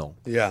phenomenal.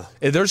 Yeah.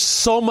 There's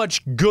so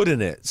much good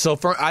in it. So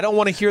I don't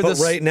want to hear this.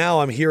 But right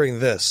now I'm hearing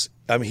this.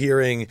 I'm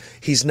hearing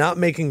he's not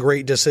making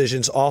great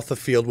decisions off the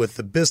field with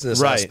the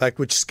business aspect,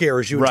 which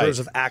scares you in terms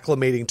of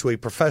acclimating to a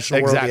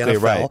professional world of the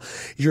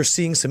NFL. You're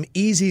seeing some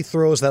easy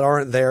throws that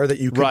aren't there that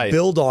you can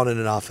build on in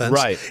an offense.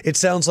 It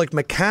sounds like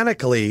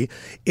mechanically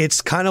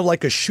it's kind of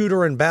like a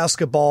shooter in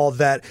basketball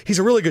that he's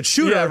a really good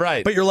shooter,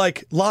 but you're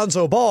like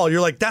Lonzo Ball.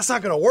 You're like, that's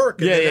not going to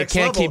work. You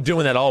can't keep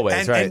doing that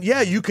always, and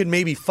you can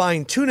maybe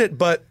fine-tune it,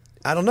 but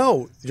I don't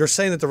know. You're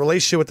saying that the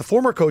relationship with the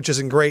former coach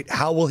isn't great.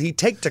 How will he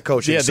take to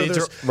coaching? Yeah, so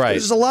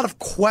there's a lot of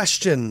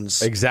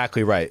questions.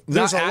 Exactly right.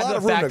 There's a lot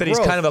of room fact to that grow.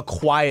 He's kind of a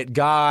quiet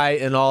guy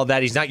and all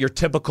that. He's not your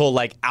typical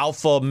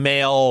alpha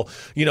male,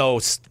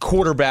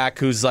 quarterback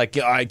who's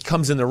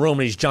comes in the room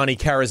and he's Johnny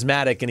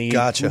Charismatic and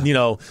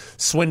he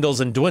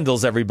swindles and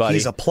dwindles everybody.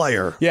 He's a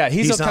player. Yeah,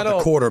 he's not the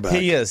quarterback.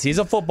 He is. He's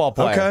a football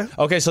player.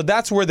 Okay, so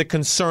that's where the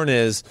concern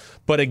is.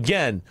 But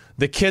again,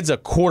 the kid's a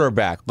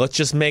quarterback. Let's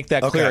just make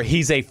that clear.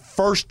 He's a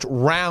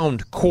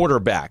first-round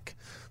quarterback,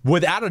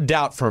 without a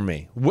doubt for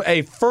me.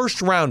 A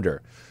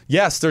first-rounder.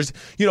 Yes, there's,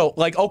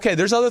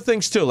 there's other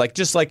things too,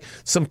 just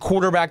some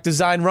quarterback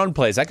design run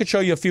plays. I could show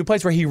you a few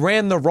plays where he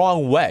ran the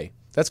wrong way.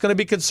 That's going to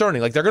be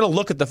concerning. They're going to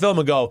look at the film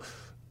and go,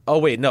 oh,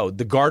 wait, no,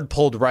 the guard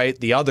pulled right,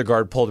 the other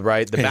guard pulled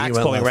right, the back's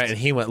pulling right, and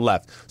he went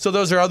left. So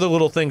those are other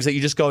little things that you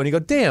just go and you go,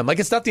 damn,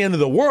 it's not the end of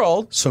the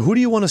world. So who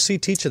do you want to see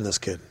teaching this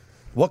kid?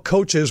 What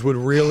coaches would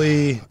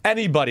really...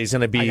 Anybody's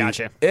going to be... I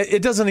gotcha.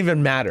 It doesn't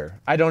even matter.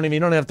 You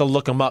don't have to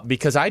look them up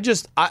because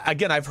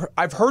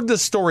I've heard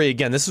this story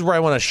again. This is where I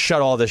want to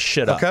shut all this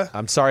shit up. Okay.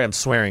 I'm sorry I'm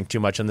swearing too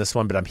much on this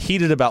one, but I'm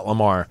heated about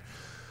Lamar.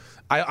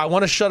 I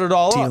want to shut it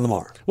all up.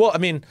 Lamar. Well,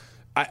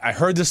 I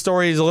heard the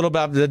stories a little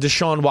about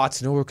Deshaun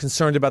Watson, who were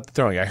concerned about the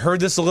throwing. I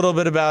heard this a little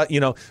bit about,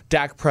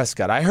 Dak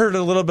Prescott. I heard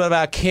a little bit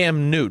about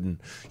Cam Newton.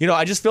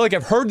 I just feel like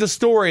I've heard the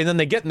story, and then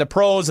they get in the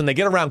pros, and they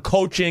get around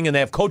coaching, and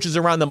they have coaches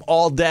around them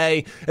all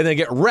day, and they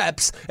get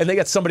reps, and they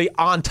get somebody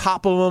on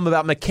top of them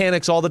about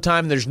mechanics all the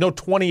time. There's no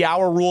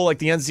 20-hour rule like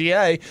the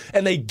NCAA,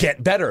 and they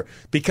get better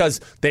because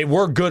they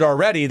were good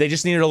already. They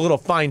just needed a little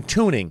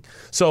fine-tuning.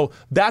 So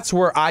that's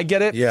where I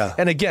get it. Yeah.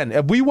 And again,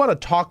 if we want to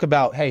talk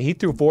about, hey, he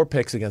threw 4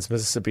 picks against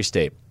Mississippi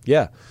State.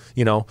 Yeah.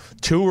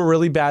 2 were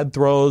really bad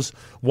throws.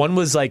 One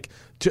was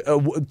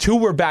 2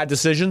 were bad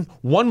decisions.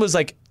 One was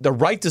the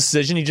right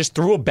decision. He just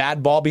threw a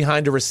bad ball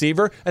behind a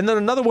receiver. And then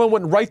another one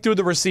went right through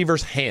the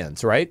receiver's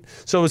hands, right?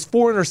 So it was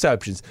 4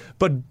 interceptions.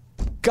 But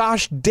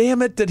gosh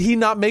damn it, did he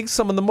not make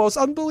some of the most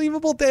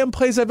unbelievable damn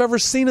plays I've ever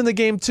seen in the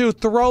game too?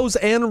 Throws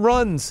and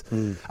runs.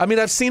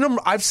 I've seen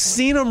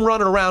him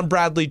run around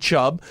Bradley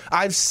Chubb.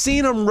 I've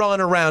seen him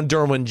run around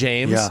Derwin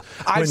James. Yeah.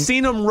 I've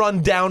seen him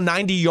run down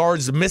 90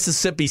 yards to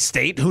Mississippi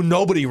State, who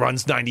nobody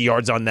runs 90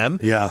 yards on them.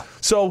 Yeah.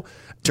 So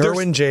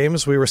Derwin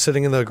James, we were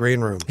sitting in the green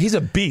room. He's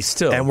a beast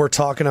too. And we're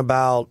talking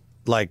about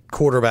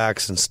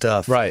quarterbacks and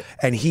stuff. Right.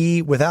 And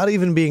he, without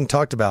even being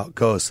talked about,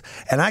 goes,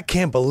 and I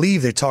can't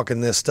believe they're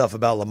talking this stuff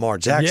about Lamar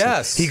Jackson.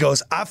 Yes. He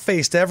goes, I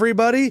faced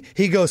everybody.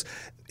 He goes,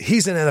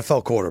 he's an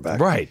NFL quarterback.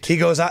 Right. He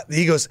goes,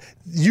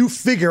 you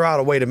figure out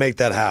a way to make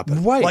that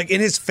happen. Right. Like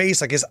in his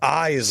face, like his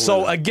eyes.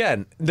 So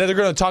again, they're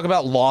going to talk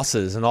about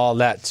losses and all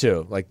that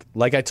too.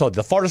 Like I told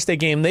you, the Florida State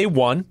game, they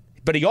won,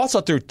 but he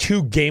also threw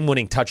 2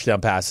 game-winning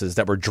touchdown passes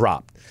that were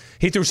dropped.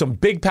 He threw some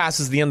big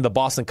passes at the end of the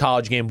Boston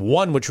College game,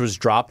 one which was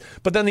dropped,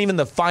 but then even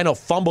the final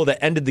fumble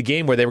that ended the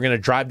game where they were going to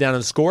drive down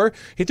and score,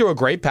 he threw a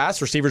great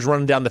pass. Receivers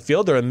running down the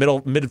field. They're in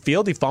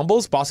midfield. He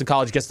fumbles. Boston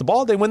College gets the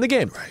ball. They win the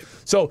game. Right.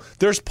 So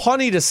there's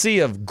plenty to see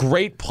of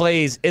great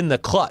plays in the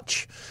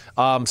clutch.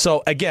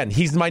 So again,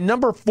 he's my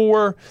number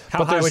 4.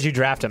 How high would you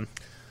draft him?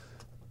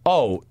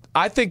 Oh,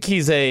 I think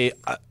he's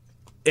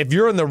if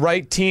you're in the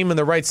right team in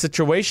the right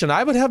situation,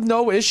 I would have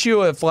no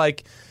issue if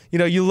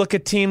you look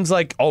at teams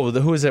like,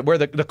 who is it? Where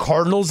the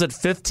Cardinals at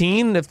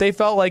 15, if they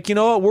felt like, you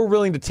know what, we're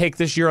willing to take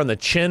this year on the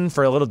chin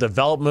for a little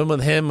development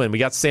with him, and we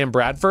got Sam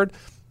Bradford,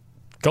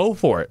 go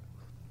for it.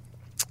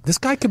 This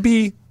guy could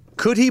be.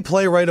 Could he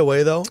play right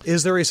away, though?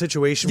 Is there a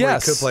situation where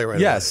he could play right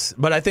away? Yes,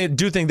 but I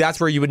do think that's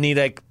where you would need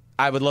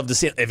I would love to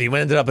see it if he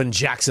ended up in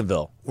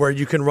Jacksonville. Where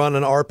you can run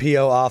an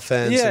RPO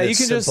offense. Yeah, and you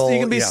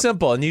can be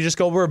simple, and you just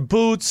go, we're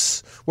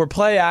boots, we're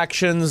play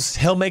actions.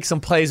 He'll make some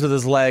plays with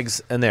his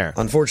legs, and there.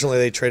 Unfortunately,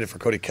 they traded for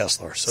Cody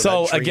Kessler.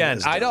 So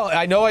again,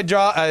 I know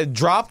I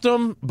dropped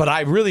him, but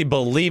I really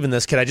believe in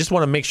this kid. I just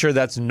want to make sure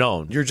that's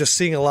known. You're just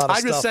seeing a lot of stuff.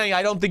 I'm just saying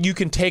I don't think you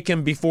can take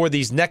him before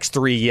these next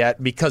 3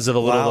 yet because of a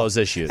little of those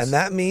issues. And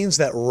that means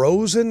that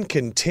Rosen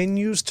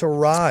continues to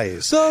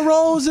rise. The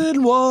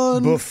Rosen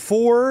one.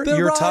 Before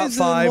your top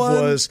 5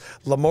 was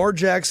Lamar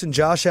Jackson,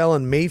 Josh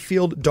Allen,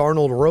 Mayfield,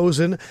 Darnold,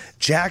 Rosen.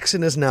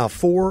 Jackson is now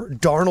 4.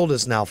 Darnold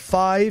is now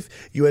 5.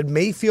 You had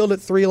Mayfield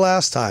at 3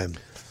 last time.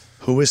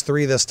 Who is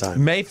 3 this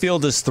time?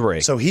 Mayfield is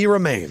 3. So he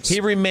remains.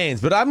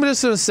 But I'm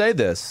just going to say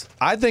this.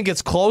 I think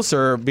it's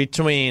closer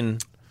between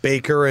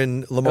Baker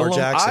and Lamar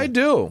Jackson. I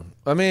do.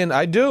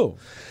 I do.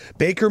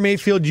 Baker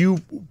Mayfield, you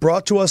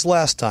brought to us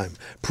last time.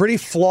 Pretty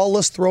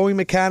flawless throwing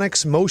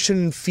mechanics. Motion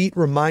and feet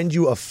remind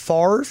you of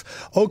Favre.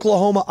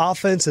 Oklahoma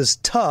offense is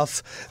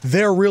tough.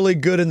 They're really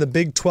good and the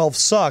Big 12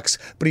 sucks,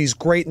 but he's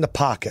great in the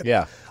pocket.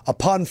 Yeah.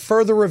 Upon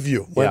further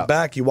review, went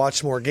back, you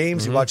watched more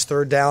games, you watched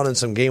third down and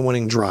some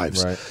game-winning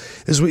drives. Right.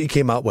 This is what you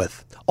came out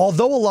with.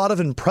 Although a lot of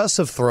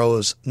impressive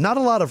throws, not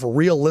a lot of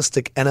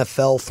realistic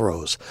NFL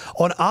throws.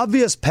 On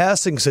obvious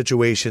passing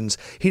situations,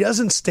 he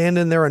doesn't stand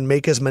in there and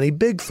make as many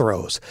big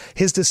throws.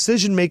 His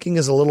decision-making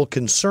is a little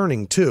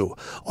concerning, too.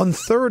 On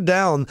third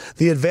down,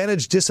 the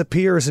advantage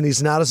disappears and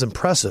he's not as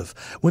impressive.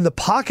 When the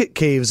pocket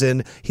caves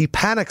in, he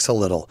panics a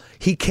little.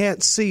 He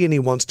can't see and he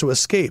wants to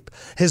escape.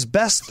 His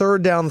best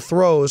third down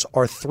throws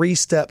are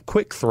 3-step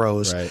quick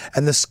throws,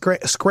 and the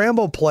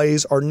scramble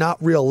plays are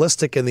not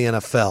realistic in the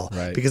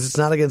NFL because it's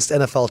not against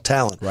NFL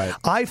talent.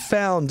 I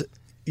found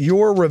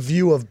your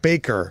review of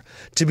Baker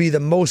to be the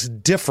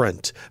most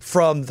different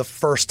from the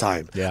first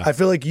time. I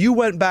feel like you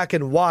went back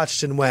and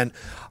watched and went,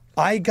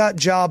 I got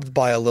jobbed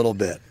by a little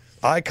bit.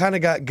 I kind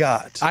of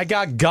got. I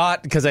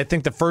got because I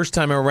think the first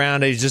time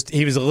around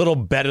he was a little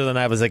better than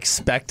I was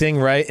expecting,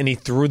 right? And he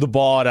threw the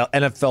ball at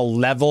an NFL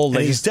level. And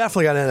he's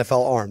definitely got an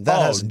NFL arm.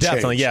 That hasn't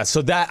definitely, changed. yeah.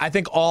 So that I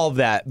think all of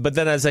that. But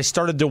then as I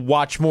started to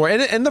watch more,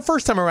 and the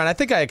first time around, I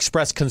think I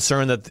expressed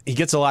concern that he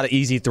gets a lot of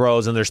easy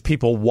throws and there's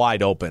people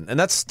wide open, and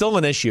that's still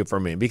an issue for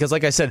me because,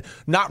 like I said,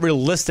 not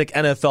realistic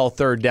NFL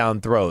third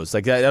down throws.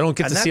 Like I don't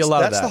get to see a lot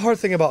of that. That's the hard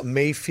thing about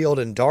Mayfield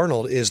and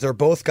Darnold is they're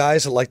both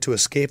guys that like to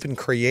escape and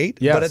create.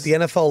 Yes. But at the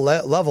NFL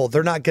level,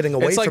 they're not getting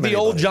away from anybody. It's like the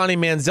old Johnny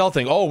Manziel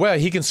thing. Oh, well,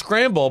 he can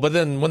scramble, but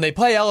then when they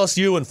play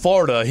LSU in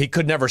Florida, he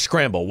could never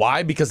scramble.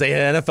 Why? Because they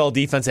had NFL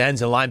defense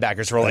ends and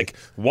linebackers who are like,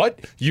 what?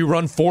 You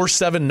run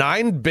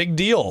 4.79? Big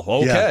deal.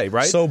 Okay,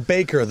 right? So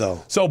Baker,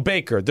 though.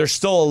 There's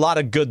still a lot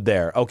of good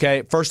there,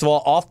 okay? First of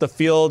all, off the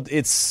field,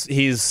 he's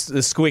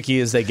as squeaky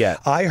as they get.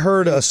 I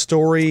heard a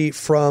story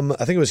from,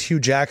 I think it was Hugh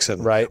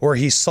Jackson, where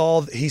he saw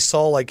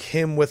like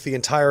him with the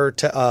entire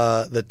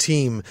the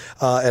team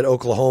at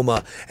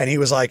Oklahoma, and he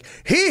was like,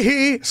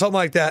 hee, something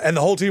like that, and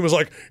the whole team was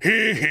like,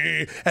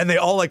 hee, and they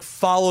all like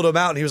followed him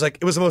out, and he was like,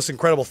 it was the most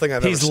incredible thing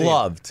I've ever seen.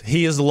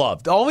 He is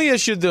loved. The only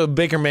issue to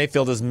Baker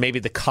Mayfield is maybe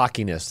the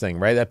cockiness thing,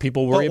 right? That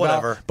people worry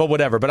about. But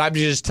whatever. But I'm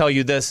just tell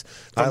you this,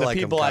 from the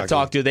people I've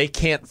talked to, they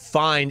can't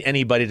find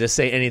anybody to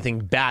say anything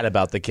bad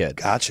about the kid.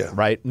 Gotcha.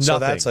 Right? Nothing. So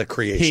that's a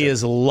creation. He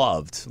is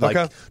loved.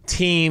 Like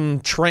team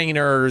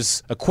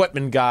trainers,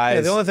 equipment guys.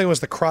 Yeah, the only thing was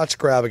the crotch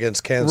grab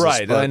against Kansas.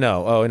 Right, I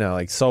know. Oh, no,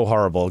 like so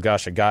horrible.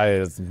 Gosh, a guy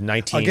is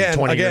 19,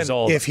 20 years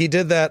old. If he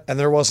did that and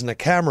there wasn't a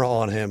camera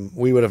on him,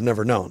 we would have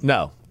never known.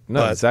 No,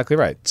 exactly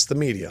right. It's the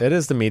media. It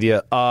is the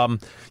media. I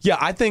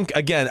think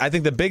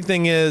the big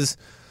thing is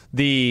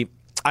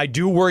I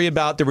do worry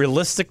about the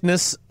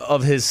realisticness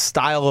of his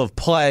style of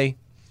play.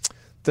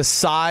 The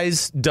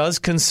size does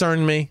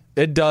concern me.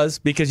 It does,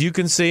 because you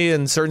can see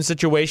in certain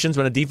situations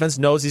when a defense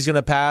knows he's going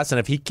to pass, and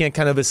if he can't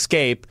kind of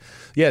escape,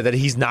 that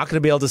he's not going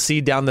to be able to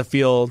see down the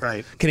field.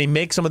 Right. Can he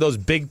make some of those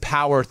big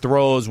power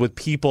throws with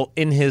people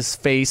in his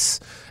face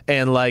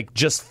and like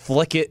just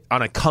flick it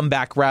on a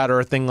comeback route or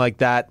a thing like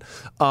that?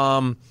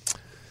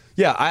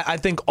 yeah, I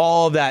think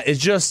all of that is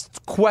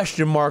just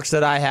question marks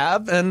that I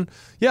have, and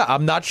yeah,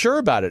 I'm not sure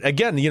about it.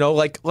 Again,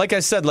 like I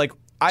said, like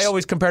I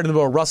always compared him to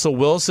Russell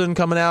Wilson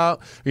coming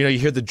out. You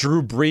hear the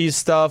Drew Brees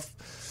stuff.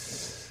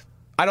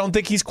 I don't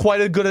think he's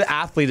quite as good an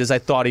athlete as I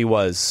thought he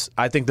was.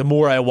 I think the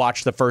more I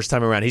watched the first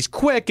time around, he's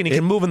quick and he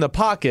can move in the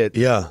pocket.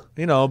 Yeah.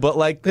 But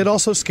like it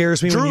also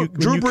scares me Drew when you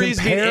Brees beat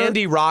compare...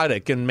 Andy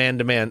Roddick in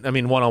man-to-man,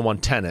 one-on-one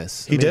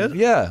tennis. He did?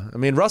 Yeah.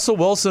 Russell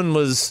Wilson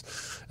was,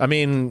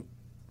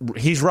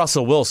 he's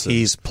Russell Wilson.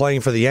 He's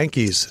playing for the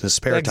Yankees in his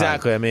spare time.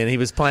 Exactly. He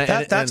was playing.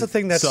 That's the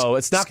thing that's so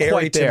it's not scary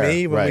quite there. to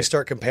me when we Right.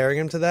 start comparing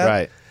him to that.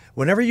 Right.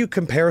 Whenever you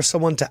compare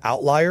someone to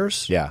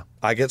outliers, Yeah.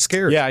 I get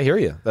scared. Yeah, I hear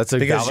you. That's a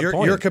Because valid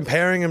point. you're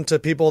comparing him to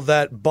people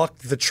that buck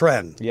the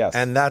trend. Yes.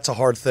 And that's a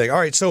hard thing. All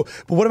right, so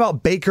but what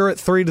about Baker at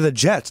 3 to the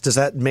Jets? Does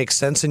that make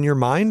sense in your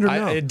mind or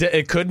no?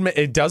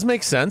 It does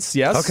make sense.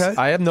 Yes. Okay.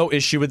 I have no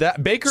issue with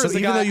that. Baker so is the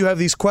even guy. though you have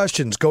these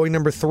questions, going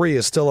number 3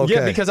 is still okay.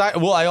 Yeah, because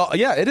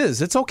it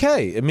is. It's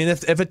okay.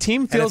 If a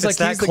team and feels if it's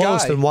like that he's the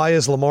close, guy, then why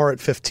is Lamar at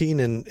 15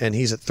 and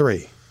he's at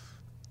 3?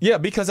 yeah,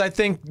 because I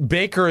think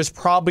Baker is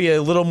probably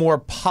a little more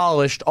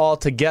polished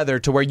altogether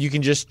to where you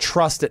can just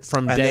trust it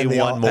from day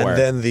one more. And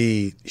then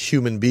the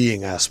human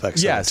being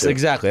aspects. Yes, of it too.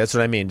 exactly. That's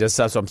what I mean. That's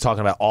what I'm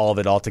talking about. All of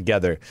it all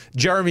together.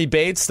 Jeremy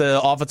Bates,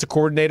 the offensive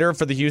coordinator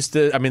for the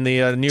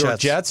New York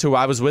Jets, who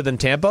I was with in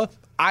Tampa.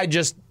 I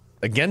just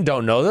again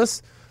don't know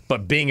this,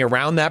 but being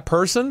around that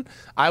person,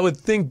 I would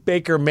think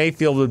Baker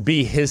Mayfield would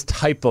be his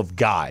type of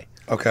guy.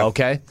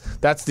 Okay.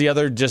 That's the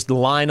other just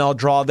line I'll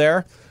draw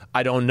there.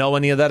 I don't know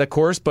any of that, of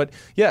course, but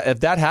yeah, if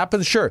that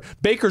happens, sure.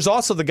 Baker's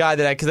also the guy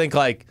that I could think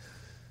like,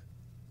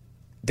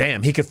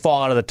 damn, he could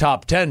fall out of the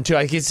top 10 too.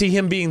 I could see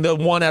him being the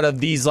one out of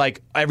these,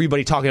 like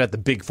everybody talking about the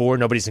big 4.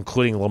 Nobody's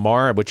including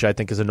Lamar, which I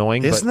think is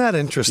annoying. Isn't that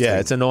interesting? Yeah,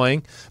 it's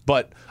annoying.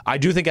 But I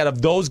do think out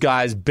of those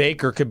guys,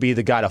 Baker could be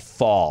the guy to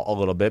fall a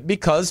little bit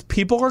because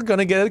people are going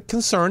to get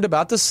concerned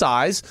about the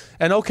size.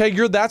 And okay,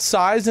 you're that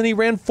size, and he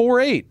ran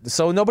 4.8.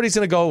 So nobody's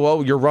going to go,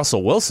 well, you're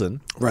Russell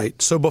Wilson.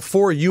 Right. So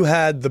before you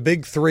had the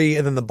big 3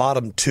 and then the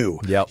bottom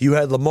 2. Yep. You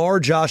had Lamar,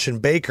 Josh, and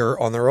Baker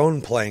on their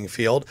own playing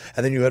field,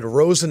 and then you had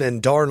Rosen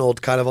and Darnold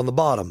kind of on the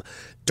bottom.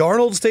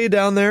 Darnold stayed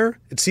down there.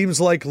 It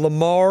seems like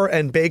Lamar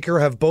and Baker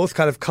have both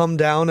kind of come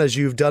down as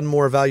you've done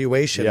more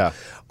evaluation. Yeah.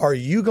 Are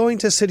you going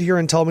to sit here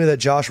and tell me that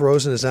Josh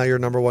Rosen is now your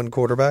number 1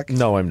 quarterback?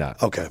 No, I'm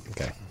not. Okay.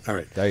 Okay. All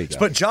right. There you go.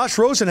 But Josh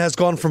Rosen has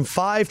gone from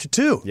 5 to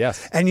 2.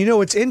 Yes. And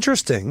it's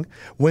interesting.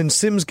 When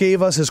Sims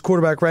gave us his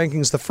quarterback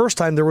rankings the first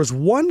time, there was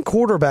one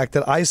quarterback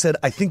that I said,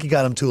 I think he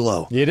got him too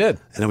low. You did.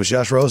 And it was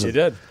Josh Rosen. You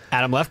did.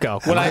 Adam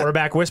Lefkoe,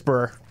 quarterback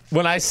whisperer.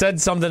 When I said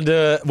something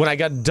when I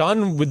got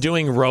done with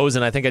doing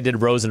Rosen, I think I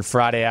did Rosen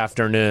Friday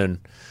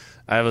afternoon.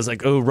 I was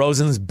like, oh,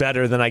 Rosen's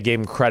better than I gave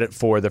him credit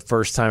for the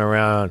first time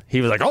around.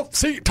 He was like, oh,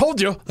 see, told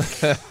you.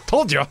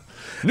 Told you.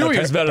 Knew he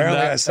was better than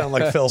Apparently that. I sound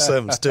like Phil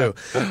Simms, too.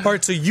 All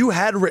right, so you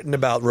had written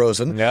about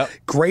Rosen. Yep.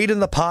 Great in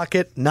the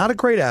pocket, not a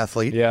great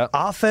athlete. Yeah.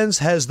 Offense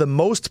has the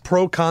most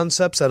pro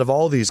concepts out of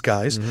all these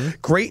guys.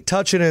 Great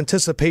touch and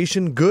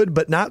anticipation, good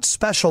but not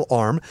special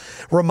arm.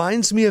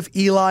 Reminds me of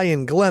Eli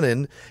and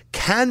Glennon.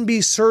 Can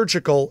be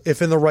surgical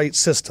if in the right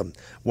system.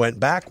 Went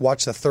back,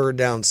 watched the third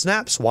down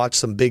snaps, watched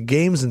some big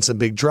games and some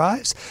big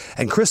drives,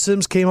 and Chris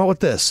Sims came out with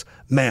this.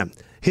 Man,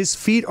 his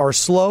feet are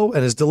slow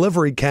and his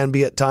delivery can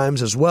be at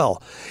times as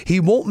well. He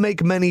won't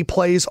make many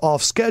plays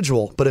off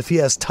schedule, but if he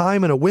has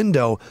time and a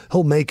window,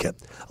 he'll make it.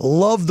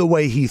 Love the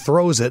way he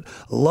throws it.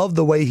 Love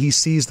the way he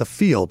sees the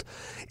field.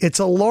 It's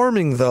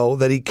alarming, though,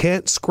 that he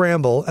can't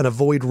scramble and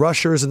avoid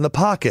rushers in the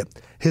pocket.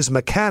 His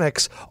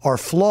mechanics are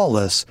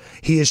flawless.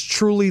 He is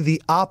truly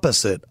the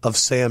opposite of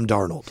Sam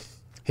Darnold.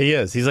 He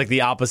is. He's like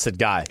the opposite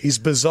guy. He's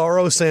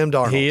bizarro Sam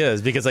Darnold. He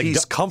is, because like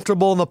he's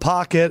comfortable in the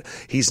pocket.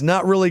 He's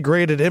not really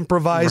great at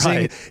improvising.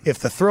 Right. If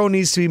the throw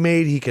needs to be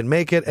made, he can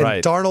make it. And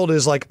Right. Darnold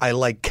is like, I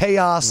like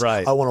chaos.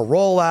 Right. I want to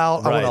roll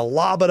out. I Right. want to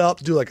lob it up,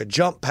 do like a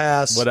jump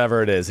pass.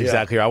 whatever it is, Yeah.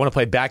 exactly. I want to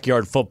play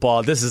backyard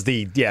football. This is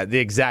the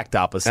exact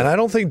opposite. And I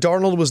don't think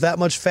Darnold was that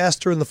much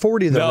faster in the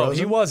 40 than No, Rosen.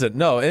 he wasn't.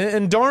 No,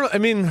 and Darnold. I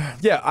mean,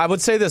 I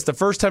would say this: the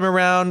first time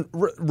around,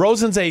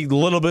 Rosen's a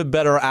little bit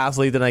better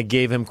athlete than I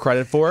gave him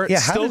credit for. Yeah,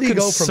 how Still did he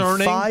go from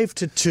concerning. 5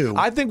 to 2?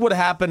 I think what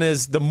happened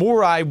is the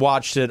more I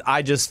watched it,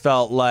 I just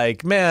felt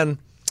like, man,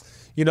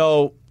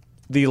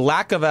 the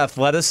lack of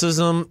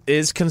athleticism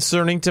is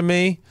concerning to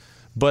me,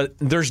 but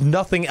there's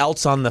nothing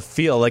else on the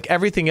field. Like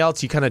everything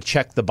else, you kind of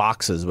check the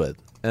boxes with.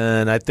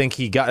 And I think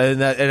he got,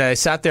 and I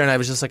sat there and I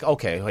was just like,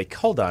 okay, like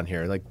hold on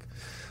here, like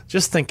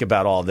just think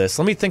about all this.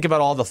 Let me think about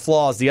all the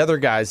flaws the other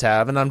guys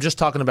have, and I'm just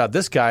talking about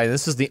this guy, and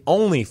this is the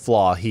only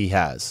flaw he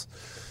has.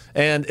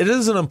 And it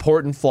is an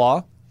important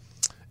flaw.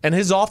 And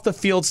his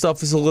off-the-field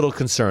stuff is a little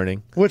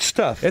concerning. Which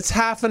stuff? It's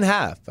half and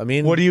half. I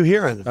mean, What are you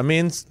hearing? I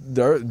mean,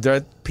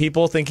 there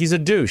people think he's a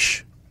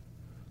douche.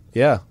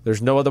 Yeah,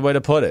 there's no other way to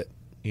put it.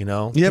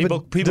 Yeah,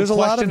 but there's a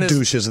lot of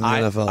douches in the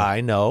NFL.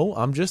 I know.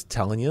 I'm just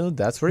telling you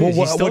that's where he is.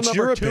 He's still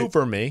number 2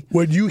 for me.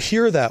 When you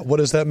hear that, what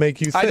does that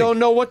make you think? I don't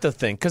know what to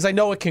think because I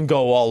know it can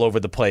go all over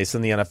the place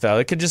in the NFL.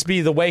 It could just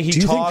be the way he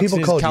talks. Do you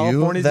think people called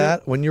you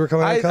that when you were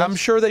coming out of college? I'm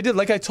sure they did.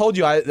 Like I told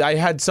you, I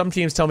had some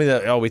teams tell me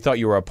that, we thought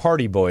you were a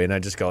party boy. And I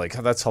just go like,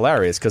 oh, that's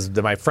hilarious because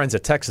my friends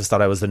at Texas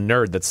thought I was the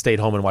nerd that stayed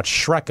home and watched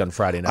Shrek on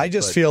Friday night. I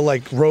just feel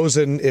like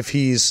Rosen, if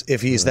he's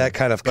that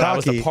kind of cocky. I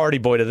was the party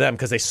boy to them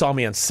because they saw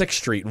me on 6th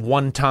Street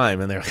one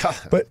time and they're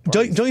like, but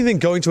don't you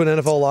think going to an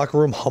NFL locker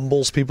room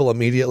humbles people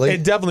immediately?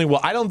 It definitely will.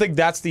 I don't think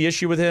that's the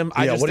issue with him.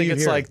 I just think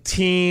it's like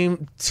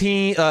team,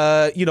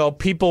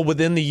 people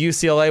within the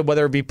UCLA,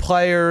 whether it be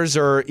players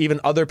or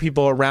even other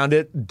people around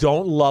it,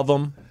 don't love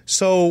him.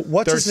 So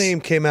what's his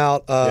name came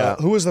out?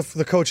 Who was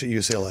the coach at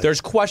UCLA?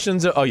 There's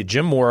questions.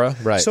 Jim Mora,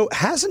 right? So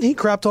hasn't he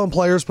crapped on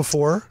players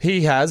before?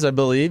 He has, I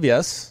believe.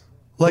 Yes.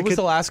 Who was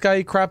the last guy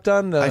he crapped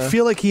on? I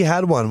feel like he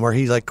had one where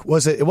he it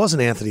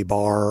wasn't Anthony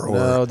Barr or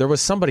no, there was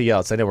somebody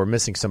else. I know we're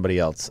missing somebody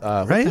else.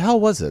 Right? What the hell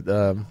was it?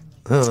 I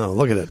don't know.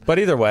 Look at it. But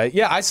either way,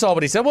 I saw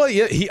what he said. Well,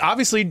 he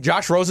obviously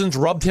Josh Rosen's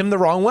rubbed him the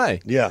wrong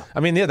way. Yeah.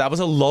 I mean, that was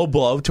a low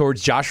blow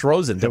towards Josh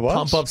Rosen to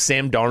pump up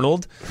Sam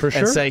Darnold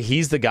and say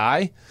he's the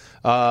guy.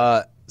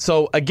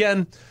 So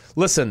again,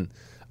 listen,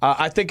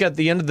 I think at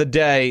the end of the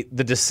day,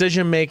 the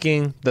decision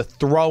making, the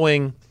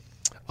throwing,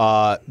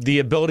 the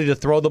ability to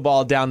throw the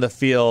ball down the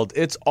field,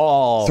 it's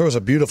all... Throws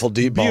a beautiful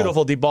deep ball.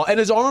 Beautiful deep ball. And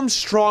his arm's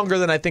stronger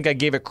than I think I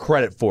gave it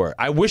credit for.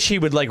 I wish he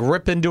would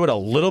rip into it a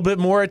little bit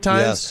more at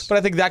times. Yes. But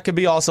I think that could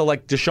be also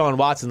like Deshaun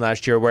Watson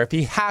last year, where if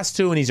he has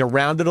to and he's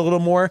around it a little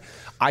more,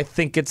 I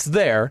think it's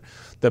there.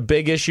 The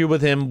big issue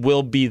with him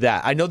will be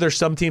that. I know there's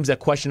some teams that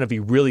question if he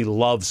really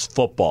loves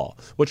football,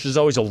 which is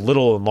always a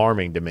little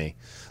alarming to me.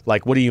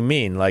 Like, what do you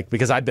mean?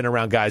 Because I've been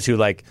around guys who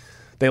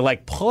they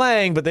like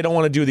playing, but they don't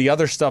want to do the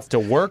other stuff to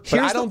work. But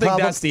I don't think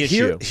that's the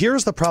issue.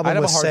 Here's the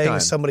problem with saying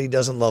somebody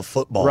doesn't love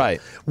football.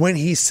 Right. When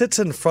he sits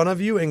in front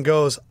of you and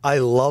goes, I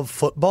love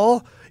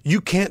football, you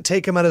can't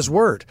take him at his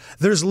word.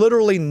 There's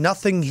literally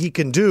nothing he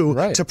can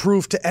do to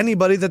prove to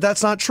anybody that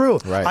that's not true.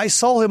 Right. I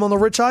saw him on the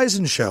Rich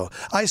Eisen show.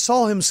 I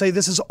saw him say,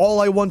 this is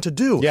all I want to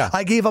do. Yeah.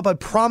 I gave up a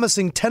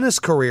promising tennis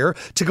career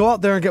to go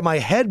out there and get my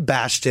head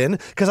bashed in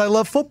because I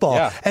love football.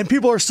 Yeah. And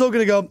people are still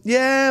going to go,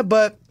 yeah,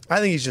 but I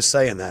think he's just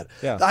saying that.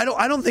 Yeah. I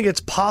don't think it's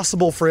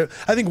possible for him.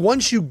 I think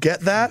once you get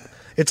that,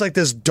 it's like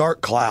this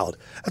dark cloud.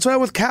 That's why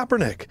with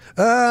Kaepernick.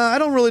 I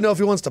don't really know if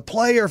he wants to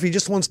play or if he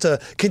just wants to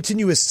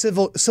continue his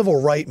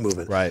civil right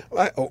movement. Right.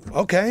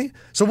 Okay.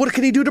 So what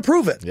can he do to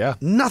prove it? Yeah.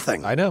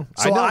 Nothing. I know.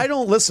 So I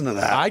don't listen to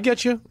that. I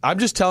get you. I'm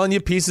just telling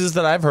you pieces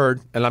that I've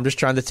heard, and I'm just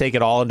trying to take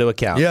it all into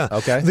account. Yeah.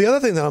 Okay. The other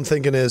thing that I'm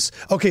thinking is,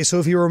 okay, so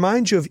if he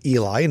reminds you of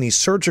Eli and he's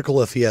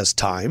surgical if he has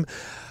time,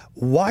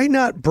 why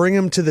not bring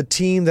him to the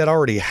team that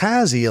already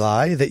has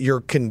Eli, that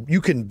you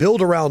can build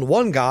around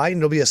one guy and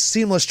it'll be a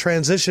seamless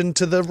transition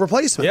to the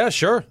replacement? Yeah,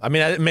 sure. I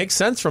mean, it makes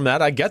sense from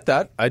that. I get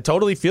that. I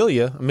totally feel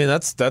you. I mean,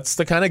 that's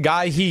the kind of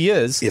guy he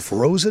is. If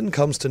Rosen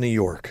comes to New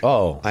York,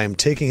 I am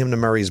taking him to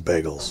Murray's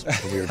Bagels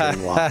when we are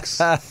doing locks.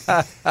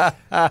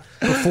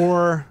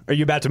 Are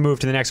you about to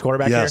move to the next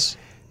quarterback here?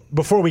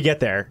 Before we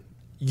get there,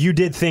 you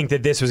did think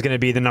that this was going to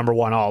be the number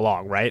one all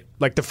along, right?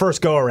 Like the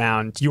first go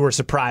around, you were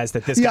surprised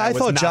that this guy was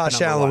not the number one. I thought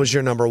Josh Allen was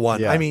your number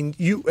one. Yeah. I mean,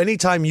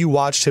 anytime you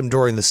watched him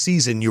during the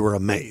season, you were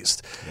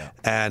amazed. Yeah.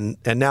 And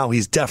now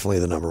he's definitely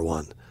the number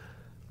one.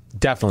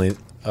 Definitely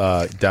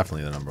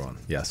the number one.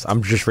 Yes.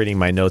 I'm just reading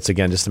my notes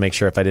again just to make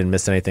sure if I didn't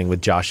miss anything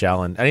with Josh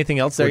Allen. Anything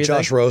else there?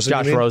 Josh Rosen.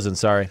 Josh Rosen,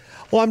 sorry.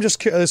 Well, I'm just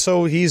curious.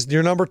 So he's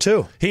your number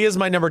two. He is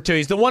my number two.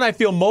 He's the one I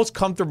feel most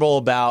comfortable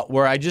about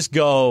where I just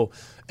go,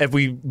 if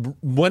we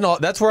win all,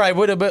 that's where I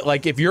would have been,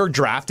 like if you're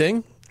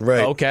drafting,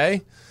 right?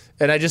 Okay.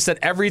 And I just said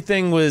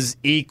everything was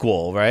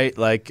equal, right?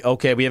 Like,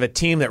 okay, we have a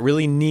team that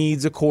really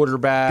needs a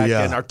quarterback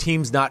and our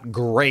team's not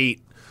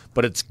great,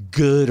 but it's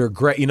good or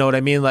great. You know what I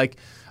mean? Like,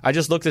 I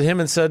just looked at him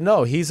and said,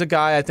 no, he's a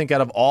guy I think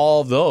out of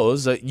all of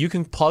those, you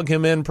can plug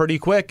him in pretty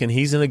quick and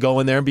he's going to go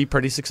in there and be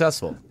pretty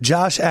successful.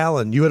 Josh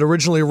Allen, you had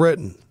originally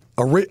written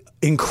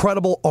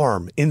incredible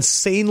arm,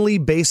 insanely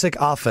basic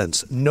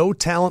offense, no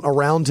talent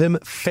around him,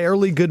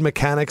 fairly good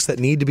mechanics that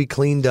need to be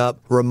cleaned up.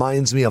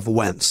 Reminds me of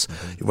Wentz.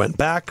 You went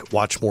back,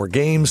 watched more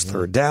games,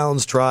 third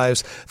downs,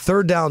 drives,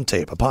 third down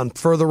tape. Upon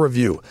further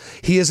review,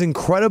 he is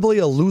incredibly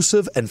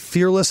elusive and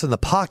fearless in the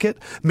pocket,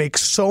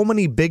 makes so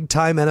many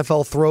big-time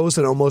NFL throws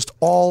and almost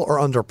all are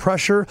under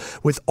pressure.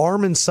 With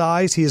arm and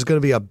size, he is going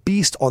to be a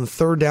beast on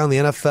third down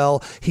in the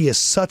NFL. He is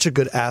such a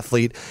good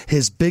athlete.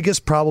 His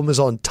biggest problem is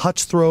on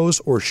touch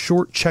throws or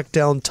short check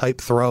down type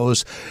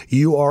throws.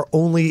 You are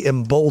only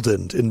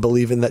emboldened in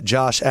believing that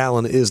Josh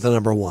Allen is the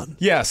number one.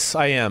 Yes,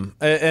 I am.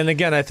 And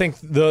again, I think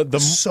the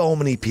so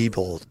many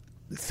people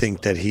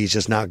think that he's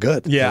just not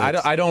good.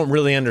 Yeah, I don't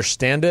really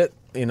understand it.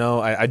 You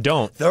know, I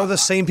don't. They're the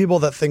same people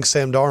that think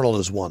Sam Darnold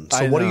is one.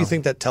 So what do you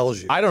think that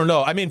tells you? I don't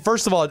know. I mean,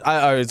 first of all,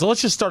 so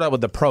let's just start out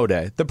with the pro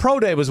day. The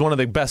pro day was one of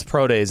the best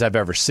pro days I've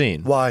ever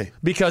seen. Why?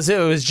 Because it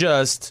was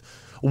just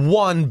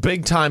one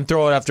big time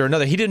throw after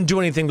another. He didn't do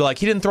anything to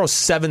he didn't throw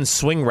 7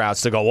 swing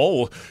routes to go,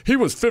 oh, he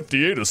was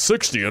 58 of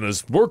 60 in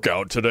his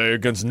workout today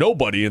against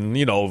nobody, and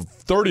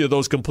 30 of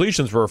those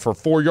completions were for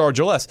 4 yards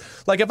or less.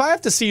 If I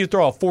have to see you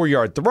throw a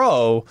 4-yard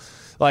throw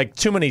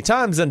too many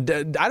times,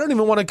 and I don't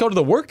even want to go to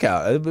the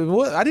workout.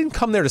 I didn't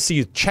come there to see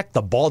you check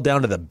the ball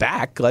down to the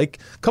back.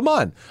 Come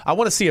on. I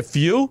want to see a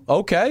few.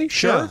 Okay,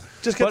 sure. Yeah,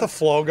 just get the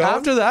flow going.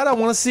 After that, I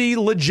want to see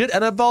legit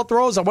NFL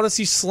throws. I want to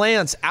see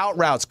slants, out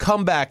routes,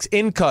 comebacks,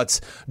 in cuts,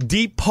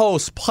 deep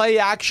posts, play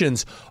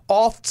actions,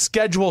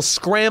 off-schedule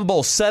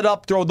scramble, set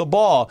up, throw the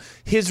ball.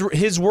 His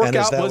workout and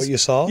is that was what you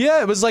saw?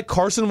 Yeah, it was like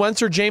Carson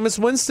Wentz or Jameis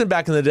Winston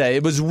back in the day.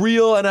 It was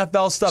real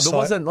NFL stuff. It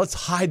wasn't let's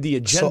hide the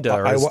agenda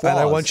or his flaws. And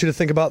I want you to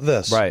think about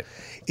this. Right.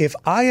 If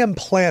I am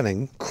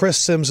planning Chris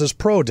Sims'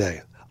 pro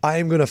day, I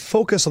am going to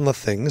focus on the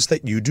things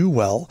that you do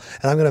well,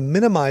 and I'm going to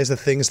minimize the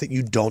things that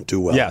you don't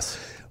do well. Yes.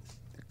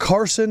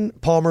 Carson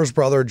Palmer's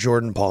brother,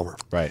 Jordan Palmer,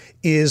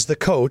 is the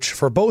coach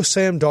for both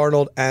Sam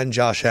Darnold and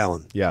Josh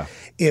Allen. Yeah.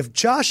 If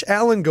Josh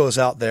Allen goes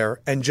out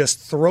there and just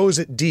throws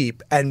it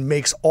deep and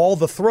makes all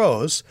the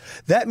throws,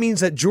 that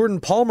means that Jordan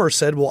Palmer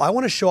said, well, I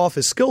want to show off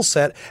his skill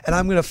set, and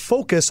I'm going to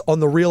focus on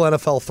the real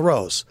NFL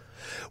throws.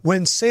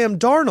 When Sam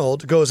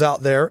Darnold goes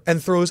out there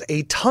and throws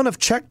a ton of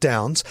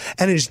checkdowns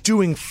and is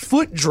doing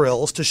foot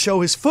drills to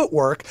show his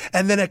footwork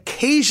and then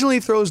occasionally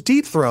throws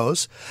deep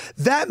throws,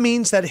 that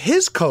means that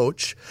his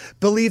coach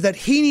believed that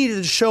he needed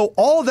to show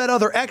all that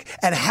other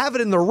and have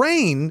it in the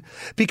rain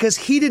because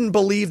he didn't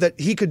believe that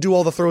he could do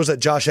all the throws that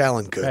Josh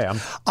Allen could. Hey,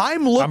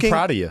 I'm looking. I'm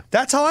proud of you.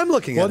 That's how I'm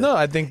looking at it. Well, no,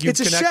 I think you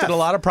connected a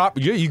lot of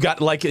you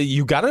got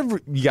you got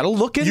to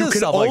look into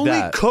stuff like that. You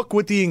can only cook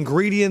with the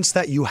ingredients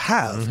that you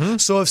have. Mm-hmm.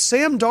 So if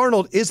Sam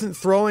Darnold isn't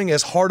throwing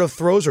as hard of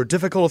throws or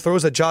difficult of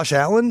throws that Josh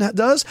Allen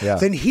does,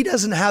 then he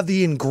doesn't have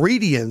the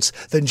ingredients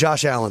that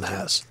Josh Allen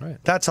has. Right.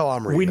 That's how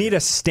I'm reading. We need a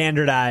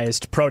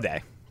standardized pro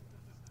day.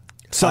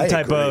 Some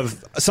type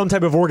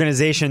of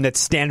organization that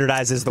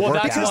standardizes the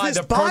workouts. That's why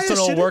the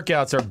personal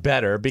workouts are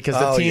better because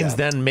the teams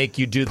then make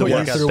you do the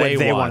workouts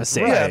they want to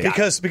see. Yeah,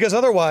 because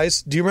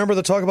otherwise, do you remember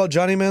the talk about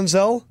Johnny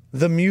Manziel?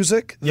 The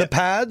music, the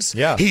pads.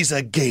 Yeah. He's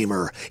a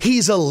gamer.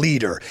 He's a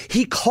leader.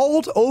 He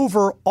called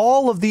over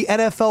all of the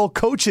NFL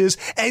coaches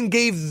and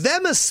gave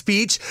them a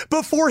speech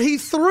before he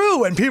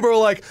threw. And people were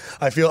like,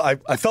 I felt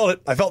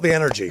it. I felt the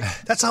energy.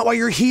 That's not why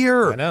you're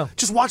here. I know.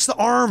 Just watch the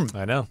arm.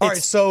 I know. All right,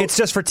 so it's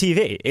just for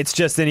TV. It's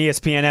just an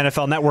ESPN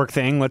NFL Network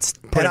thing. Let's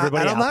put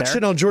everybody out there. I'm not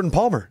shitting on Jordan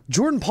Palmer.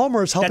 Jordan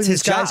Palmer is helping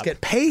these guys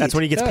get paid. That's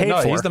what he gets paid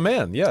for. He's the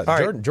man. Yeah,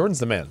 Jordan's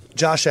the man.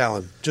 Josh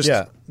Allen.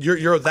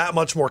 You're that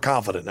much more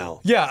confident now.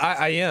 Yeah,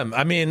 I am.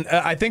 I mean,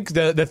 I think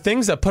the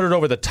things that put it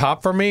over the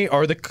top for me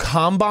are the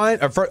combine.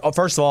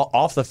 First of all,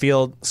 off the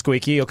field,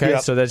 squeaky. Okay,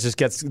 so that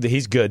just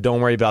he's good.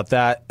 Don't worry about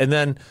that. And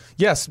then,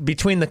 yes,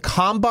 between the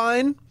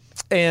combine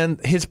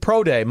and his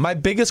pro day, my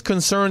biggest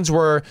concerns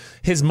were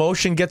his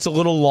motion gets a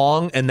little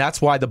long, and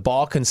that's why the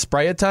ball can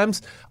spray at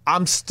times.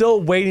 I'm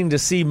still waiting to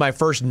see my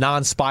first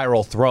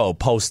non-spiral throw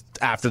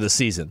after the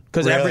season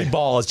because every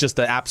ball is just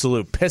an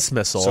absolute piss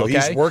missile. So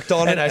he's worked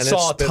on it, and I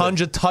saw a ton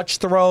of touch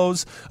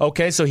throws.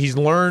 Okay, so he's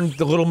learned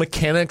the little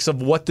mechanics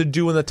of what to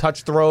do in the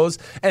touch throws,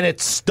 and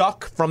it's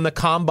stuck from the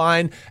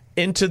combine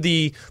into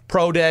the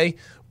pro day.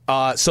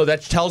 So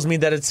that tells me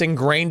that it's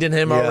ingrained in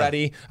him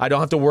already. I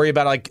don't have to worry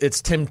about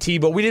it's Tim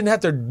Tebow. We didn't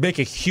have to make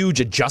a huge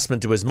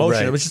adjustment to his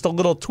motion. Right. It was just a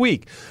little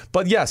tweak.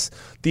 But yes,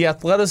 the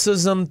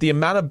athleticism, the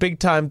amount of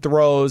big-time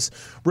throws,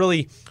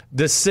 really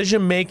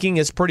decision making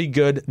is pretty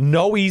good.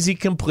 No easy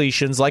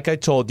completions, like I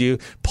told you.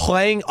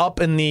 Playing up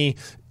in the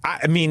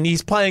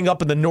he's playing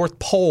up in the North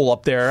Pole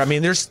up there. I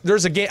mean,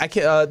 there's a game.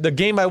 The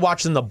game I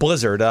watched in the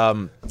blizzard.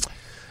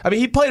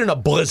 He played in a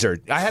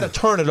blizzard. I had to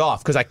turn it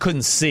off because I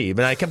couldn't see.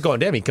 But I kept going,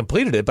 damn, he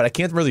completed it, but I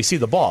can't really see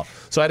the ball.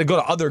 So I had to go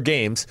to other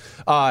games.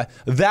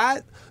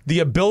 The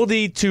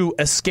ability to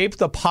escape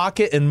the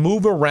pocket and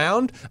move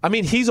around,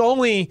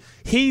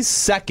 he's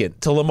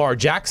second to Lamar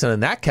Jackson in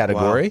that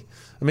category. Wow.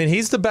 I mean,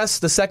 he's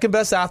the second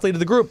best athlete of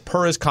the group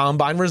per his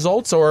combine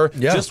results or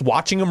just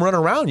watching him run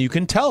around. You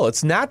can tell.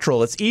 It's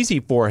natural. It's easy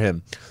for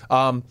him.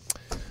 I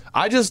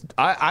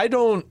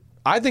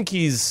think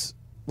he's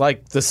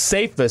like the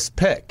safest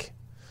pick.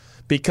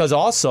 Because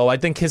also, I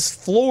think his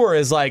floor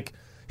is like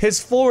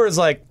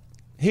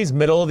he's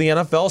middle of the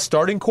NFL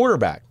starting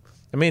quarterback.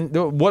 I mean,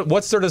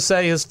 what's there to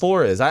say his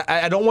floor is?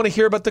 I don't want to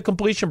hear about the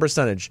completion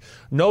percentage.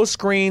 No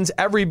screens.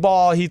 Every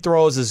ball he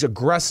throws is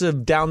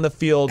aggressive down the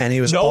field. And he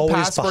was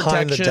always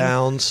behind the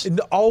downs.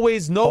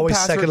 Always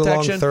pass second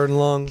protection. And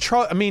long,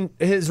 third and long.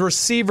 His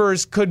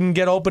receivers couldn't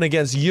get open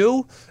against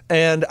you,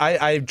 and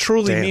I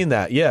truly mean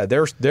that. Yeah,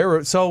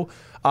 they're so.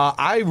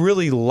 I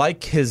really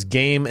like his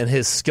game and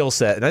his skill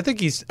set, and I think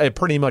he's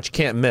pretty much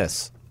can't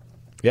miss.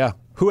 Yeah.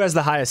 Who has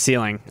the highest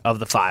ceiling of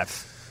the five?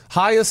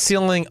 highest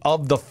ceiling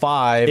of the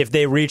 5. If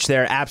they reach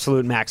their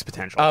absolute max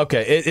potential.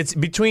 Okay, it's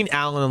between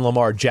Allen and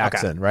Lamar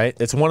Jackson, right?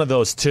 It's one of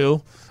those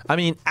two.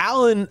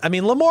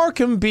 Lamar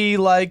can be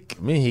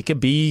he could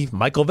be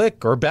Michael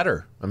Vick or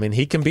better.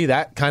 He can be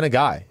that kind of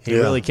guy. He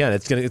really can.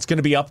 It's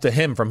gonna be up to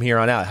him from here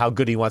on out how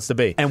good he wants to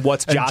be. And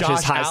what's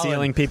Josh's high Allen,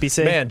 ceiling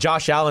PPC? Man,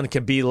 Josh Allen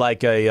can be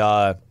like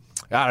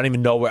I don't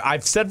even know where.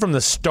 I've said from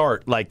the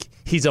start,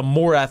 he's a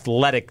more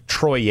athletic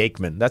Troy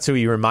Aikman. That's who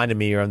he reminded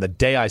me on the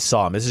day I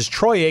saw him. This is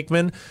Troy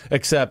Aikman,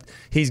 except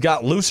he's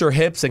got looser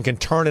hips and can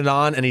turn it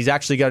on, and he's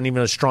actually got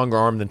even a stronger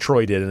arm than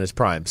Troy did in his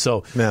prime.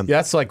 So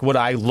that's what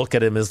I look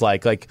at him as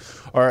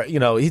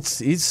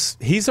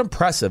he's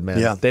impressive, man.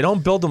 Yeah. They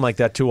don't build him like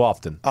that too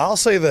often. I'll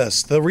say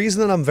this. The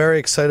reason that I'm very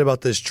excited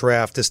about this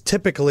draft is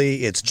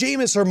typically it's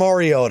Jameis or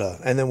Mariota,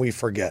 and then we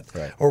forget.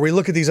 Right. Or we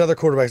look at these other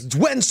quarterbacks, it's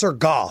Wentz or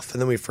Goff, and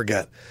then we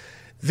forget.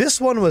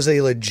 This one was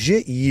a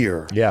legit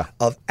year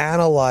of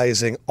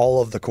analyzing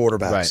all of the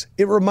quarterbacks. Right.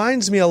 It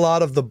reminds me a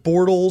lot of the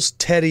Bortles,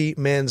 Teddy,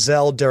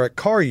 Manziel, Derek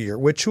Carr year,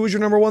 who was your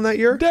number one that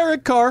year?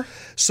 Derek Carr.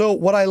 So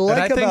what I like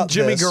and I about think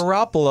Jimmy this,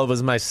 Garoppolo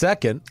was my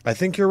second. I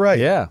think you're right.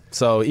 Yeah,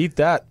 so eat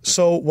that.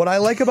 So what I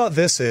like about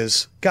this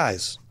is,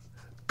 guys,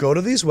 go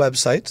to these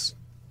websites,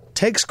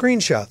 take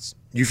screenshots.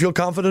 You feel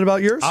confident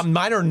about yours?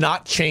 Mine are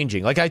not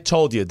changing. Like I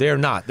told you, they're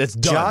not. That's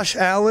done. Josh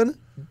Allen.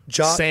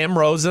 Sam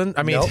Rosen.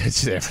 Nope.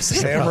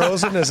 Sam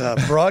Rosen is a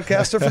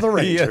broadcaster for the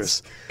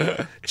Rangers.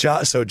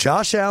 So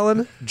Josh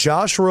Allen,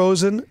 Josh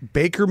Rosen,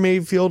 Baker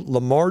Mayfield,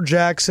 Lamar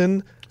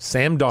Jackson,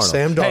 Sam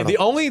Darnold.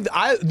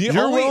 Hey,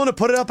 You're willing to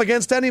put it up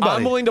against anybody.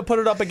 I'm willing to put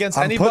it up against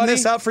I'm anybody. putting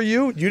this out for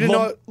you. You didn't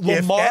know.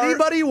 Lamar, if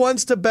anybody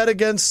wants to bet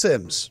against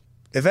Sims,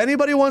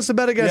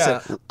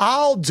 it,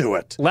 I'll do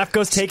it.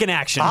 Lefko's taking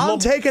action. I'm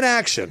taking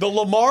action. The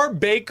Lamar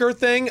Baker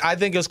thing, I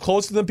think, is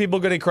closer than people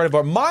getting credit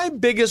for. My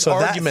biggest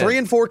argument. That 3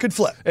 and 4 could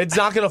flip. It's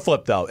not going to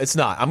flip, though. It's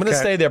not. I'm going to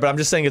stay there, but I'm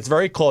just saying it's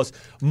very close.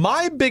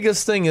 My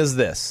biggest thing is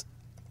this.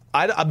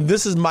 I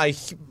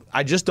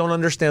just don't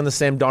understand the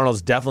Sam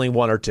Darnold's definitely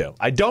 1 or 2.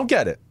 I don't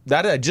get it.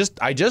 I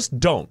just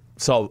don't.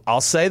 So I'll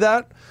say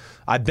that.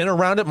 I've been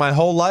around it my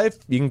whole life.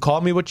 You can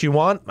call me what you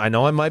want. I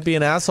know I might be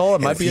an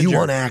asshole. If you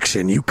want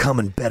action, you come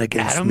and bet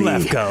against Adam me.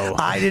 Lefko.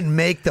 I didn't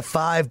make the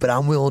 5, but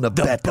I'm willing to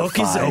bet the 5. The book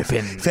is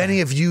open. If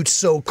any of you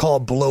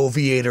so-called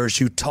bloviators,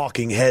 you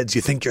talking heads,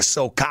 you think you're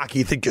so cocky,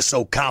 you think you're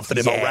so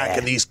confident about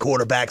racking these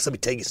quarterbacks, let me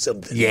tell you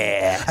something.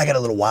 Yeah. I got a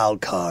little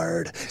wild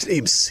card. His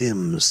name's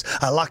Sims.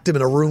 I locked him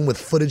in a room with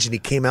footage, and he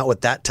came out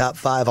with that top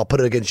 5. I'll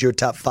put it against your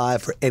top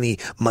 5 for any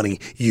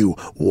money you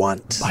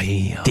want.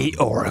 Bam. The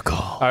Oracle.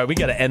 All right, we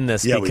got to end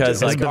this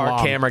because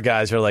our camera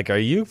guys are like, are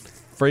you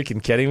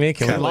freaking kidding me?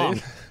 Can we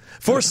leave?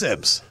 For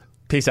Sims.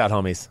 Peace out,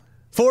 homies.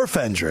 For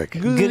Fendrick.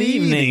 Good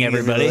evening,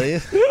 everybody.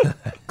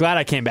 Glad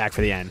I came back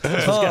for the end.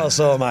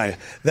 So am I.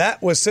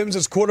 That was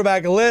Sims'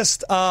 quarterback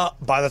list.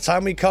 By the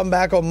time we come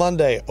back on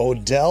Monday,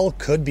 Odell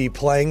could be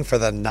playing for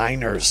the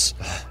Niners.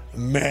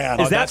 Man.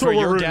 That's what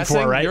we're rooting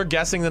for, right? You're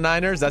guessing the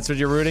Niners? That's what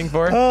you're rooting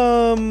for?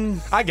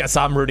 I guess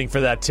I'm rooting for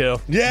that, too.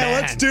 Yeah,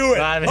 let's do it.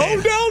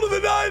 Odell to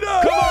the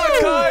Niners! Come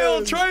on,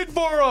 Kyle. Trade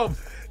for him.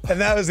 And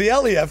that was the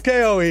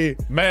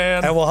LEFKOE.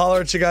 Man. And we'll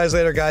holler at you guys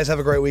later. Guys, have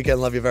a great weekend.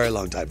 Love you a very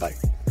long time. Bye.